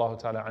radiallahu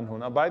ta'ala anhu.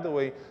 Now, by the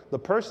way, the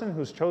person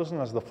who's chosen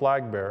as the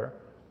flag bearer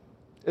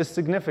is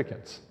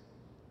significant,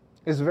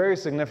 is very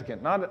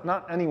significant.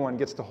 Not anyone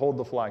gets to hold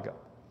the flag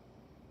up.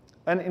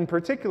 And in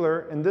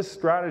particular, in this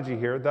strategy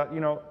here, that,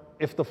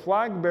 if the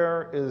flag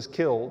bearer is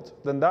killed,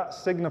 then that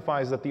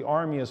signifies that the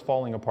army is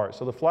falling apart.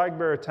 So the flag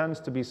bearer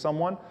tends to be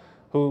someone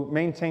who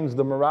maintains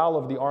the morale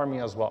of the army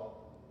as well.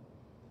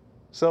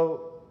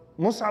 So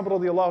Mus'ab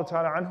radiallahu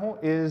ta'ala anhu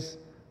is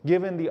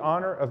given the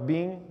honor of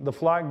being the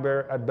flag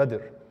bearer at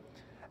Badr.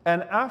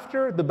 And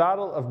after the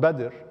battle of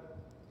Badr,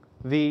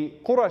 the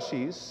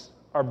Qurashis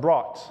are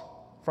brought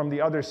from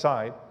the other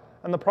side.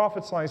 And the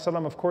Prophet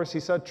ﷺ, of course, he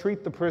said,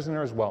 treat the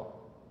prisoners well.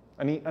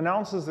 And he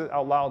announces it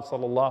out loud,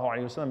 sallallahu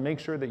alayhi wa sallam, make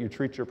sure that you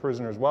treat your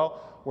prisoners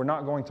well. We're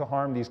not going to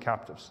harm these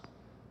captives.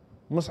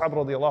 Mus'ab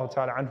radiallahu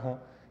ta'ala anhu,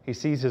 he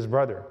sees his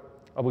brother,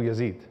 Abu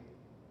Yazid,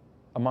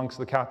 amongst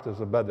the captives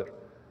of Badr.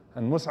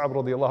 And Mus'ab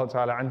radiallahu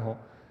ta'ala anhu,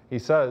 he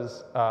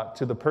says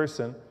to the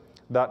person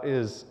that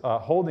is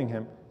holding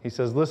him, he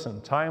says,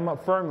 listen, tie him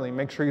up firmly,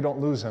 make sure you don't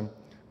lose him,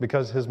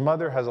 because his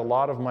mother has a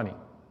lot of money.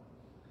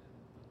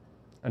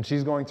 And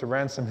she's going to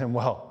ransom him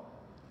well.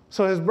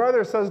 So his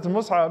brother says to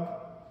Mus'ab,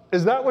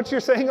 is that what you're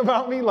saying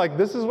about me? Like,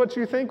 this is what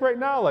you think right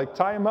now? Like,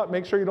 tie him up,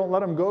 make sure you don't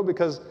let him go,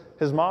 because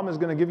his mom is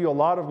going to give you a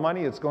lot of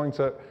money. You're going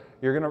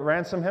to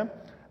ransom him.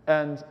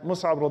 And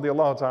Mus'ab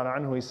radiallahu ta'ala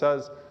anhu, he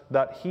says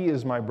that he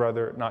is my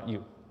brother, not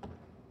you.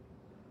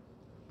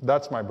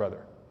 That's my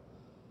brother.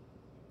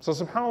 So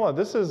subhanAllah,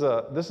 this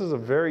is a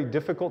very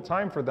difficult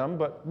time for them,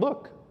 but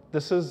look,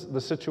 this is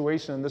the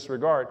situation in this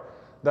regard,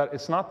 that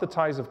it's not the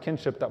ties of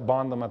kinship that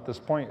bond them at this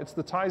point, it's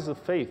the ties of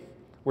faith,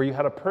 where you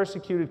had a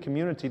persecuted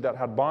community that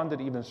had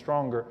bonded even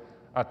stronger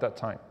at that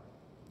time.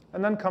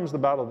 And then comes the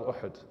Battle of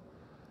Uhud.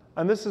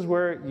 And this is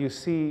where you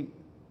see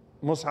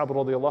Mus'ab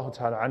radiallahu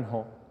ta'ala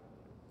anhu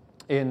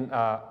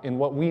in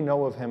what we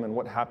know of him and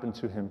what happened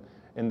to him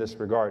in this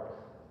regard.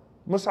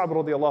 Mus'ab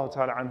radiallahu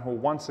ta'ala anhu,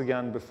 once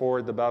again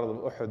before the Battle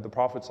of Uhud, the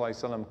Prophet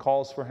ﷺ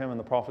calls for him and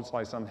the Prophet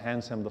ﷺ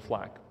hands him the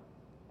flag.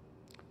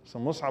 So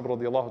Mus'ab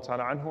radiallahu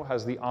ta'ala anhu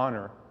has the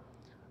honor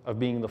of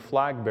being the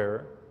flag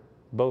bearer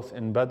both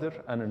in Badr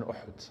and in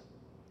Uhud.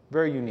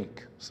 Very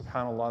unique,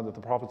 subhanAllah, that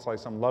the Prophet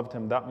ﷺ loved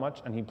him that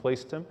much and he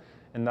placed him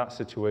in that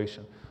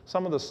situation.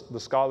 Some of the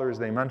scholars,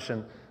 they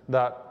mention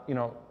that,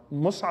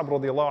 Mus'ab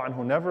radiallahu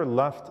anhu never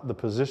left the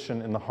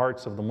position in the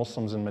hearts of the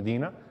Muslims in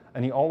Medina,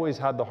 and he always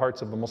had the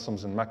hearts of the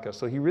Muslims in Mecca.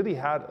 So he really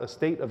had a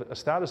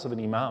status of an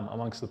imam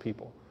amongst the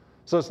people.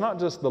 So it's not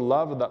just the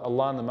love that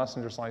Allah and the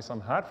Messenger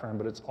ﷺ had for him,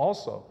 but it's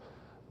also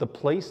the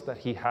place that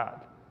he had,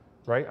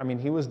 right? I mean,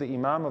 he was the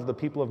imam of the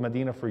people of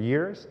Medina for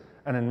years,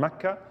 and in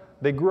Mecca,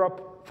 they grew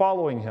up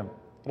following him,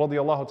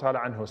 radiallahu ta'ala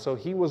anhu. So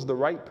he was the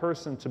right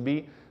person to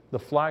be the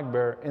flag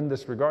bearer in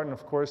this regard, and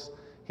of course,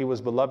 he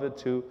was beloved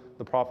to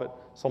the Prophet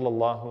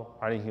sallallahu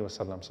alaihi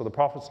wasallam. So the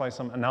Prophet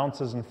ﷺ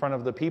announces in front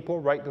of the people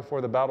right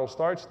before the battle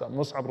starts that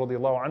Mus'ab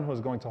radiallahu anhu is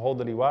going to hold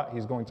the liwa,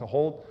 he's going to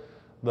hold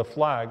the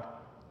flag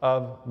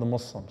of the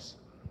Muslims.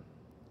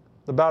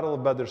 The Battle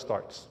of Badr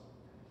starts.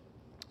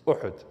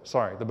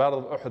 The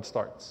Battle of Uhud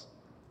starts.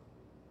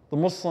 The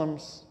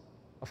Muslims,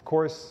 of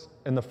course,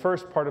 in the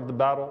first part of the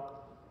battle,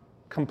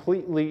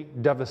 completely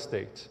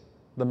devastate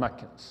the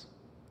Meccans.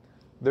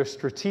 Their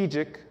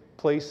strategic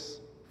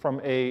place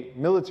from a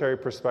military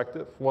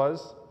perspective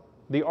was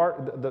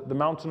the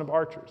mountain of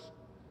archers.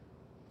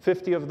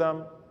 50 of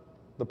them,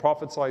 the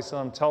Prophet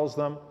ﷺ tells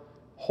them,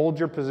 hold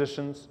your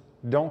positions,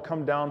 don't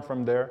come down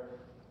from there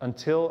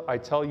until I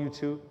tell you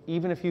to,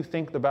 even if you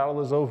think the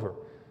battle is over,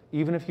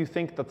 even if you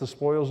think that the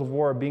spoils of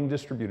war are being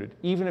distributed,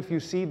 even if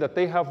you see that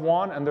they have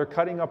won and they're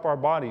cutting up our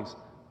bodies,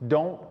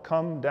 don't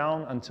come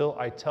down until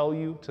I tell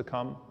you to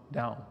come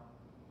down.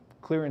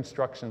 Clear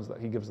instructions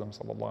that he gives them,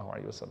 sallallahu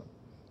alaihi wasallam.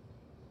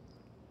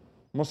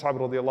 Mus'ab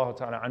radiallahu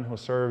ta'ala anhu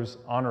serves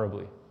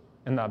honorably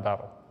in that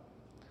battle.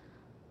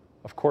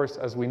 Of course,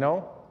 as we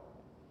know,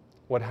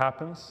 what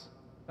happens,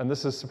 and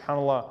this is,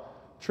 subhanAllah,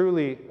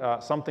 truly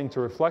something to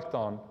reflect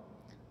on,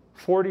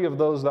 40 of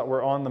those that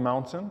were on the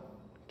mountain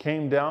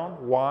came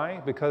down.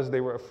 Why? Because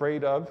they were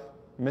afraid of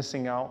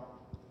missing out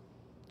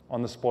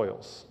on the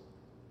spoils,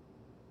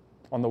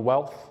 on the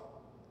wealth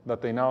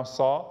that they now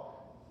saw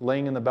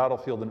laying in the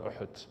battlefield in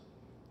Uhud.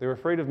 They were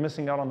afraid of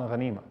missing out on the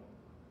ghanimah.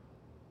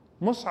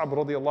 Mus'ab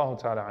radiallahu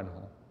ta'ala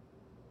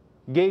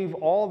anhu gave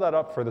all that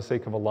up for the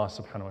sake of Allah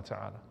subhanahu wa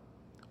ta'ala.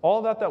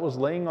 All that was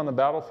laying on the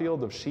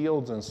battlefield of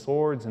shields and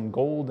swords and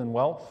gold and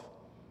wealth,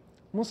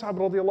 Mus'ab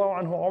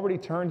radiallahu anhu already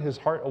turned his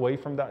heart away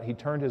from that. He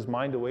turned his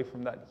mind away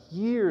from that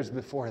years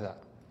before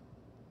that.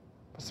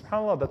 But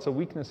subhanAllah, that's a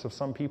weakness of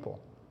some people.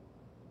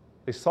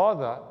 They saw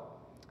that,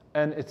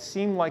 and it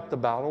seemed like the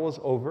battle was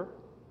over,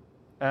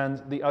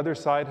 and the other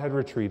side had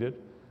retreated,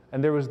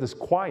 and there was this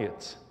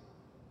quiet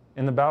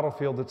in the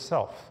battlefield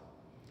itself,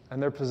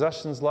 and their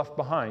possessions left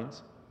behind,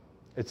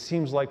 It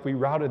seems like we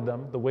routed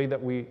them the way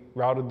that we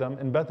routed them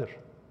in Badr.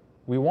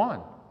 We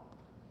won.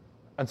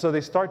 And so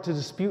they start to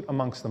dispute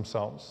amongst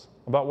themselves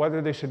about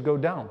whether they should go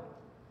down.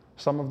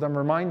 Some of them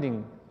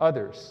reminding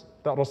others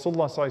that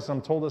Rasulullah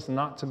ﷺ told us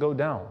not to go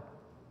down.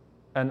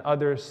 And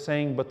others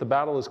saying, but the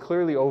battle is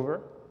clearly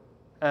over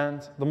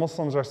and the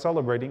Muslims are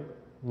celebrating.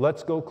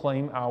 Let's go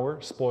claim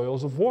our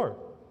spoils of war.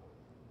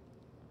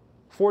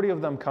 40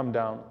 of them come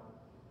down.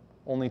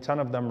 Only 10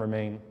 of them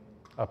remain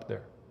up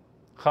there.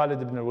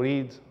 Khalid ibn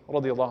al-Walid,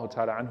 radiallahu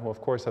ta'ala anhu,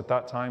 of course, at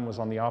that time was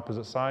on the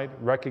opposite side,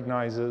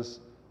 recognizes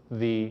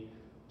the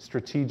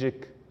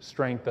strategic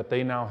strength that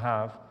they now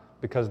have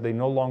because they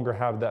no longer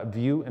have that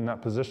view and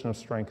that position of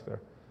strength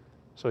there.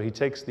 So he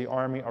takes the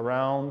army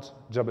around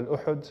Jabal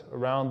Uhud,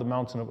 around the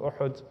mountain of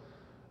Uhud,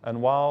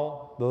 and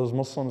while those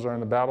Muslims are in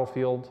the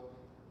battlefield,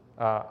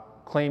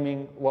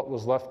 claiming what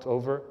was left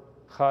over,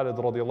 Khalid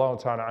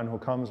radiallahu ta'ala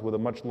anhu comes with a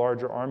much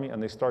larger army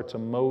and they start to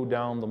mow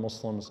down the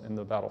Muslims in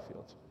the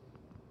battlefield.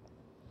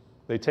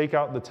 They take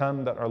out the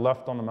 10 that are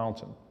left on the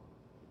mountain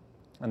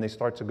and they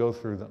start to go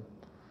through them.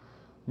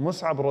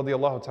 Mus'ab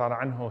radiallahu ta'ala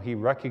anhu, he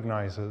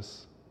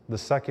recognizes the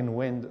second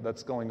wind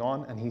that's going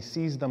on and he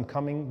sees them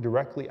coming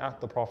directly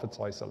at the Prophet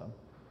ﷺ.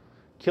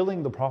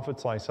 Killing the Prophet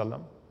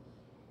ﷺ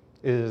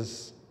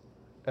is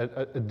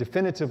a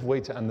definitive way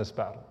to end this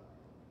battle.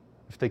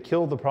 If they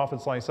kill the Prophet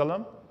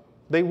ﷺ,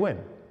 they win,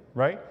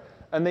 right?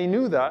 And they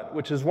knew that,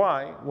 which is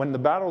why when the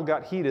battle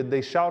got heated,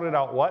 they shouted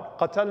out what?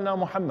 قَتَلْنَا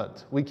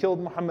Muhammad. We killed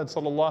Muhammad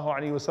sallallahu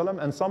alaihi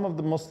wasallam. And some of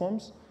the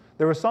Muslims,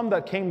 there were some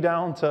that came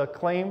down to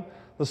claim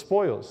the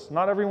spoils.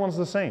 Not everyone's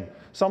the same.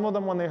 Some of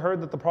them, when they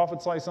heard that the Prophet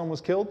ﷺ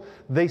was killed,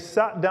 they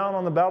sat down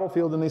on the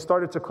battlefield and they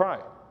started to cry,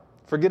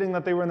 forgetting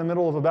that they were in the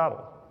middle of a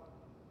battle.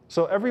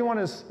 So everyone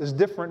is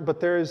different,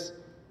 but there is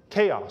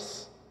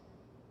chaos.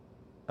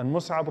 And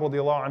Mus'ab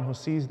radiallahu anhu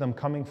sees them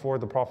coming for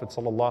the Prophet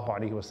sallallahu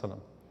alaihi wasallam.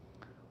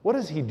 What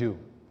does he do?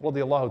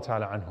 Radiallahu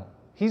ta'ala anhu.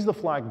 He's the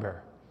flag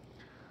bearer.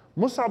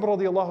 Mus'ab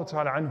radiallahu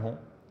ta'ala anhu,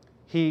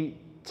 he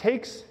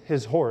takes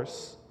his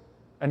horse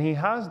and he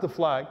has the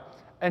flag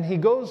and he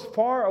goes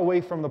far away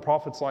from the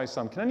Prophet sallallahu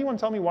alaihi wasallam. Can anyone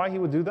tell me why he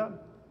would do that?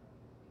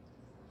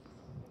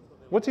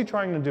 What's he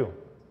trying to do?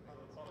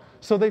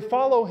 So they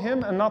follow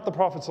him and not the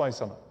Prophet sallallahu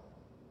alaihi wasallam.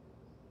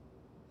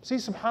 See,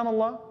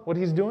 subhanallah, what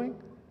he's doing?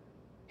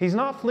 He's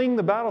not fleeing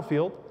the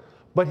battlefield,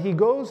 but he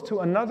goes to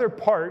another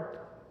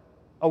part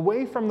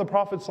away from the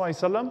Prophet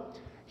ﷺ.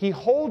 He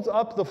holds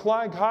up the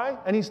flag high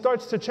and he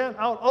starts to chant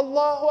out,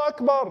 Allahu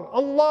Akbar,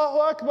 Allahu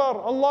Akbar,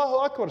 Allahu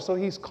Akbar. So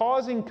he's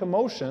causing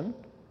commotion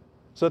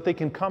so that they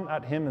can come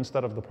at him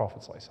instead of the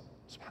Prophet ﷺ.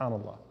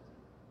 SubhanAllah.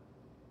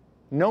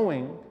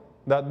 Knowing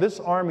that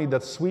this army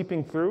that's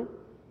sweeping through,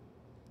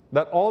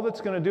 that all that's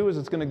going to do is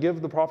it's going to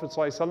give the Prophet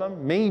ﷺ,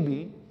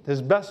 maybe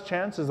his best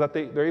chance is that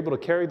they're able to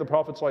carry the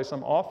Prophet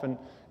ﷺ off and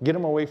get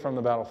him away from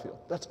the battlefield.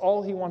 That's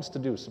all he wants to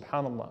do,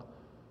 subhanAllah.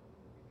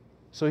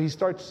 So he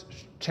starts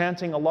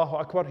chanting Allahu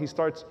Akbar, he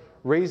starts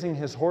raising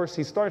his horse,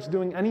 he starts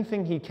doing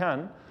anything he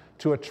can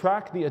to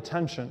attract the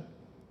attention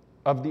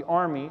of the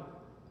army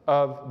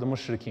of the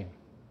mushrikeen.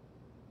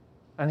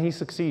 And he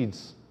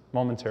succeeds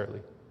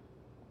momentarily.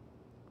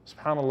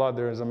 SubhanAllah,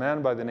 there is a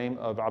man by the name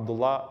of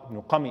Abdullah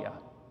ibn Qami'ah.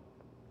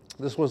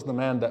 This was the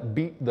man that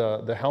beat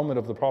the helmet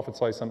of the Prophet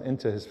ﷺ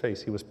into his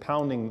face. He was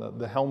pounding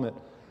the helmet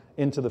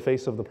into the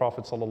face of the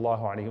Prophet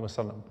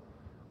ﷺ.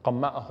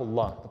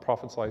 Qamma'ahullah. The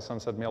Prophet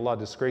ﷺ said, may Allah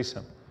disgrace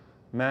him.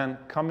 Man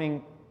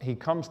he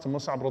comes to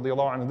Mus'ab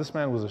radiallahu anhu. This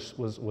man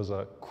was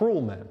a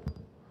cruel man.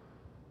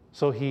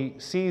 So he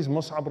sees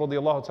Mus'ab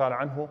radiallahu ta'ala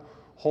anhu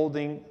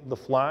holding the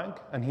flag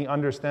and he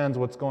understands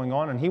what's going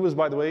on. And he was,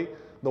 by the way,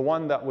 the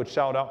one that would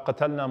shout out,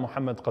 Qatalna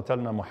Muhammad,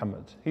 Qatalna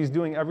Muhammad. He's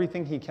doing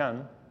everything he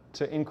can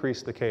to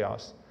increase the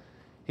chaos.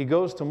 He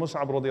goes to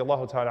Mus'ab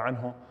radiallahu ta'ala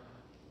anhu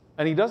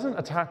and he doesn't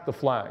attack the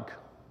flag.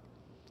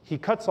 He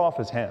cuts off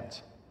his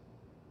hand.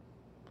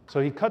 So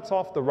he cuts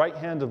off the right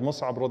hand of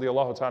Mus'ab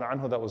radiallahu ta'ala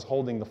anhu that was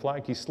holding the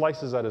flag. He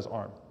slices at his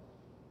arm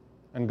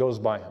and goes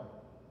by him.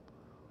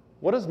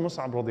 What does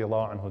Mus'ab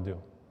radiallahu anhu do?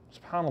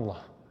 SubhanAllah,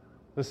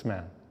 this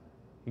man,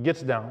 he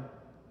gets down,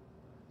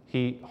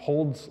 he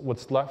holds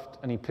what's left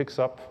and he picks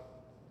up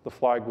the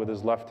flag with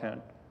his left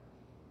hand,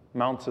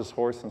 mounts his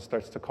horse and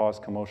starts to cause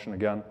commotion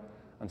again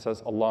and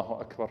says Allahu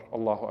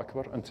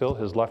Akbar until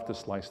his left is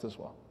sliced as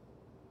well.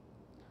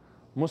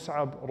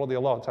 Mus'ab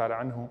radiallahu ta'ala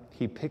anhu,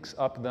 he picks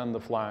up then the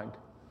flag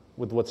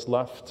with what's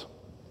left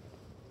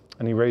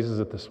and he raises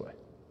it this way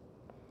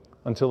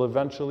until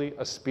eventually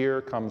a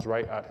spear comes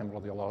right at him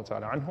radiallahu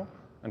ta'ala anhu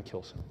and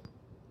kills him.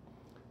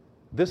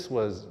 This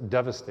was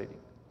devastating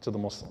to the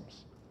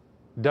Muslims,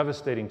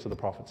 devastating to the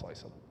Prophet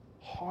ﷺ.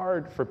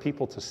 Hard for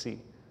people to see.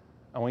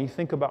 And when you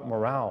think about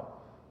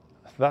morale,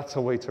 that's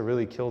a way to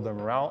really kill their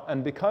morale.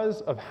 And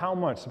because of how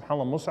much,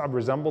 subhanAllah, Mus'ab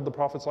resembled the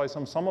Prophet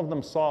ﷺ, some of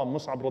them saw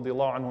Mus'ab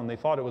radiallahu anhu and they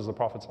thought it was the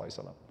Prophet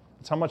ﷺ.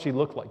 That's how much he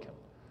looked like him.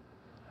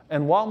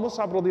 And while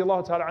Mus'ab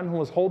radiallahu ta'ala anhu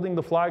was holding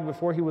the flag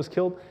before he was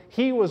killed,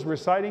 he was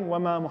reciting,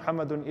 وَمَا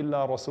مُحَمَّدٌ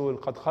إِلَّا رَسُولٌ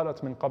قَدْ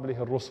خَلَتْ مِنْ قَبْلِهِ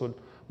الرُّسُلُ.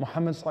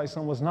 Muhammad sallallahu alaihi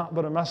wasallam was not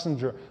but a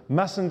messenger.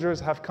 Messengers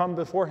have come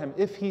before him.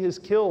 If he is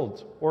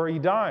killed or he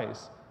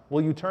dies,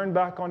 will you turn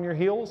back on your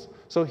heels?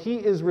 So he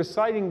is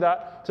reciting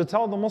that to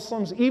tell the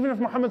Muslims, even if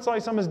Muhammad sallallahu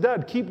alaihi wasallam is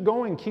dead, keep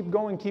going, keep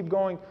going, keep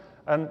going.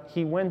 And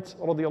he went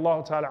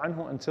radiallahu ta'ala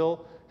anhu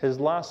until his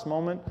last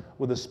moment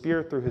with a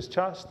spear through his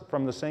chest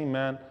from the same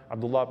man,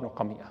 Abdullah ibn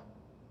Qamiyah.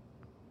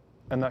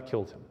 And that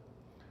killed him.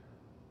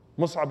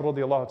 Mus'ab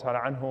radiallahu ta'ala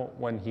anhu,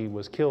 when he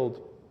was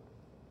killed,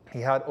 he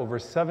had over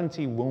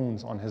 70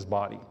 wounds on his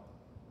body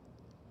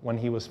when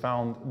he was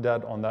found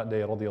dead on that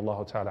day,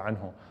 radiallahu ta'ala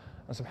anhu.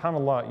 And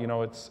subhanAllah, you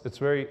know, it's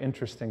very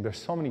interesting.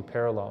 There's so many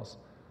parallels.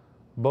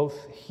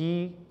 Both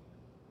he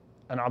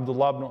and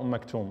Abdullah ibn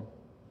Maktoum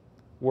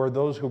were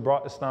those who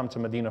brought Islam to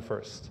Medina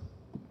first.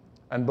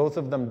 And both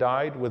of them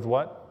died with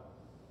what?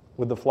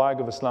 With the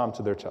flag of Islam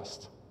to their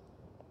chest.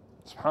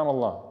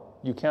 SubhanAllah,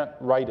 you can't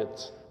write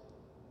it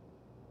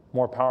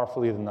more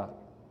powerfully than that.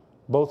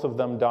 Both of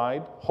them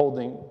died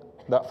holding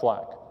that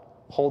flag,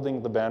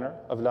 holding the banner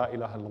of La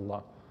ilaha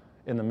illallah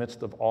in the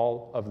midst of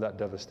all of that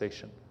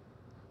devastation.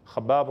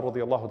 Khabbab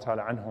radiallahu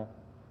ta'ala anhu,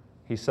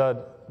 he said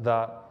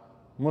that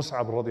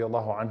Mus'ab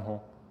radiallahu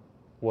anhu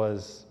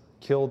was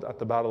killed at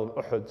the Battle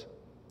of Uhud,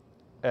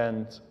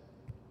 and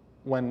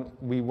when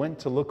we went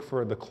to look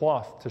for the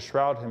cloth to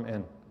shroud him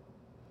in,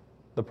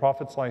 the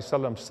Prophet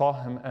ﷺ saw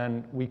him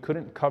and we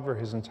couldn't cover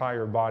his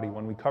entire body.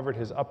 When we covered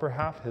his upper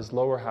half, his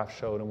lower half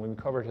showed, and when we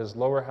covered his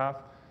lower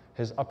half,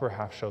 his upper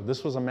half showed.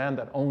 This was a man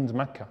that owned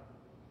Mecca,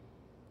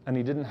 and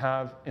he didn't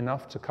have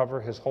enough to cover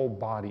his whole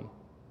body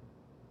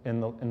in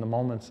the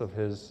moments of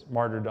his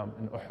martyrdom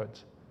in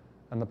Uhud.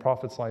 And the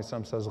Prophet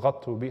ﷺ says,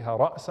 غَطُّوا بِهَا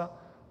رَأْسَ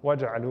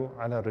وَجَعَلُوا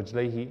عَلَى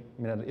رِجْلَيْهِ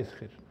مِنَ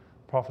الْإِذْخِرِ.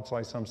 Prophet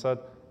ﷺ said,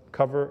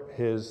 cover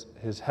his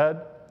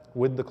head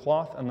with the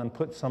cloth and then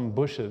put some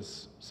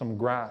bushes, some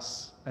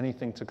grass,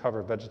 anything to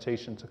cover,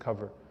 vegetation to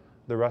cover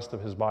the rest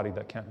of his body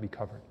that can't be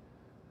covered.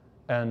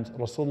 And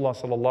Rasulullah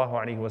sallallahu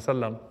alaihi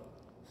wasallam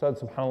said,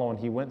 subhanAllah, when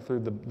he went through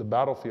the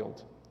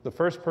battlefield, the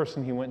first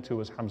person he went to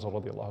was Hamza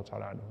radiallahu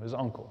ta'ala anhu, his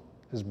uncle,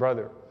 his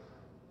brother,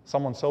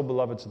 someone so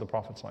beloved to the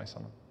Prophet sallallahu alaihi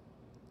wasallam.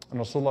 And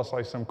Rasulullah sallallahu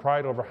alaihi wasallam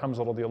cried over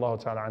Hamza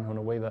radiallahu ta'ala anhu in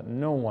a way that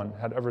no one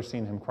had ever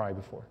seen him cry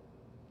before.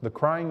 The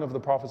crying of the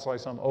Prophet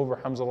ﷺ over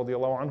Hamza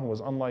radiallahu anhu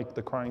was unlike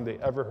the crying they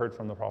ever heard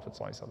from the Prophet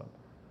ﷺ.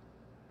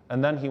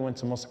 And then he went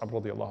to Mus'ab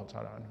radiallahu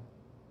ta'ala anhu.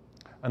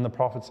 And the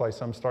Prophet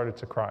ﷺ started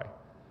to cry.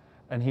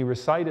 And he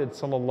recited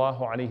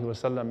sallallahu alayhi wa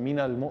sallam, مِنَ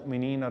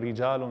الْمُؤْمِنِينَ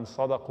رِجَالٌ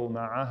صَدَقُوا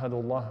مَا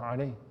عَاهَدُوا اللَّهَ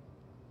عَلَيْهِ.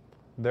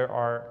 There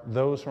are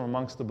those from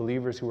amongst the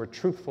believers who are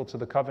truthful to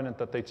the covenant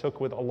that they took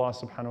with Allah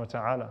subhanahu wa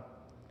ta'ala.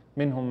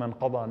 مِنْهُمْ مَنْ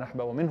قَضَى نَحْبَ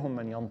وَمِنْهُمْ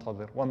مَنْ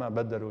يَنْتَظِرُ وَمَا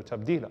بَدَّلُوا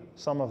تَبْدِيلًا.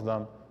 Some of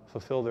them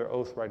fulfill their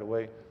oath right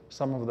away.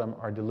 Some of them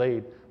are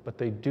delayed, but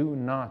they do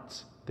not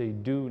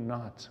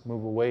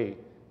move away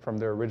from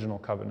their original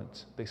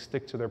covenant. They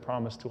stick to their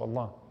promise to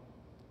Allah.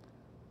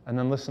 And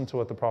then listen to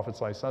what the Prophet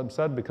ﷺ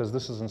said, because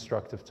this is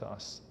instructive to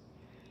us.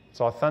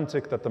 It's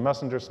authentic that the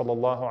Messenger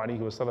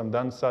ﷺ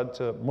then said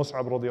to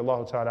Mus'ab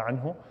radiallahu ta'ala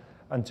anhu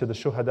and to the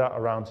shuhada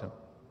around him,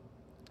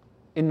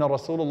 Inna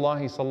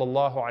Rasulullah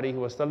sallallahu alayhi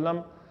wa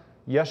sallam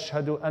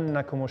yashhadu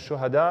annakum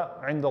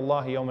ash-shuhada 'inda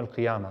Allah yawm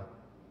al-qiyamah.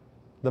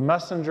 The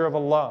Messenger of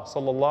Allah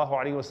sallallahu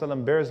alaihi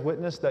wasallam bears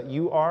witness that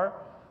you are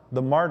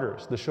the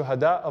martyrs, the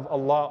shuhada of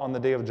Allah on the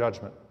Day of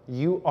Judgment.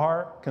 You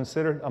are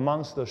considered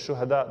amongst the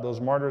shuhada, those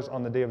martyrs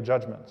on the Day of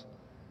Judgment.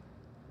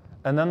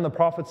 And then the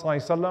Prophet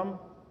ﷺ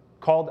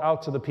called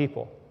out to the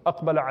people.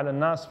 أقبل على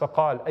الناس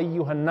فقال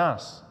أيها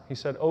الناس. He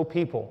said, O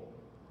people,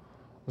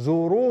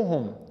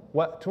 زوروهم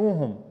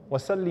وأتوهم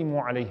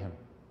وسلموا عليهم.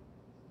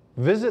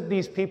 Visit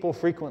these people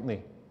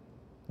frequently.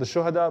 The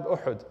shuhada of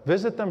Uhud.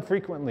 Visit them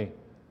frequently.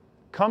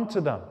 Come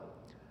to them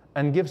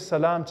and give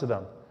salam to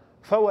them.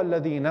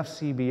 فَوَالَّذِي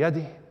نَفْسِي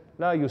بِيَدِهِ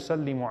لَا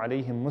يُسَلِّمُ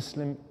عَلَيْهِمْ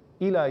مُسْلِمٌ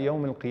إِلَى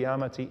يَوْمِ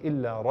الْقِيَامَةِ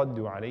إِلَّا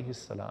رَدُّوا عَلَيْهِ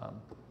السَّلَامِ.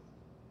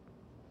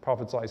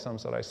 Prophet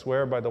ﷺ said, I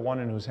swear by the one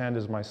in whose hand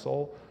is my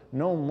soul,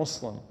 no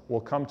Muslim will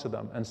come to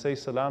them and say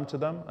salam to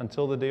them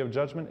until the Day of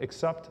Judgment,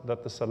 except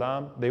that the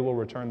salam, they will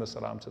return the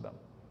salam to them.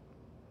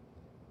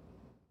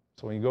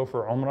 So when you go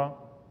for Umrah,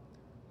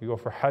 you go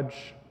for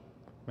Hajj,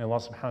 may Allah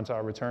subhanahu wa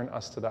ta'ala return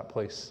us to that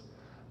place.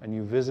 And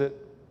you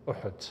visit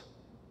Uhud,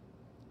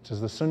 which is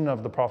the sunnah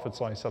of the Prophet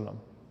ﷺ.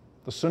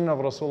 The sunnah of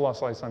Rasulullah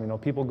ﷺ. You know,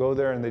 people go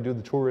there and they do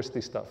the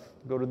touristy stuff.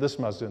 Go to this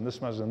masjid, and this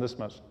masjid, and this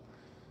masjid.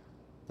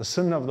 The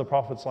sunnah of the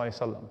Prophet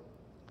ﷺ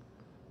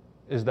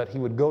is that he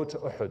would go to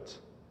Uhud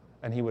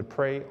and he would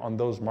pray on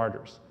those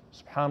martyrs.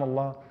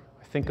 SubhanAllah,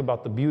 I think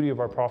about the beauty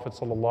of our Prophet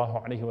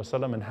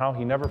ﷺ and how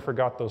he never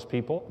forgot those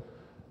people.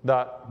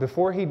 That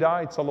before he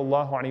died,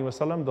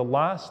 ﷺ, the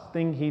last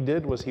thing he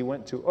did was he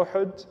went to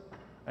Uhud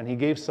and he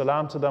gave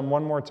salam to them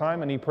one more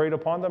time and he prayed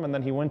upon them, and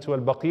then he went to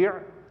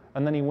Al-Baqi',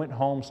 and then he went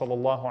home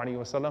sallallahu alaihi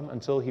wasallam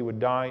until he would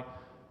die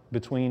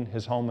between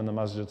his home and the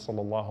masjid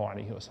sallallahu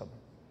alaihi wasallam.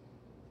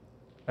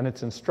 And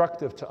it's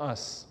instructive to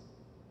us.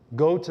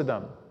 Go to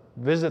them,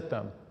 visit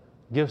them,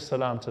 give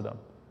salam to them.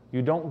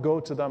 You don't go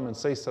to them and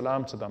say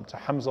salam to them, to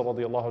Hamza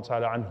radiallahu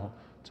ta'ala anhu,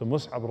 to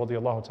Mus'ab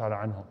radiallahu ta'ala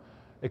anhu,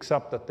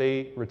 except that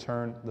they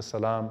return the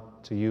salam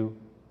to you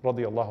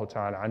radiallahu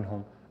ta'ala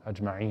anhum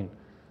ajma'een.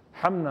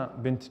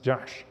 Hamna bint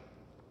Jahsh,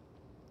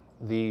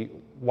 the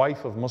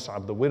wife of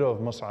Mus'ab, the widow of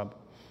Mus'ab,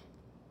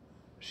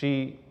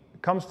 she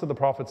comes to the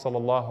Prophet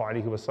sallallahu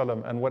alaihi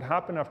wasallam, and what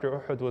happened after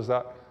Uhud was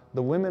that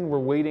the women were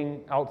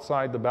waiting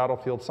outside the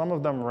battlefield. Some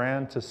of them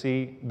ran to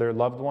see their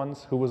loved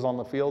ones who was on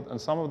the field,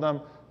 and some of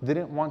them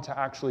didn't want to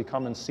actually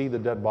come and see the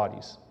dead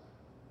bodies.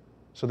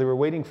 So they were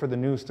waiting for the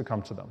news to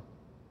come to them.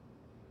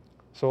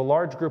 So a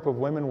large group of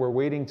women were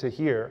waiting to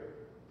hear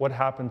what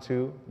happened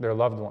to their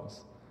loved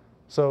ones.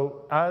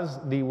 So as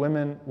the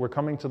women were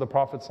coming to the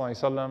Prophet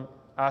ﷺ,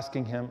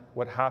 asking him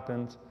what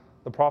happened,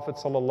 the Prophet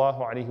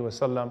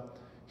ﷺ,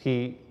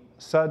 he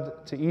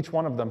said to each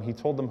one of them, he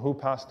told them who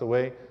passed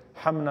away.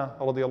 Hamna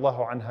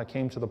radiallahu anha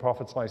came to the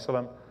Prophet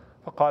ﷺ,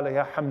 فقال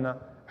يا حمنا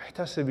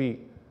احتسبي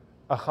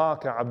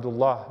أخاك عبد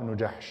الله بن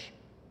جحش.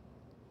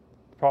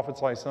 The Prophet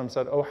ﷺ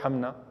said, "O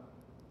Hamna,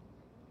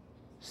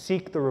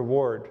 seek the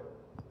reward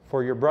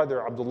for your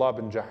brother Abdullah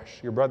bin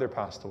Jahsh. Your brother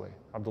passed away,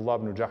 Abdullah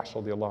bin Jahsh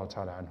radiallahu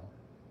ta'ala anhu."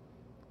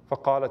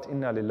 فقالت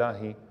إنا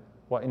لله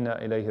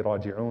وإنا إليه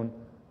راجعون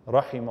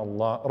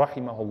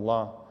رحمه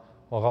الله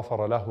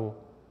وغفر له.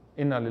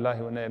 Inna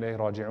lillahi wa inna ilayhi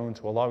raji'un.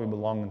 To Allah we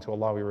belong and to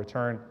Allah we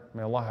return.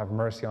 May Allah have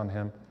mercy on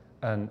him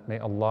and may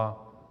Allah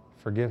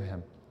forgive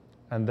him.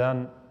 And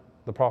then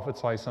the Prophet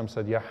ﷺ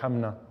said, Ya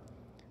Hamna,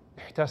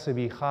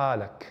 احتسبي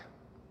خالك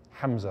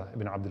Hamza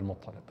ibn Abdul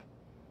Muttalib.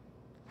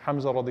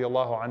 Hamza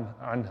radiallahu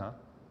anha,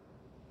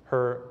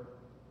 her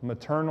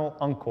maternal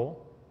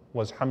uncle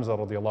was Hamza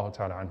radiallahu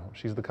ta'ala anhu.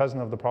 She's the cousin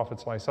of the Prophet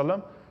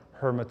ﷺ.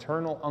 Her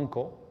maternal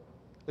uncle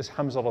is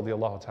Hamza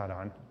radiallahu ta'ala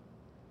anhu.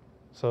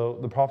 So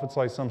the Prophet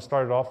ﷺ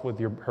started off with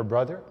her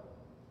brother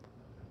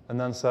and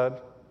then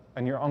said,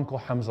 and your uncle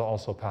Hamza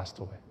also passed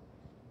away.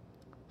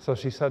 So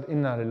she said,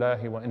 Inna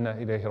lillahi wa inna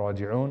ilayhi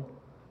raji'un,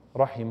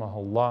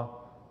 rahimahullah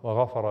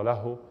wa ghafara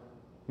lahu.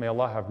 May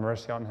Allah have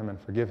mercy on him and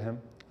forgive him.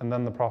 And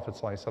then the Prophet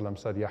ﷺ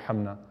said, Ya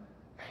Hamna,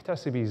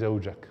 ihtasibi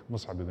zawjak,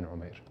 Mus'ab ibn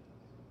Umair.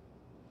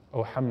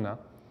 O Hamna,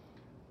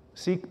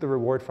 seek the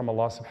reward from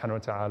Allah subhanahu wa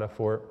ta'ala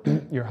for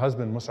your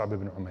husband Mus'ab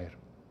ibn Umair.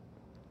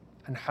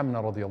 And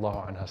Hamna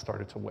radiallahu anha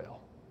started to wail.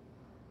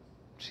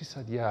 She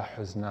said, Ya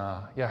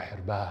Huzna, Ya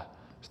Hirbah.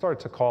 Started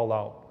to call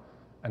out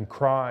and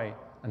cry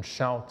and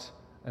shout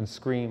and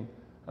scream.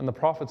 And the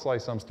Prophet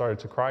ﷺ started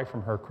to cry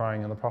from her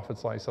crying. And the Prophet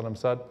ﷺ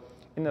said,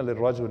 Inna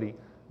lirrajuli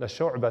la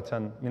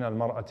shu'batan min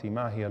al-mar'ati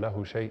ma hiya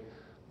lahu shay.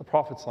 The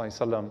Prophet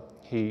ﷺ,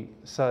 he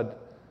said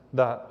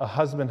that a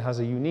husband has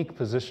a unique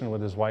position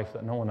with his wife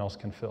that no one else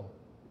can fill.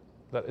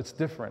 That it's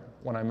different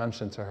when I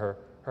mentioned to her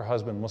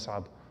husband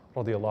Mus'ab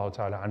radiallahu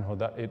ta'ala anhu,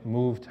 that it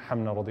moved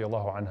Hamna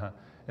radiallahu anha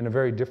in a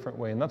very different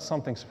way. And that's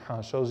something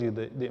subhanAllah shows you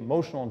the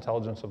emotional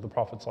intelligence of the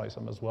Prophet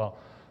ﷺ as well.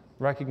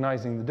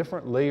 Recognizing the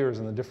different layers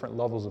and the different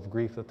levels of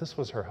grief, that this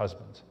was her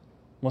husband,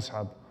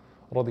 Mus'ab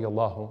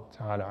radiallahu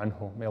ta'ala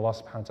anhu. May Allah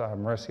subhanahu wa ta'ala have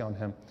mercy on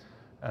him,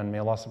 and may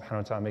Allah subhanahu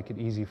wa ta'ala make it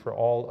easy for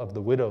all of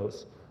the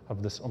widows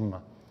of this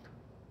ummah.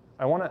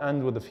 I want to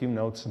end with a few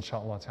notes,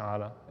 inshallah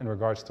ta'ala, in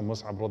regards to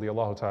Mus'ab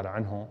radiallahu ta'ala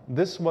anhu.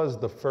 This was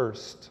the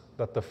first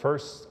that the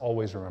firsts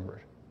always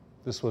remembered.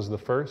 This was the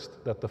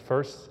first that the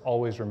firsts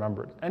always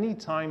remembered.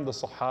 Anytime the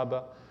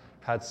Sahaba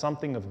had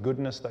something of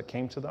goodness that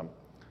came to them,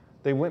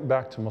 they went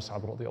back to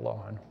Mus'ab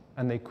radiallahu anhu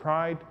and they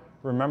cried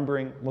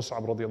remembering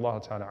Mus'ab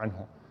radiallahu ta'ala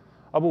anhu.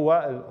 Abu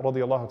Wa'il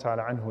radiallahu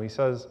ta'ala anhu, he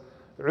says,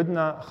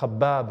 عدنا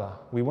خبابة.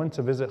 We went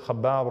to visit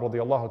Khabbab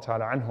radiallahu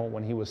ta'ala anhu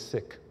when he was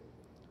sick.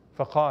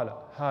 فقال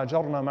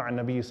هاجرنا مع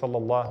النبي صلى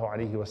الله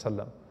عليه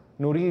وسلم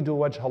نريد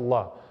وجه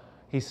الله.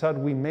 He said,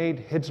 we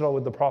made hijrah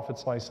with the Prophet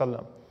صلى الله عليه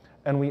وسلم,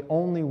 and we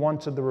only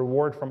wanted the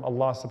reward from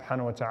Allah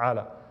subhanahu wa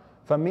ta'ala.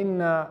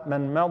 فَمِنَّا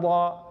مَنْ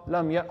مَضَى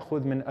لَمْ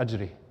يَأْخُذْ مِنْ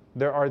أَجْرِهِ.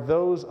 There are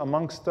those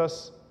amongst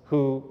us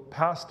who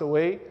passed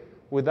away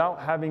without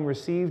having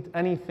received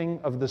anything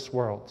of this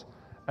world.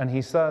 And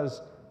he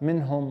says,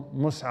 مِنْهُمْ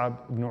مُسْعَبْ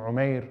ibn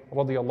Umair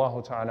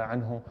radiyallahu ta'ala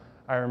anhu.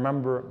 I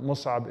remember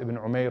Mus'ab ibn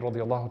Umair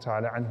radiyallahu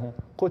ta'ala anhu,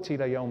 قُتِلَ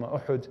يَوْمَ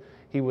أُحُدٍ.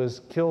 He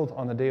was killed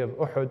on the day of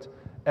Uhud,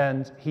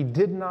 and he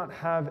did not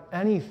have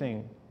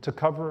anything to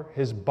cover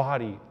his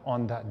body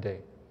on that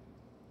day.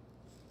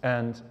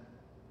 And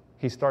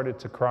he started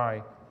to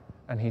cry,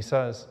 and he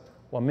says,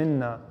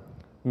 وَمِنَّا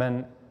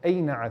مَنْ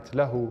أَيْنَعَتْ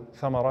لَهُ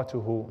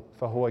ثَمَرَتُهُ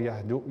فَهُوَ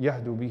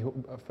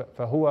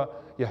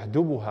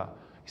يَهْدُبُهَا.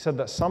 He said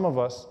that some of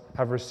us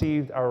have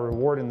received our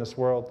reward in this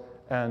world,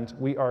 and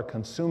we are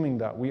consuming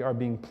that. We are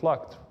being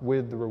plucked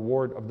with the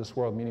reward of this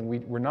world, meaning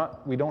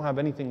we don't have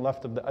anything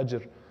left of the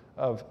ajr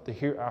of the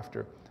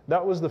hereafter.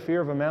 That was the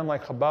fear of a man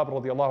like Khabbab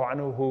radiallahu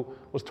anhu, who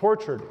was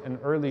tortured in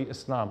early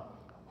Islam,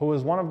 who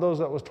was one of those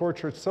that was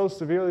tortured so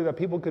severely that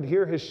people could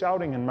hear his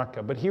shouting in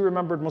Mecca. But he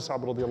remembered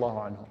Mus'ab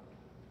radiallahu anhu.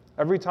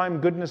 Every time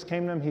goodness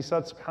came to him, he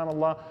said,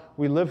 subhanAllah,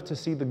 we live to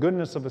see the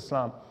goodness of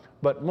Islam.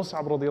 But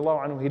Mus'ab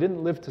radiallahu anhu, he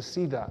didn't live to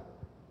see that.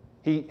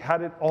 He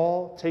had it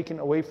all taken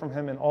away from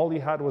him, and all he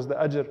had was the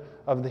ajr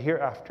of the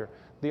hereafter.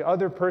 the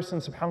other person,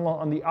 subhanAllah,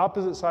 on the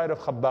opposite side of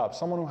Khabbab,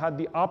 someone who had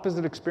the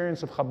opposite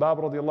experience of Khabbab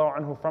radiallahu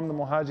anhu from the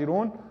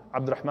Muhajirun,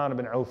 Abdurrahman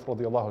ibn Auf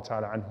radiallahu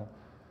ta'ala anhu.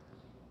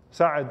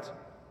 Sa'ad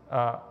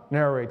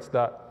narrates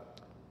that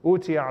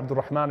أوتي عبد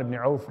الرحمن بن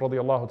عوف رضي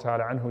الله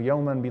تعالى عنه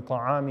يوما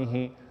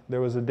بطعامه. There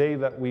was a day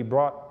that we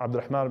brought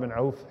Abdurrahman ibn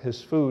Auf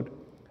his food,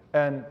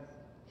 and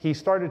he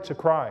started to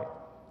cry.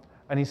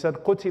 And he said,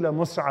 قتل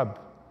مصعب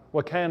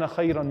وكان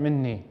خيرا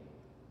مني.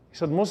 He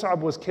said,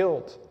 Mus'ab was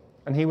killed,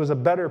 and he was a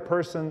better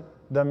person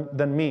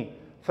than me.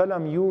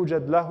 فلم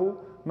يوجد له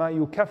ما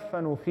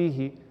يكفن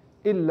فيه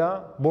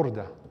إلا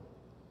بردة.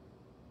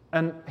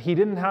 And he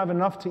didn't have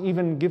enough to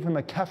even give him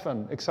a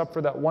kafan except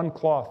for that one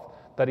cloth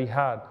that he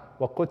had.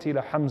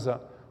 وَقُتِلَ حَمْزَةٌ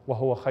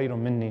وَهُوَ خَيْرٌ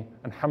مِنِّي.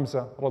 And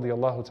Hamza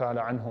radiallahu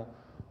ta'ala anhu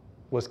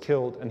was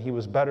killed, and he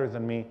was better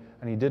than me,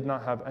 and he did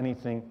not have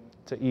anything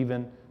to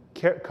even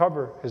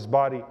cover his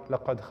body.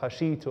 لَقَدْ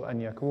خَشِيتُ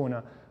أَنْ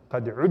يَكُونَ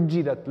قَدْ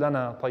عُجِّلَتْ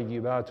لَنَا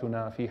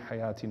طَيِّبَاتُنَا فِي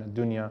حَيَاتِنَا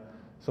الدُّنْيَا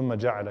ثُمَّ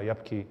جَعَلَ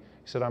يَبْكِي. He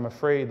said, I'm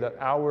afraid that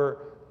our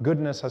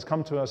goodness has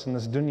come to us in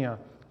this dunya.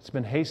 It's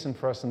been hastened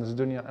for us in this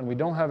dunya, and we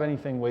don't have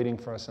anything waiting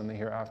for us in the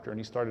hereafter. And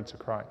he started to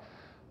cry.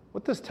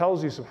 What this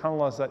tells you,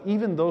 subhanAllah, is that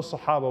even those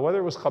Sahaba, whether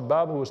it was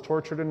Khabbab who was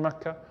tortured in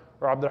Mecca,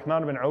 or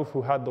Abdurrahman ibn Auf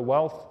who had the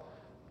wealth,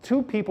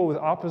 two people with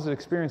opposite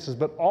experiences,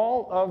 but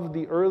all of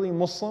the early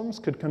Muslims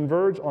could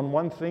converge on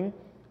one thing.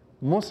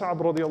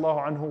 Mus'ab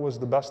radiallahu anhu was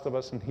the best of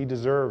us, and he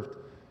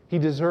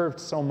deserved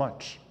so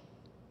much.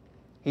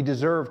 He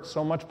deserved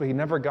so much, but he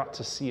never got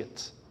to see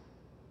it.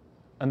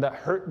 And that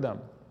hurt them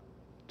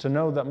to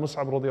know that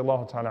Mus'ab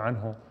radiallahu ta'ala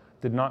anhu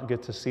did not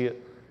get to see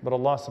it. But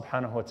Allah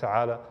subhanahu wa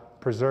ta'ala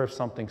preserved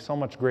something so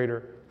much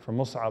greater for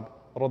Mus'ab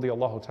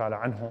radiallahu ta'ala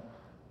anhu.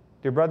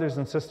 Dear brothers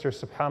and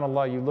sisters,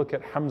 subhanAllah, you look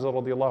at Hamza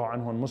radiallahu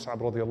anhu and Mus'ab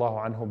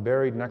radiallahu anhu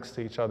buried next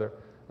to each other.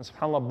 And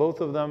subhanAllah,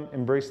 both of them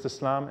embraced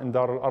Islam in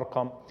Dar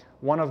al-Arqam.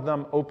 One of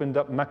them opened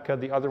up Mecca,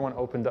 the other one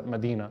opened up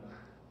Medina.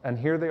 And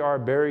here they are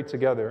buried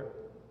together,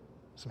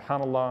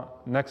 subhanAllah,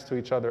 next to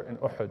each other in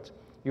Uhud.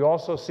 You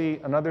also see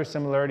another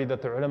similarity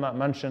that the ulama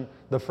mentioned,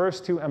 the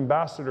first two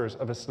ambassadors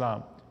of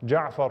Islam,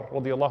 Ja'far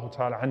radiallahu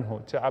ta'ala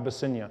anhu to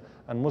Abyssinia,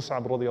 and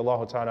Mus'ab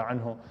radiallahu ta'ala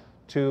anhu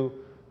to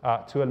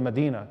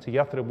Al-Madinah, to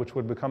Yathrib, which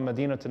would become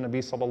Medina to Nabi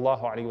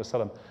sallallahu alayhi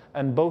wasallam.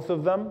 And both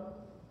of them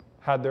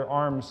had their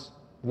arms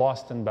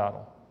lost in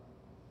battle.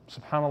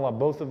 SubhanAllah,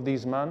 both of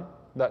these men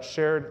that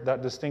shared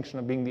that distinction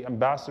of being the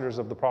ambassadors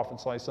of the Prophet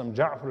ﷺ,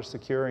 Ja'far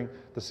securing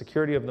the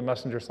security of the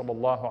Messenger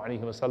sallallahu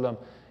alayhi wasallam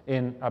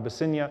in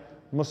Abyssinia,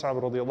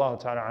 Mus'ab radiallahu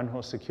ta'ala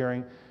anhu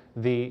securing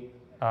the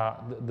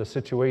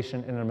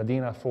situation in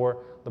Medina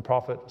for the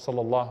Prophet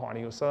sallallahu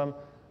alayhi wasallam.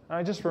 And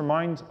I just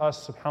remind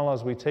us, subhanAllah,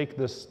 as we take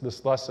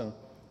this lesson,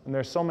 and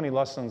there's so many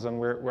lessons and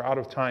we're out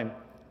of time.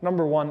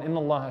 Number one, إِنَّ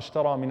اللَّهَ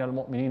اشْتَرَى مِنَ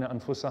الْمُؤْمِنِينَ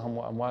أَنفُسَهُمْ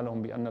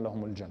وَأَمْوَالَهُم بِأَنَّ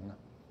لَهُمُ الْجَنَّةِ.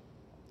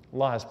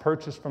 Allah has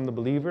purchased from the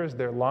believers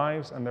their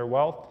lives and their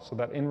wealth so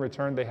that in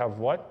return they have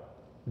what?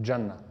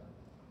 Jannah.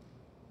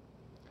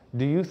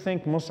 Do you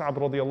think Mus'ab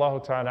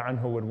radiallahu ta'ala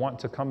anhu would want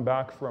to come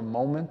back for a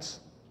moment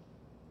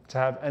to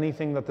have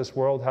anything that this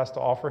world has to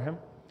offer him?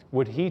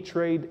 Would he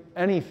trade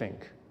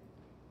anything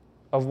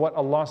of what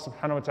Allah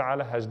subhanahu wa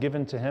ta'ala has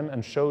given to him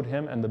and showed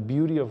him and the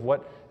beauty of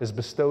what is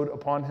bestowed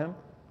upon him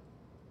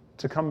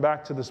to come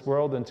back to this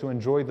world and to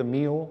enjoy the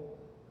meal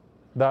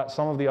that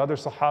some of the other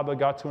Sahaba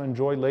got to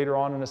enjoy later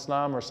on in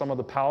Islam, or some of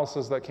the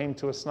palaces that came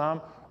to Islam?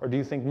 Or do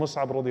you think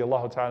Mus'ab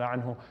radiallahu ta'ala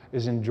anhu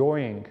is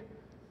enjoying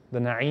the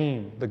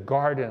na'im, the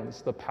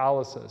gardens, the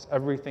palaces,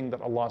 everything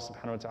that Allah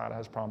subhanahu wa ta'ala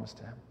has promised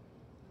to him?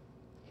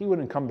 He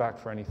wouldn't come back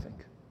for anything.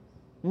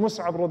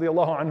 Mus'ab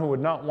radiallahu anhu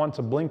would not want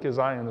to blink his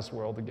eye in this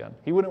world again.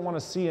 He wouldn't want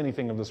to see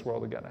anything of this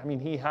world again. I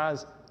mean, he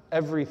has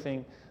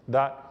everything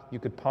that you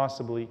could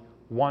possibly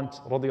want,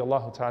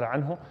 radiallahu ta'ala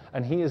anhu.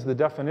 And he is the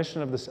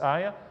definition of this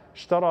ayah.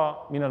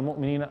 اشترى من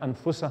المؤمنين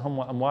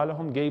أنفسهم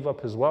وأموالهم, gave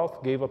up his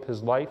wealth, gave up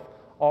his life,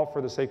 all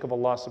for the sake of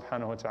Allah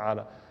subhanahu wa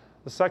ta'ala.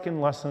 The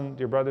second lesson,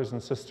 dear brothers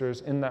and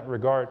sisters, in that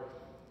regard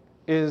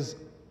is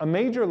a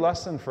major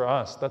lesson for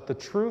us that the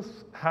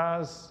truth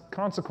has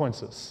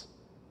consequences.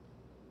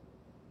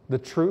 The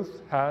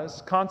truth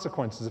has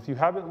consequences. If you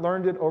haven't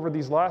learned it over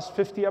these last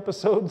 50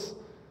 episodes,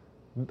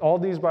 all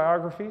these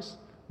biographies,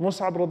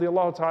 Mus'ab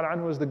radiallahu ta'ala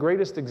anhu is the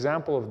greatest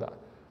example of that.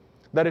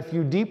 That if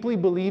you deeply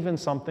believe in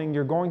something,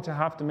 you're going to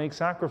have to make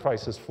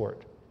sacrifices for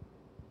it.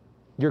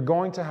 You're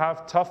going to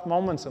have tough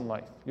moments in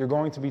life. You're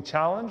going to be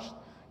challenged.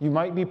 You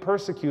might be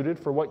persecuted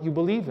for what you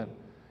believe in.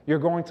 You're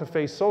going to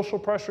face social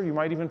pressure. You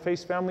might even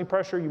face family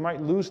pressure. You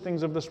might lose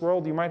things of this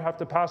world. You might have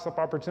to pass up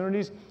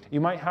opportunities. You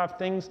might have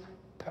things,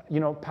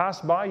 pass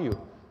by you.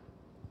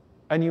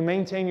 And you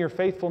maintain your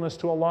faithfulness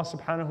to Allah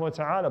subhanahu wa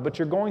ta'ala. But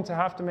you're going to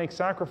have to make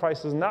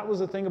sacrifices. And that was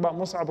the thing about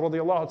Mus'ab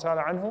radiallahu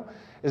ta'ala anhu,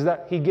 is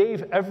that he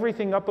gave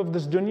everything up of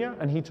this dunya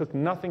and he took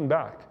nothing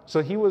back.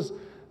 So he was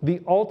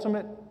the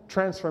ultimate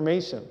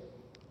transformation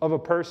of a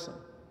person,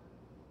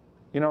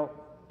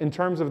 in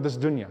terms of this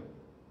dunya.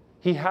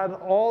 He had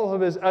all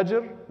of his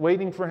ajr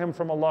waiting for him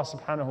from Allah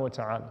subhanahu wa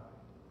ta'ala.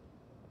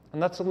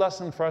 And that's a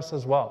lesson for us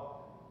as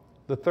well.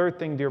 The third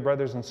thing, dear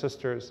brothers and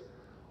sisters,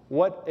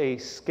 What a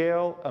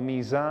scale, a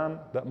mizan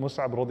that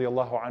Mus'ab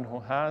radiallahu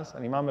anhu has.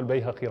 And Imam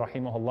al-Bayhaqi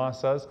rahimahullah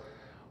says,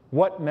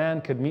 what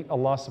man could meet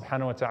Allah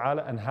subhanahu wa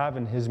ta'ala and have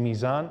in his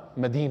mizan?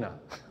 Medina.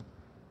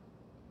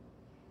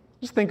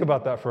 Just think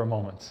about that for a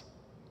moment.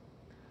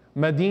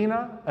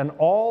 Medina and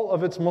all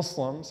of its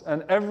Muslims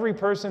and every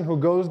person who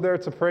goes there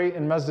to pray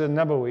in Masjid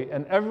Nabawi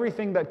and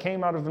everything that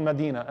came out of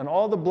Medina and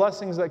all the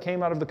blessings that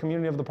came out of the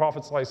community of the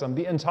Prophet ﷺ,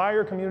 the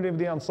entire community of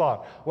the Ansar,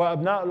 wa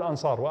abna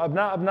al-Ansar, wa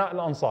abna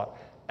al-Ansar,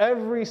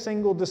 every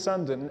single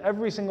descendant and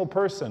every single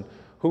person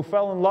who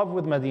fell in love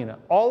with Medina,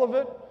 all of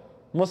it,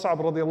 Mus'ab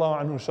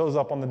radiallahu anhu shows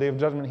up on the Day of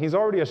Judgment. He's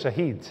already a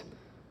shaheed.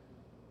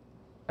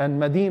 And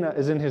Medina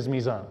is in his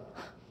mizan.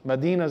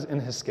 Medina is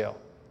in his scale.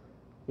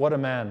 What a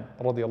man,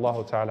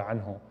 radiallahu ta'ala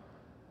anhu.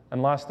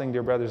 And last thing,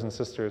 dear brothers and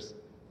sisters,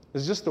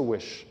 is just a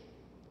wish.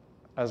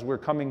 As we're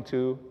coming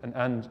to an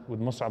end with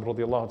Mus'ab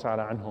radiallahu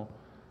ta'ala anhu,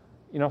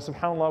 you know,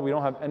 subhanAllah, we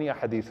don't have any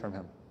hadith from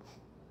him.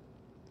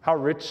 How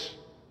rich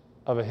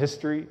of a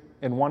history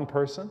in one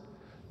person.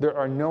 There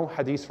are no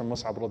hadiths from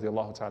Mus'ab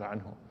radiallahu ta'ala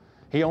anhu.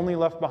 He only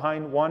left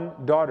behind one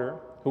daughter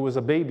who was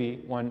a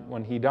baby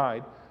when he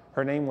died.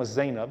 Her name was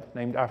Zainab,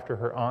 named after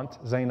her aunt,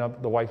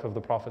 Zainab, the wife of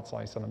the Prophet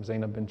ﷺ,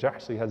 Zainab bin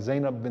Jahsh. So he had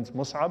Zainab bint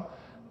Mus'ab,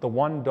 the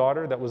one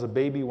daughter that was a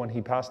baby when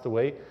he passed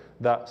away,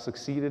 that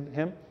succeeded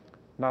him.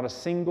 Not a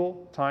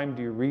single time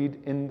do you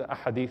read in the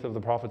ahadith of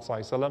the Prophet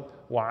ﷺ,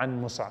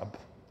 وَعَنْ Mus'ab.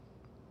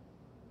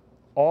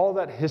 All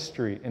that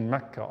history in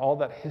Mecca, all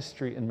that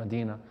history in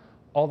Medina,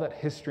 all that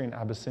history in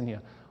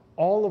Abyssinia,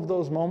 all of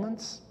those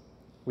moments,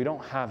 we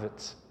don't have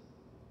it.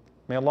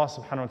 May Allah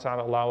subhanahu wa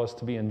ta'ala allow us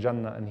to be in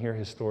Jannah and hear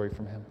his story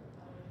from him.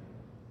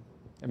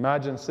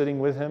 Imagine sitting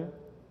with him,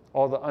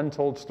 all the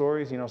untold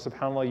stories. You know,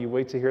 subhanAllah, you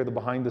wait to hear the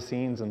behind the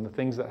scenes and the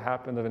things that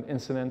happened of an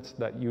incident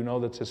that you know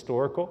that's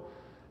historical.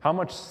 How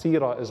much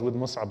seerah is with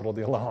Mus'ab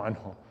radiallahu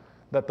anhu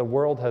that the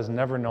world has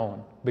never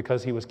known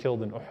because he was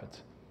killed in Uhud.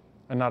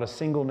 And not a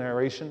single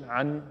narration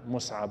an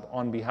Mus'ab,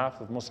 on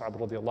behalf of Mus'ab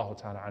radiallahu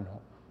ta'ala anhu.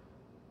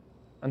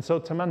 And so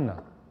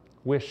tamanna,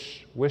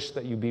 wish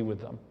that you be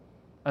with them.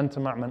 Anta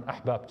ma'man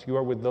ahbabt, you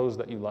are with those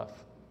that you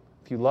love.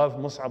 If you love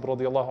Mus'ab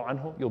radiallahu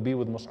anhu, you'll be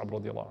with Mus'ab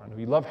radiallahu anhu.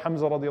 You love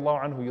Hamza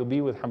radiallahu anhu, you'll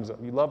be with Hamza.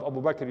 You love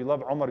Abu Bakr, you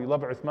love Umar, you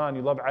love Uthman,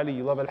 you love Ali,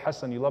 you love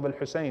Al-Hassan, you love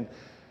Al-Hussein.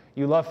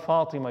 You love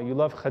Fatima, you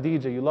love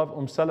Khadija, you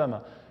love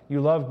Salama, you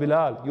love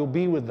Bilal, you'll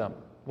be with them.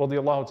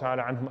 Radiallahu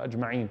ta'ala anhum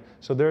ajma'een.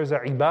 So there is a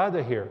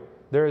ibadah here.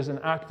 There is an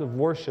act of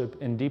worship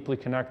in deeply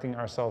connecting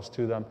ourselves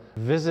to them.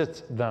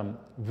 Visit them,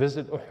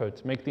 visit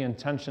Uhud. Make the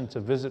intention to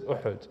visit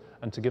Uhud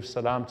and to give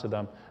salam to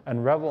them.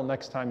 And revel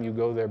next time you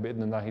go there,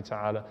 bi'idhnillahi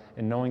ta'ala,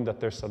 in knowing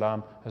that their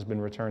salam has been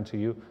returned to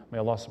you. May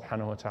Allah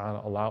subhanahu wa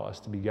ta'ala allow us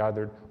to be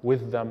gathered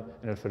with them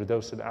in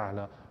al-Firdaus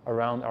al-A'la,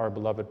 around our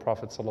beloved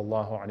Prophet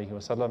sallallahu alaihi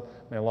wasallam.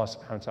 May Allah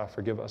subhanahu wa ta'ala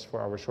forgive us for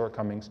our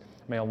shortcomings.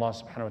 May Allah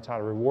subhanahu wa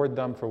ta'ala reward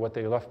them for what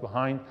they left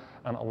behind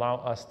and allow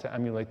us to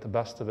emulate the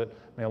best of it.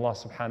 May Allah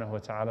subhanahu wa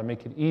ta'ala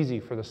make it easy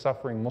for the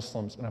suffering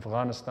Muslims in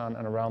Afghanistan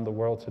and around the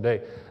world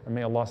today. And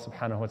may Allah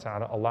subhanahu wa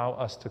ta'ala allow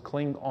us to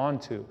cling on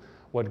to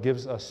what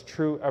gives us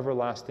true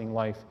everlasting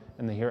life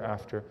in the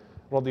hereafter.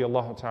 رضي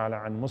الله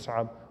تعالى عن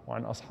مصعب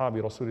وعن أصحاب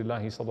رسول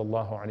الله صلى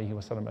الله عليه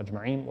وسلم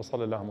أجمعين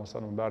وصلى الله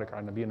وسلم وبارك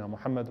على نبينا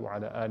محمد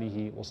وعلى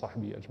آله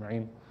وصحبه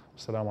أجمعين.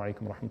 والسلام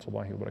عليكم ورحمة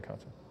الله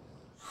وبركاته.